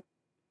Kindle.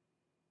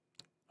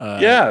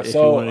 Yeah, if you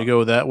so wanted to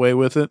go that way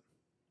with it.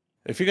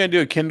 if you're gonna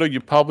do a Kindle, you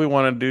probably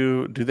want to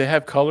do. Do they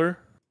have color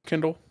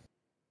Kindle?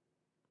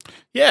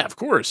 Yeah, of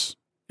course.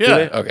 Do Yeah.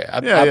 they? Okay,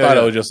 I Yeah, thought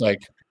yeah. it was just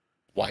like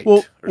white.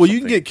 Well, or you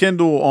can get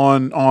Kindle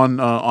on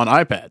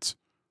iPads.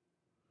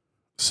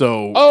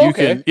 So Oh, you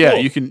okay, can yeah,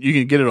 cool. you can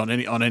get it on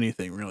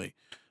anything really.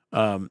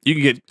 You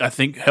can get I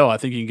think you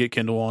can get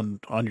Kindle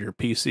on your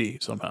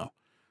PC somehow.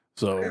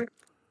 So,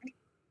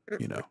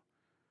 you know.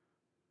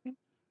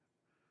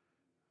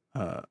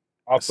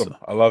 Awesome. So,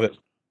 I love it.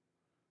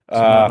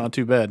 so not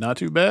too bad. Not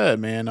too bad,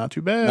 man. Not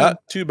too bad. Not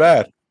too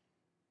bad.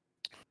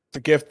 It's a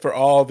gift for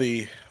all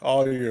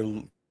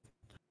your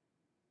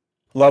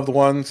loved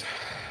ones.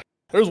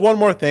 There's one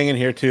more thing in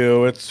here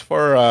too. It's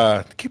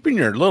for keeping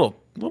your little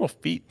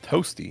feet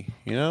toasty.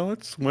 You know,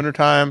 it's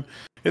wintertime.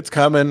 It's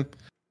coming.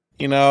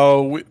 You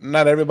know,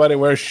 not everybody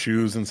wears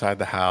shoes inside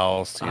the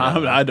house. You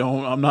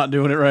know? I'm not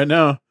doing it right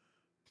now.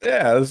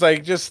 Yeah, it's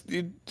like just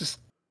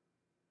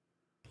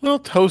little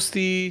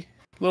toasty,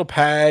 little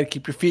pad,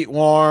 keep your feet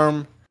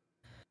warm.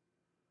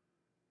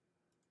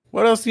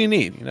 What else do you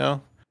need? You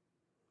know.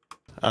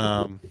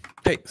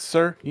 Hey,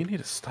 sir, you need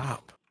to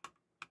stop.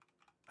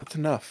 That's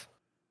enough.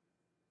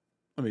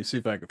 Let me see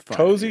if I can find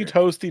Cozy,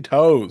 toasty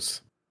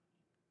toes.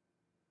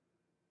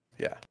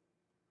 Yeah.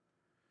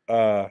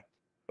 It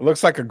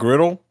looks like a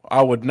griddle.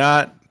 I would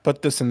not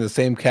put this in the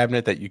same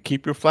cabinet that you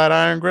keep your flat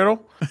iron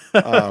griddle.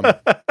 It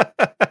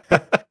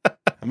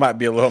might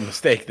be a little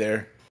mistake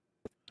there.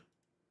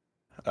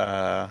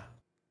 But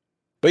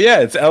yeah,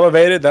 it's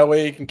elevated. That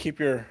way you can keep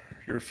your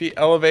feet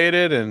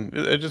elevated, and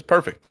it's just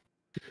perfect.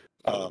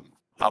 I'm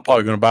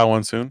probably going to buy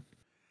one soon.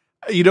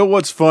 You know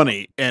what's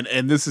funny, and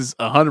this is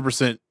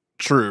 100%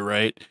 true,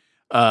 right?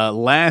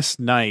 Last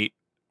night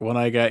when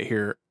I got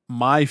here,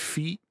 my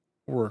feet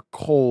were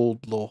cold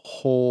the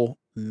whole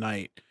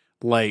night.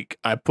 Like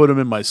I put them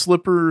in my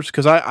slippers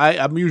because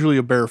I'm usually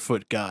a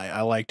barefoot guy.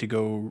 I like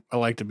to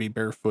be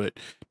barefoot.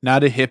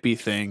 Not a hippie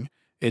thing.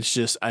 It's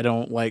just I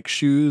don't like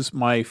shoes.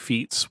 My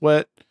feet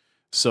sweat,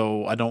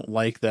 so I don't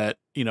like that.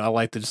 You know, I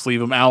like to just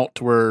leave them out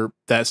to where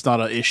that's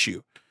not an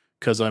issue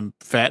because I'm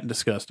fat and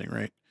disgusting,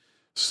 right?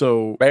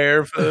 So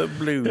Barefoot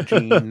blue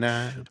jean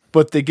night.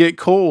 but they get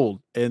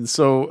cold, and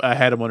so I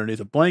had them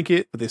underneath a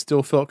blanket, but they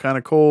still felt kind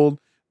of cold.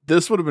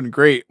 This would have been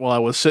great while I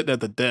was sitting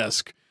at the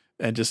desk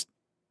and just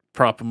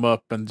prop them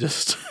up and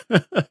just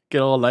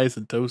get all nice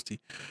and toasty.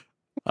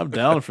 I'm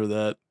down for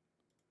that.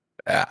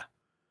 Yeah,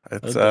 I'm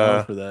it's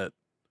down for that.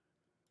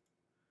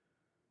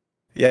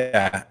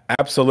 Yeah,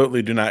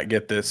 absolutely. Do not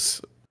get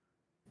this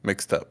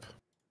mixed up.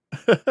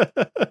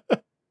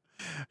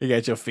 You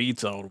got your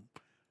feet on them.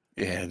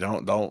 Yeah,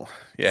 don't.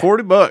 Yeah,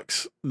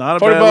 $40.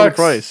 Not a $40. bad little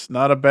price.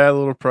 Not a bad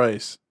little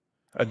price.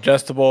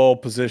 Adjustable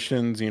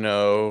positions, you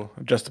know,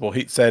 adjustable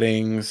heat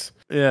settings.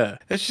 Yeah.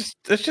 It's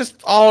just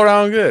all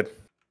around good.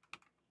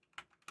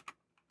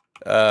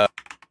 I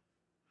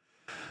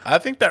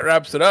think that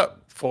wraps it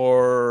up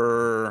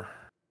for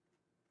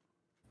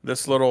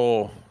this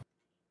little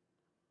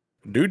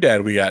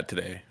doodad we got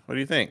today. What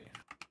do you think?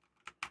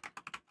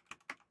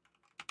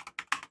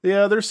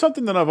 Yeah, there's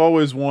something that I've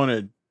always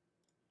wanted.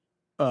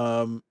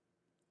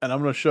 And I'm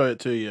going to show it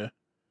to you.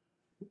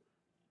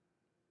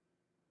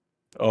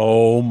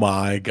 Oh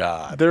my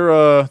god.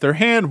 They're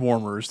hand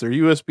warmers. They're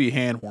USB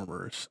hand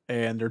warmers,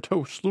 and they're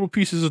toast, little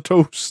pieces of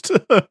toast.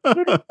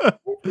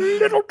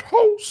 Little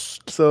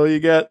toast. So you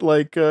got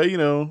like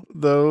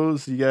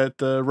those. You got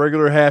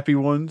regular happy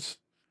ones.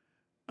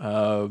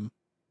 You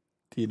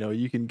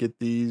can get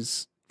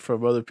these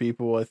from other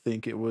people. I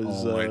think it was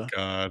Oh my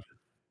god.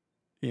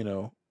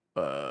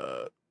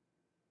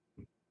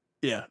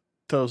 Yeah,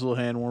 those little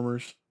hand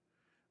warmers.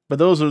 But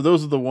those are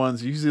the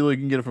ones usually you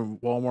can get it from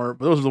Walmart.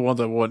 But those are the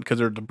ones I want because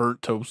they're the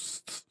burnt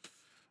toasts.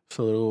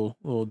 So they're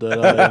little dead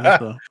eye.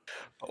 So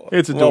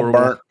it's adorable.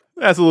 Burnt.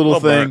 That's a little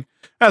thing. Burnt.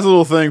 That's a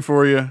little thing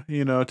for you.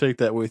 You know, take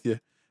that with you.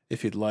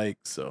 if you'd like.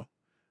 So,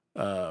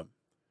 I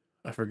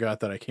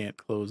forgot that I can't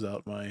close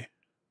out my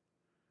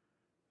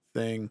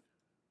thing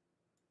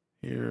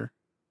here.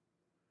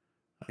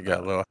 I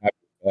got a little happy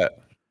with that.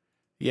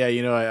 Yeah,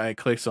 I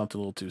clicked something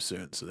a little too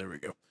soon, so there we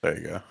go. There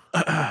you go.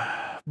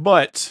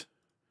 But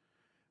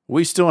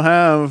we still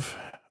have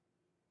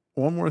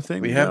one more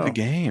thing. We have the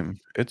game.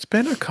 It's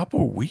been a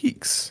couple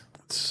weeks.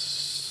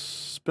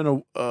 It's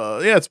been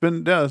it's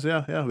been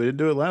yeah. We didn't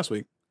do it last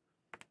week.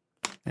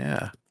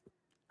 Yeah.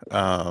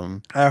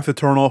 I have to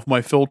turn off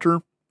my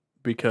filter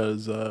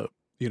because I'm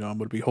going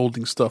to be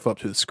holding stuff up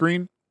to the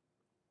screen.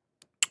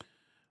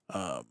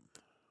 Let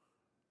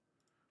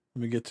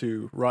me get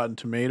to Rotten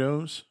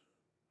Tomatoes.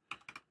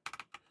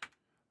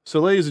 So,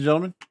 ladies and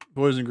gentlemen,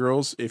 boys and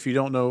girls, if you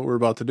don't know what we're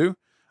about to do,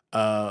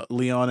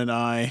 Leon and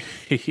I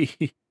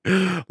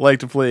like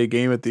to play a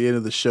game at the end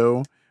of the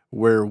show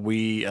where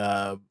we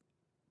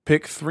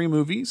pick 3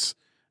 movies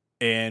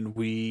and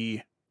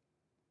we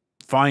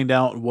find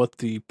out what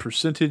the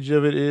percentage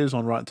of it is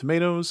on Rotten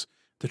Tomatoes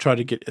to try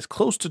to get as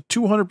close to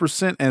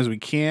 200% as we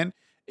can.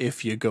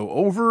 If you go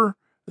over,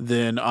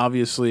 then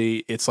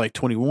obviously it's like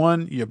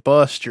 21, you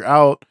bust, you're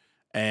out,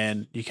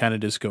 and you kind of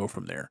just go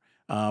from there.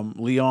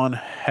 Leon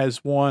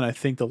has won, I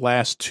think, the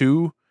last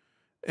 2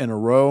 in a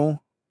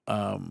row,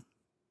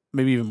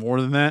 maybe even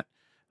more than that.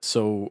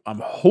 So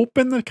I'm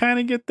hoping to kind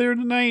of get there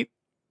tonight.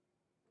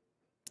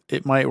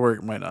 It might work,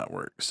 it might not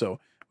work. So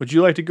would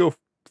you like to go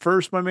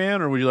first, my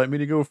man, or would you like me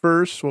to go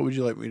first? What would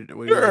you like me to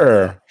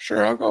do?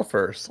 Sure, I'll go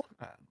first.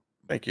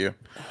 Thank you.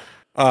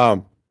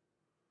 I'm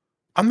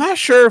not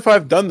sure if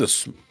I've done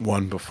this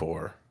one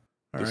before.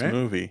 This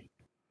movie.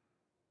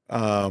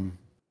 But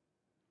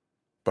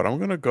I'm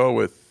gonna go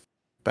with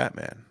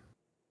Batman.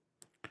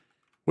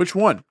 Which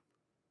one?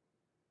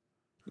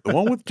 The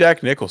one with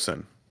Jack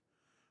Nicholson.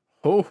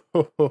 Ho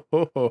ho ho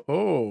ho ho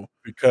ho!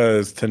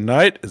 Because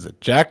tonight is a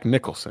Jack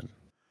Nicholson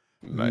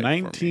night.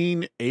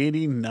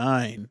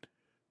 1989.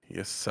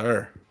 Yes,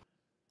 sir.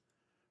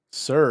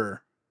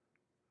 Sir.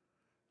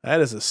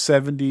 That is a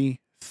 73%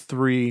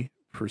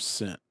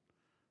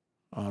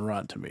 on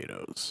Rotten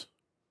Tomatoes.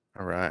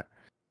 All right.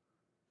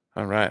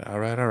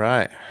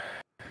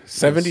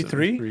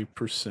 73?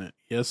 73%.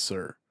 Yes,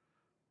 sir.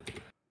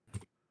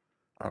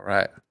 All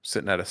right.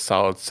 Sitting at a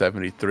solid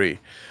 73.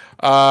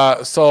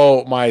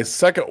 So my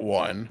second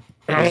one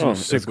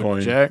is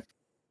going Jack.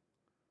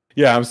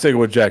 Yeah, I'm sticking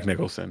with Jack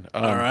Nicholson.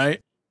 All right.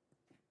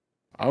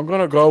 I'm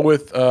gonna go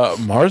with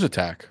Mars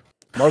Attacks.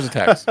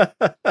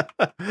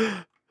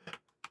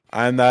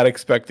 I'm not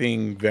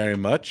expecting very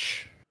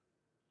much.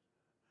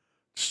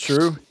 It's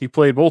true. He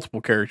played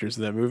multiple characters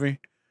in that movie.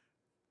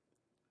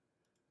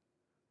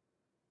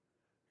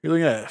 You're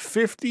looking at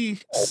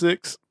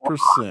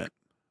 56%.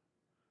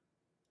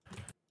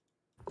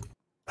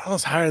 That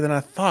was higher than I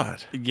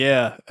thought.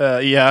 Yeah.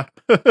 Yeah.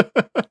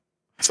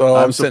 So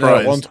I'm sitting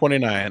at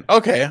 129.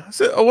 Okay.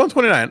 So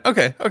 129.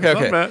 Okay.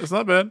 It's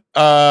not bad.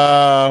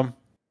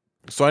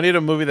 So I need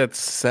a movie that's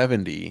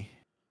 70.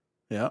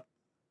 Yeah.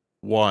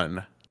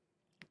 1.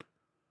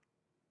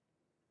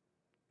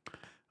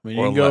 I mean,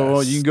 you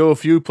can go a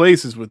few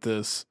places with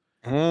this.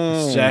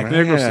 It's Jack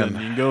Nicholson. You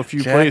can go a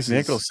few places.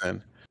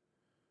 Nicholson.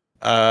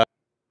 Jack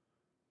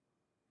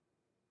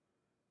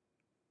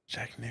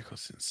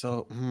Nicholson.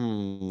 So,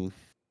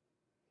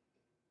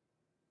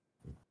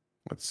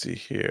 let's see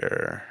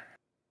here.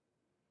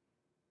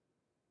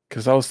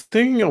 Because I was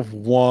thinking of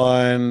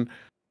one,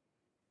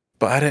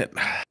 but I didn't.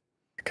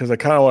 Because I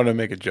kind of wanted to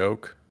make a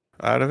joke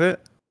out of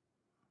it.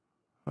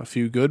 A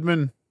Few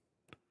Goodman.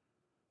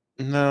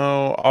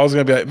 No, I was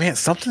gonna be like, man,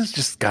 something's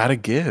just gotta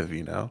give,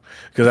 because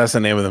that's the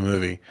name of the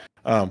movie.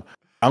 I'm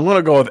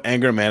gonna go with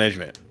Anger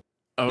Management.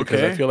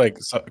 Okay.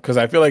 Because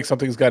I feel like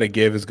something's gotta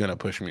give is gonna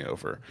push me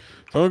over.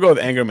 So I'm gonna go with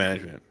Anger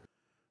Management.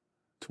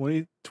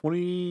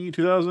 2003.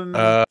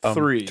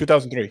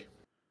 2003.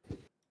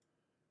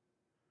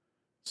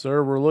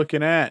 Sir, we're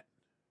looking at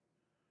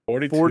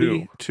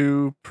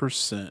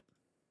 42%.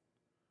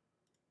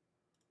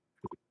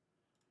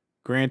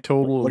 Grand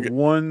total of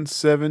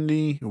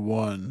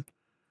 171.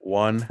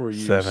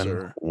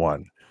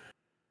 171.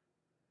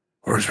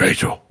 Where's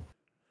Rachel?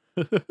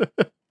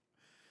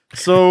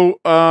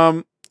 So,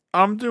 I'm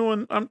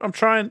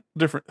trying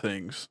different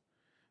things.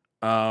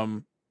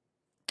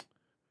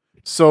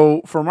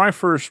 So for my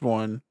first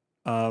one,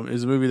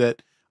 is a movie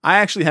that I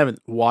actually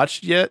haven't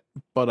watched yet,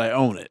 but I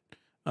own it.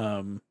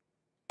 And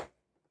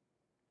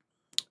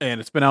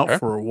it's been out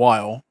for a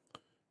while.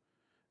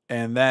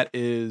 And that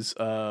is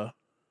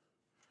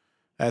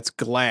that's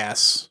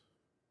Glass.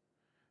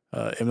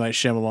 M. Night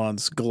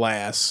Shyamalan's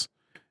Glass,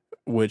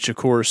 which of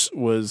course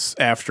was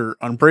after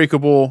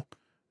Unbreakable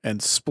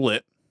and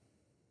Split.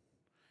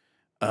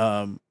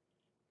 So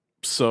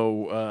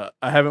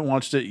I haven't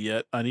watched it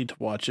yet. I need to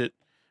watch it.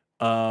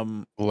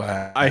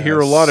 I hear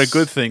a lot of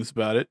good things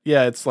about it.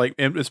 Yeah, it's like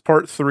it's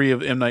part 3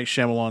 of M. Night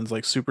Shyamalan's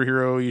like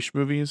superhero-ish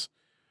movies.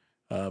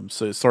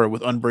 So it started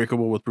with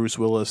Unbreakable with Bruce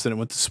Willis, then it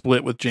went to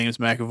Split with James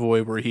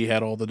McAvoy, where he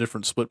had all the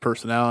different split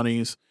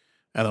personalities,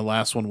 and the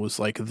last one was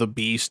like The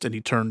Beast, and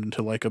he turned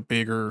into like a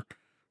bigger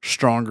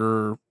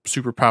stronger,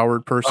 super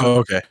powered person. Oh,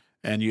 okay.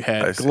 And you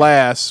had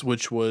Glass,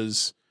 which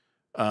was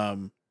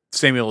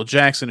Samuel L.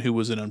 Jackson, who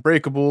was in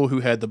Unbreakable, who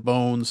had the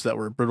bones that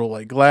were brittle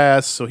like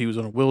glass. So he was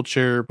in a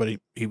wheelchair, but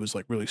he was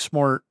like really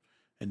smart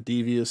and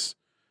devious.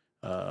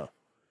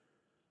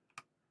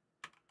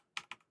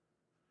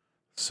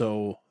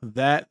 So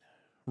that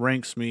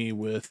ranks me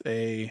with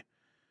a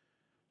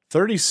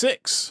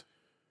 36.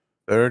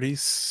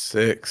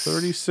 36.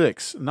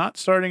 36. Not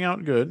starting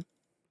out good.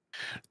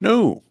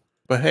 No,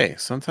 but hey,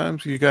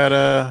 sometimes you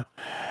gotta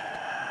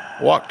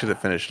walk to the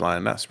finish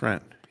line, not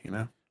sprint, you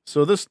know?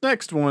 So this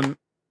next one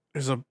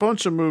is a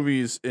bunch of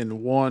movies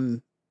in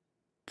one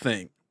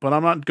thing, but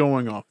I'm not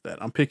going off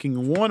that. I'm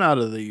picking one out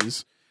of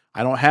these.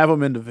 I don't have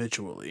them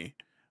individually.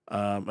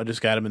 I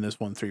just got them in this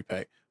 1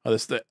 3-pack.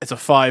 It's a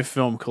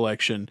 5-film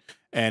collection,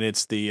 and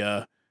it's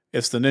the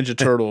Ninja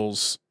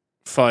Turtles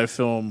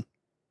 5-film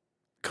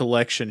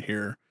collection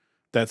here.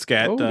 That's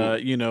got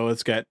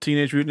it's got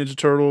Teenage Mutant Ninja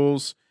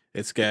Turtles.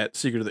 It's got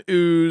Secret of the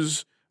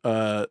Ooze,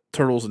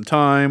 Turtles in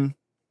Time,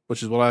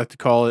 which is what I like to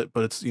call it,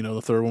 but it's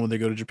the third one when they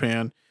go to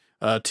Japan.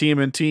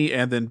 TMNT,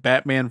 and then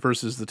Batman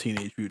versus the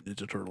Teenage Mutant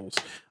Ninja Turtles.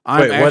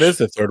 What is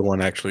the third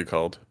one actually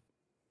called?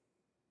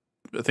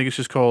 I think it's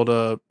just called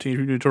Teenage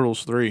Mutant Ninja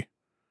Turtles 3.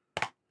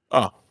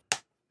 Oh.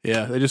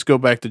 Yeah, they just go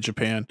back to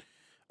Japan.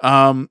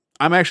 I'm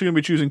actually going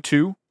to be choosing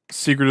 2,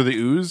 Secret of the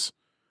Ooze,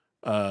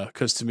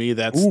 because to me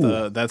that's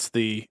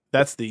the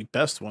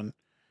best one.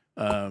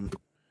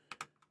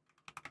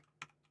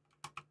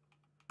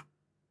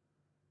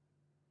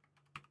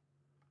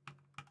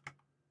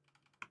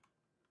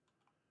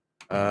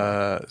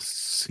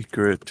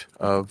 Secret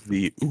of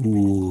the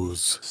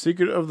Ooze.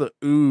 Secret of the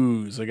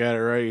Ooze. I got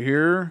it right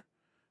here.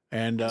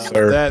 And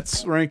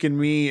that's ranking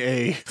me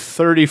a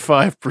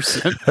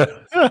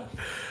 35%.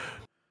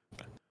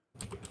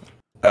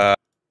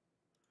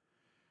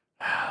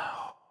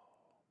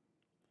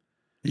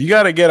 You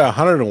got to get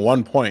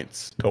 101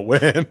 points to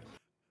win.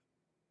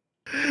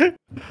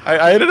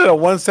 I ended at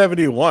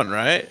 171,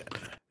 right?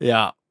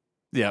 Yeah.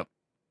 Yep.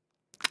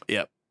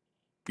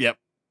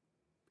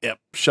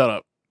 Shut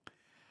up.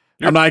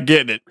 I'm not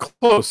getting it.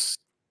 Close.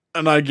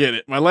 I'm not getting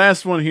it. My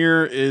last one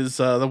here is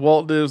the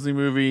Walt Disney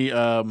movie,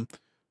 The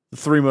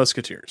Three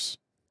Musketeers.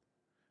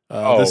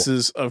 This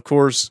is, of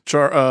course,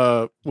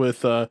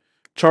 with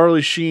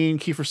Charlie Sheen,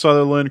 Kiefer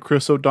Sutherland,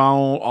 Chris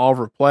O'Donnell,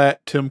 Oliver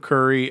Platt, Tim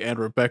Curry, and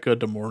Rebecca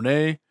De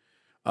Mornay.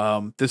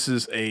 This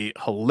is a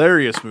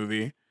hilarious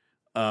movie,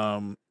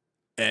 and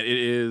it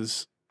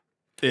is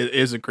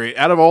a great.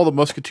 Out of all the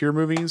Musketeer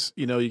movies,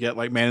 you got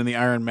like Man in the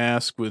Iron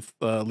Mask with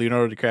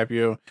Leonardo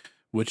DiCaprio,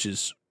 which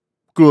is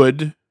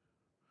good.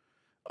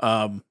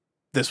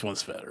 This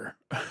one's better.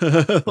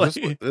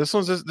 This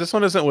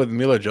one isn't with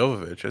Mila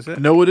Jovovich, is it?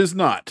 No, it is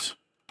not.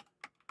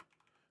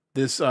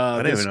 This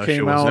I didn't even know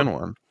she was in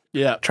one.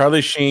 Yeah,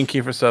 Charlie Sheen,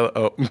 Kiefer Sutherland.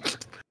 Oh,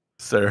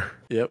 sir.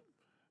 Yep.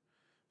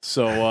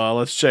 So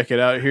let's check it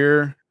out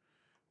here.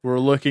 We're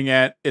looking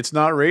at. It's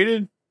not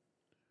rated.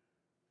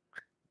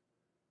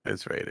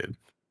 It's rated.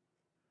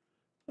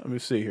 Let me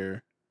see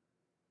here.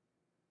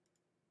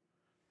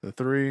 The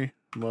Three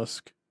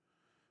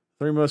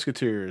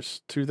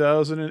Musketeers,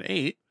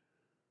 2008.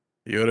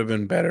 You would have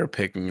been better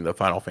picking the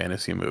Final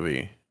Fantasy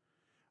movie.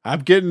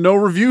 I'm getting no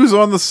reviews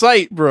on the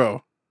site,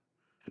 bro.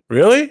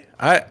 Really?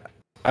 I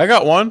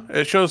got one.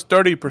 It shows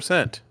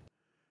 30%.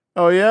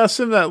 Oh yeah,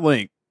 send that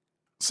link.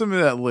 Send me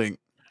that link.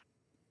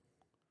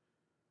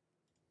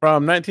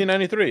 From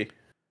 1993.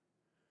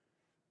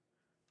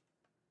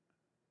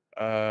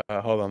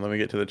 Hold on, let me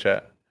get to the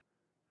chat.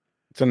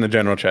 It's in the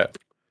general chat.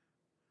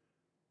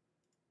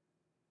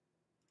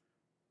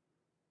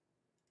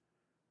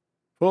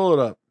 Pull it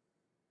up.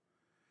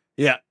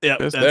 Yeah,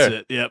 that's there.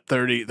 it. Yep,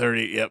 30,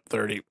 yep,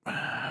 30.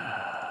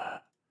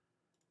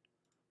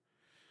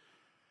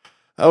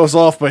 I was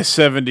off by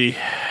 70,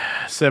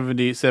 I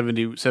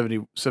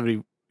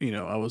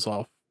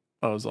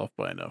was off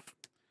by enough.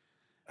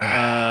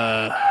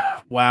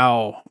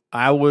 Wow.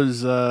 I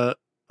was,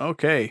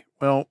 okay.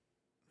 Well,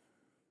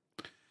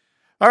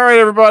 all right,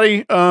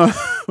 everybody.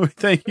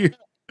 Thank you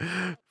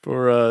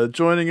for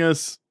joining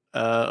us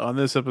on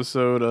this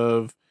episode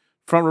of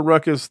Front Row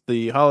Ruckus,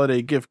 the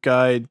holiday gift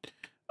guide.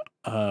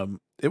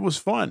 It was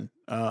fun.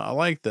 I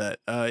like that.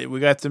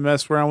 We got to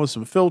mess around with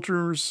some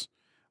filters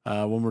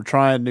when we're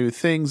trying new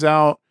things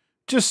out,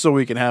 just so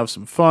we can have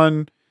some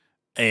fun,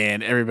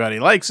 and everybody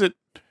likes it.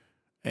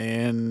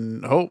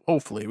 And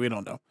hopefully, we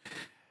don't know,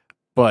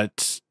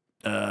 but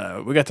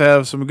we got to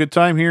have some good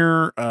time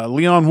here.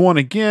 Leon won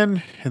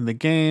again in the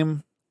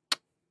game.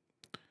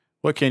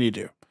 What can you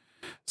do?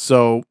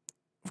 So,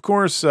 of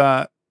course,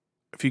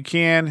 if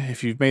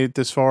you've made it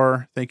this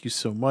far, thank you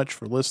so much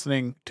for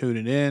listening,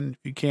 tuning in. If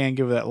you can,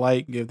 give that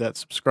like, give that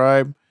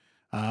subscribe.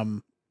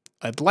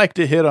 I'd like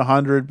to hit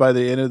 100 by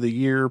the end of the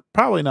year.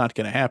 Probably not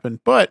going to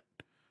happen, but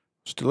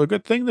still a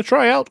good thing to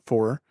try out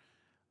for.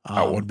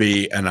 That would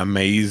be an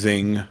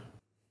amazing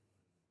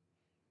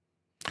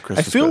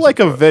Christmas I feel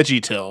like a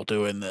VeggieTale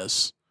doing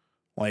this.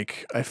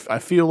 Like I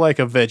feel like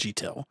a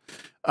VeggieTale.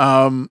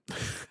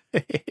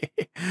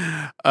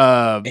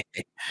 um,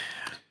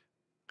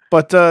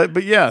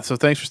 but yeah, so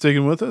thanks for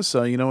sticking with us.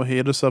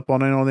 Hit us up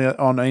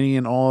on any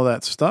and all of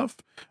that stuff.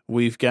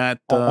 We've got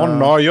oh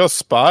no, you're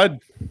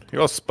spud,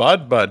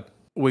 bud.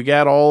 We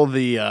got all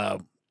the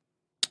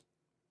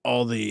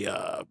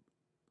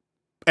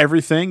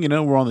everything.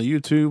 We're on the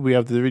YouTube. We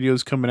have the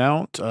videos coming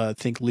out. I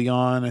think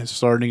Leon is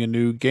starting a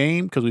new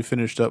game because we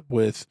finished up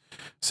with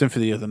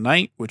Symphony of the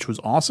Night, which was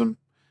awesome.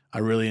 I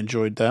really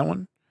enjoyed that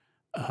one.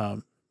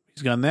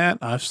 He's gotten that.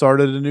 I've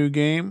started a new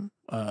game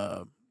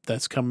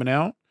that's coming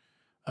out.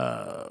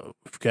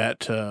 We've got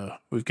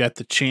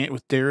the chant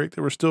with Derek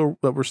that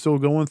we're still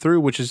going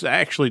through, which is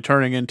actually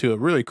turning into a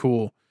really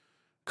cool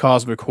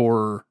cosmic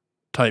horror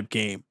type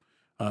game.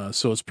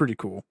 So it's pretty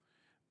cool.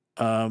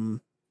 So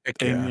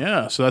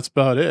that's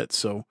about it.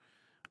 So,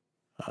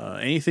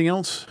 anything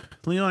else,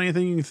 Leon?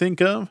 Anything you can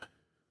think of?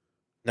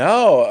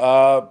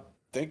 No.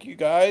 Thank you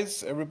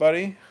guys,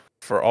 everybody,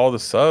 for all the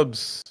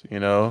subs.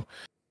 We're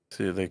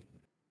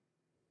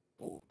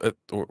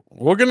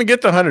gonna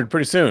get to 100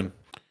 pretty soon.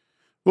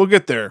 We'll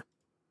get there.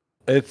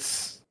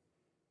 It's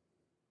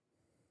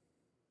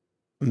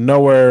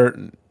nowhere.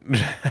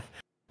 I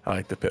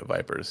like the Pit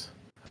Vipers.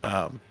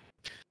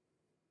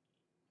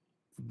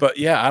 But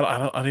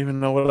yeah, I don't even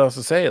know what else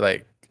to say.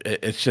 Like,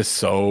 it's just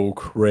so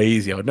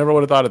crazy. I would never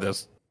would have thought of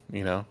this.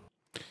 To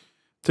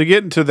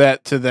get into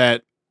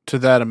that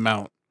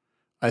amount,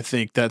 I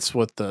think that's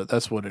what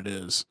it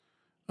is.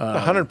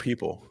 100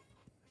 people.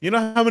 You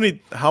know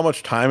how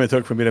much time it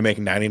took for me to make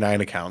 99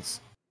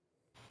 accounts?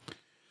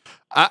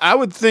 I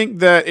would think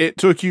that it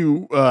took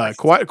you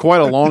quite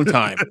a long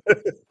time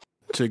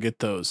to get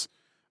those.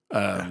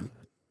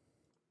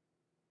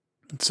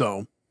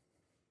 So,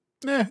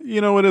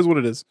 it is what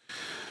it is.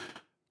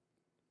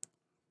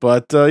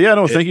 But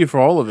thank you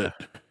for all of it,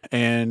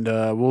 and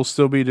we'll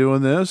still be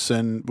doing this,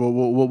 and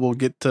we'll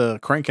get to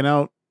cranking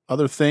out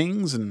other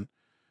things, and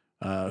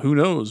who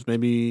knows?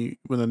 Maybe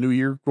when the new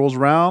year rolls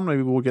around,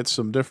 maybe we'll get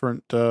some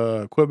different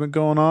equipment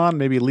going on.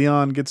 Maybe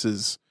Leon gets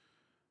his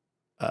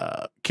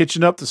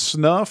kitchen up to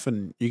snuff,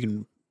 and you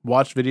can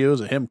watch videos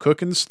of him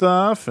cooking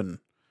stuff and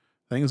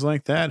things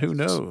like that. Who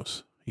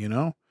knows?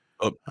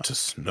 Up to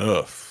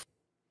snuff.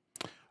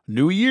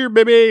 New year,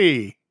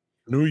 baby.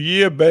 New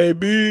year,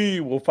 baby.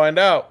 We'll find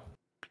out.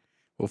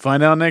 We'll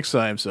find out next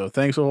time. So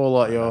thanks a whole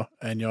lot, y'all,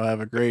 and y'all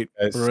have a great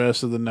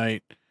rest of the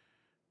night.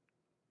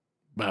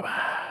 Bye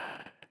bye.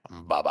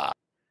 Bye bye.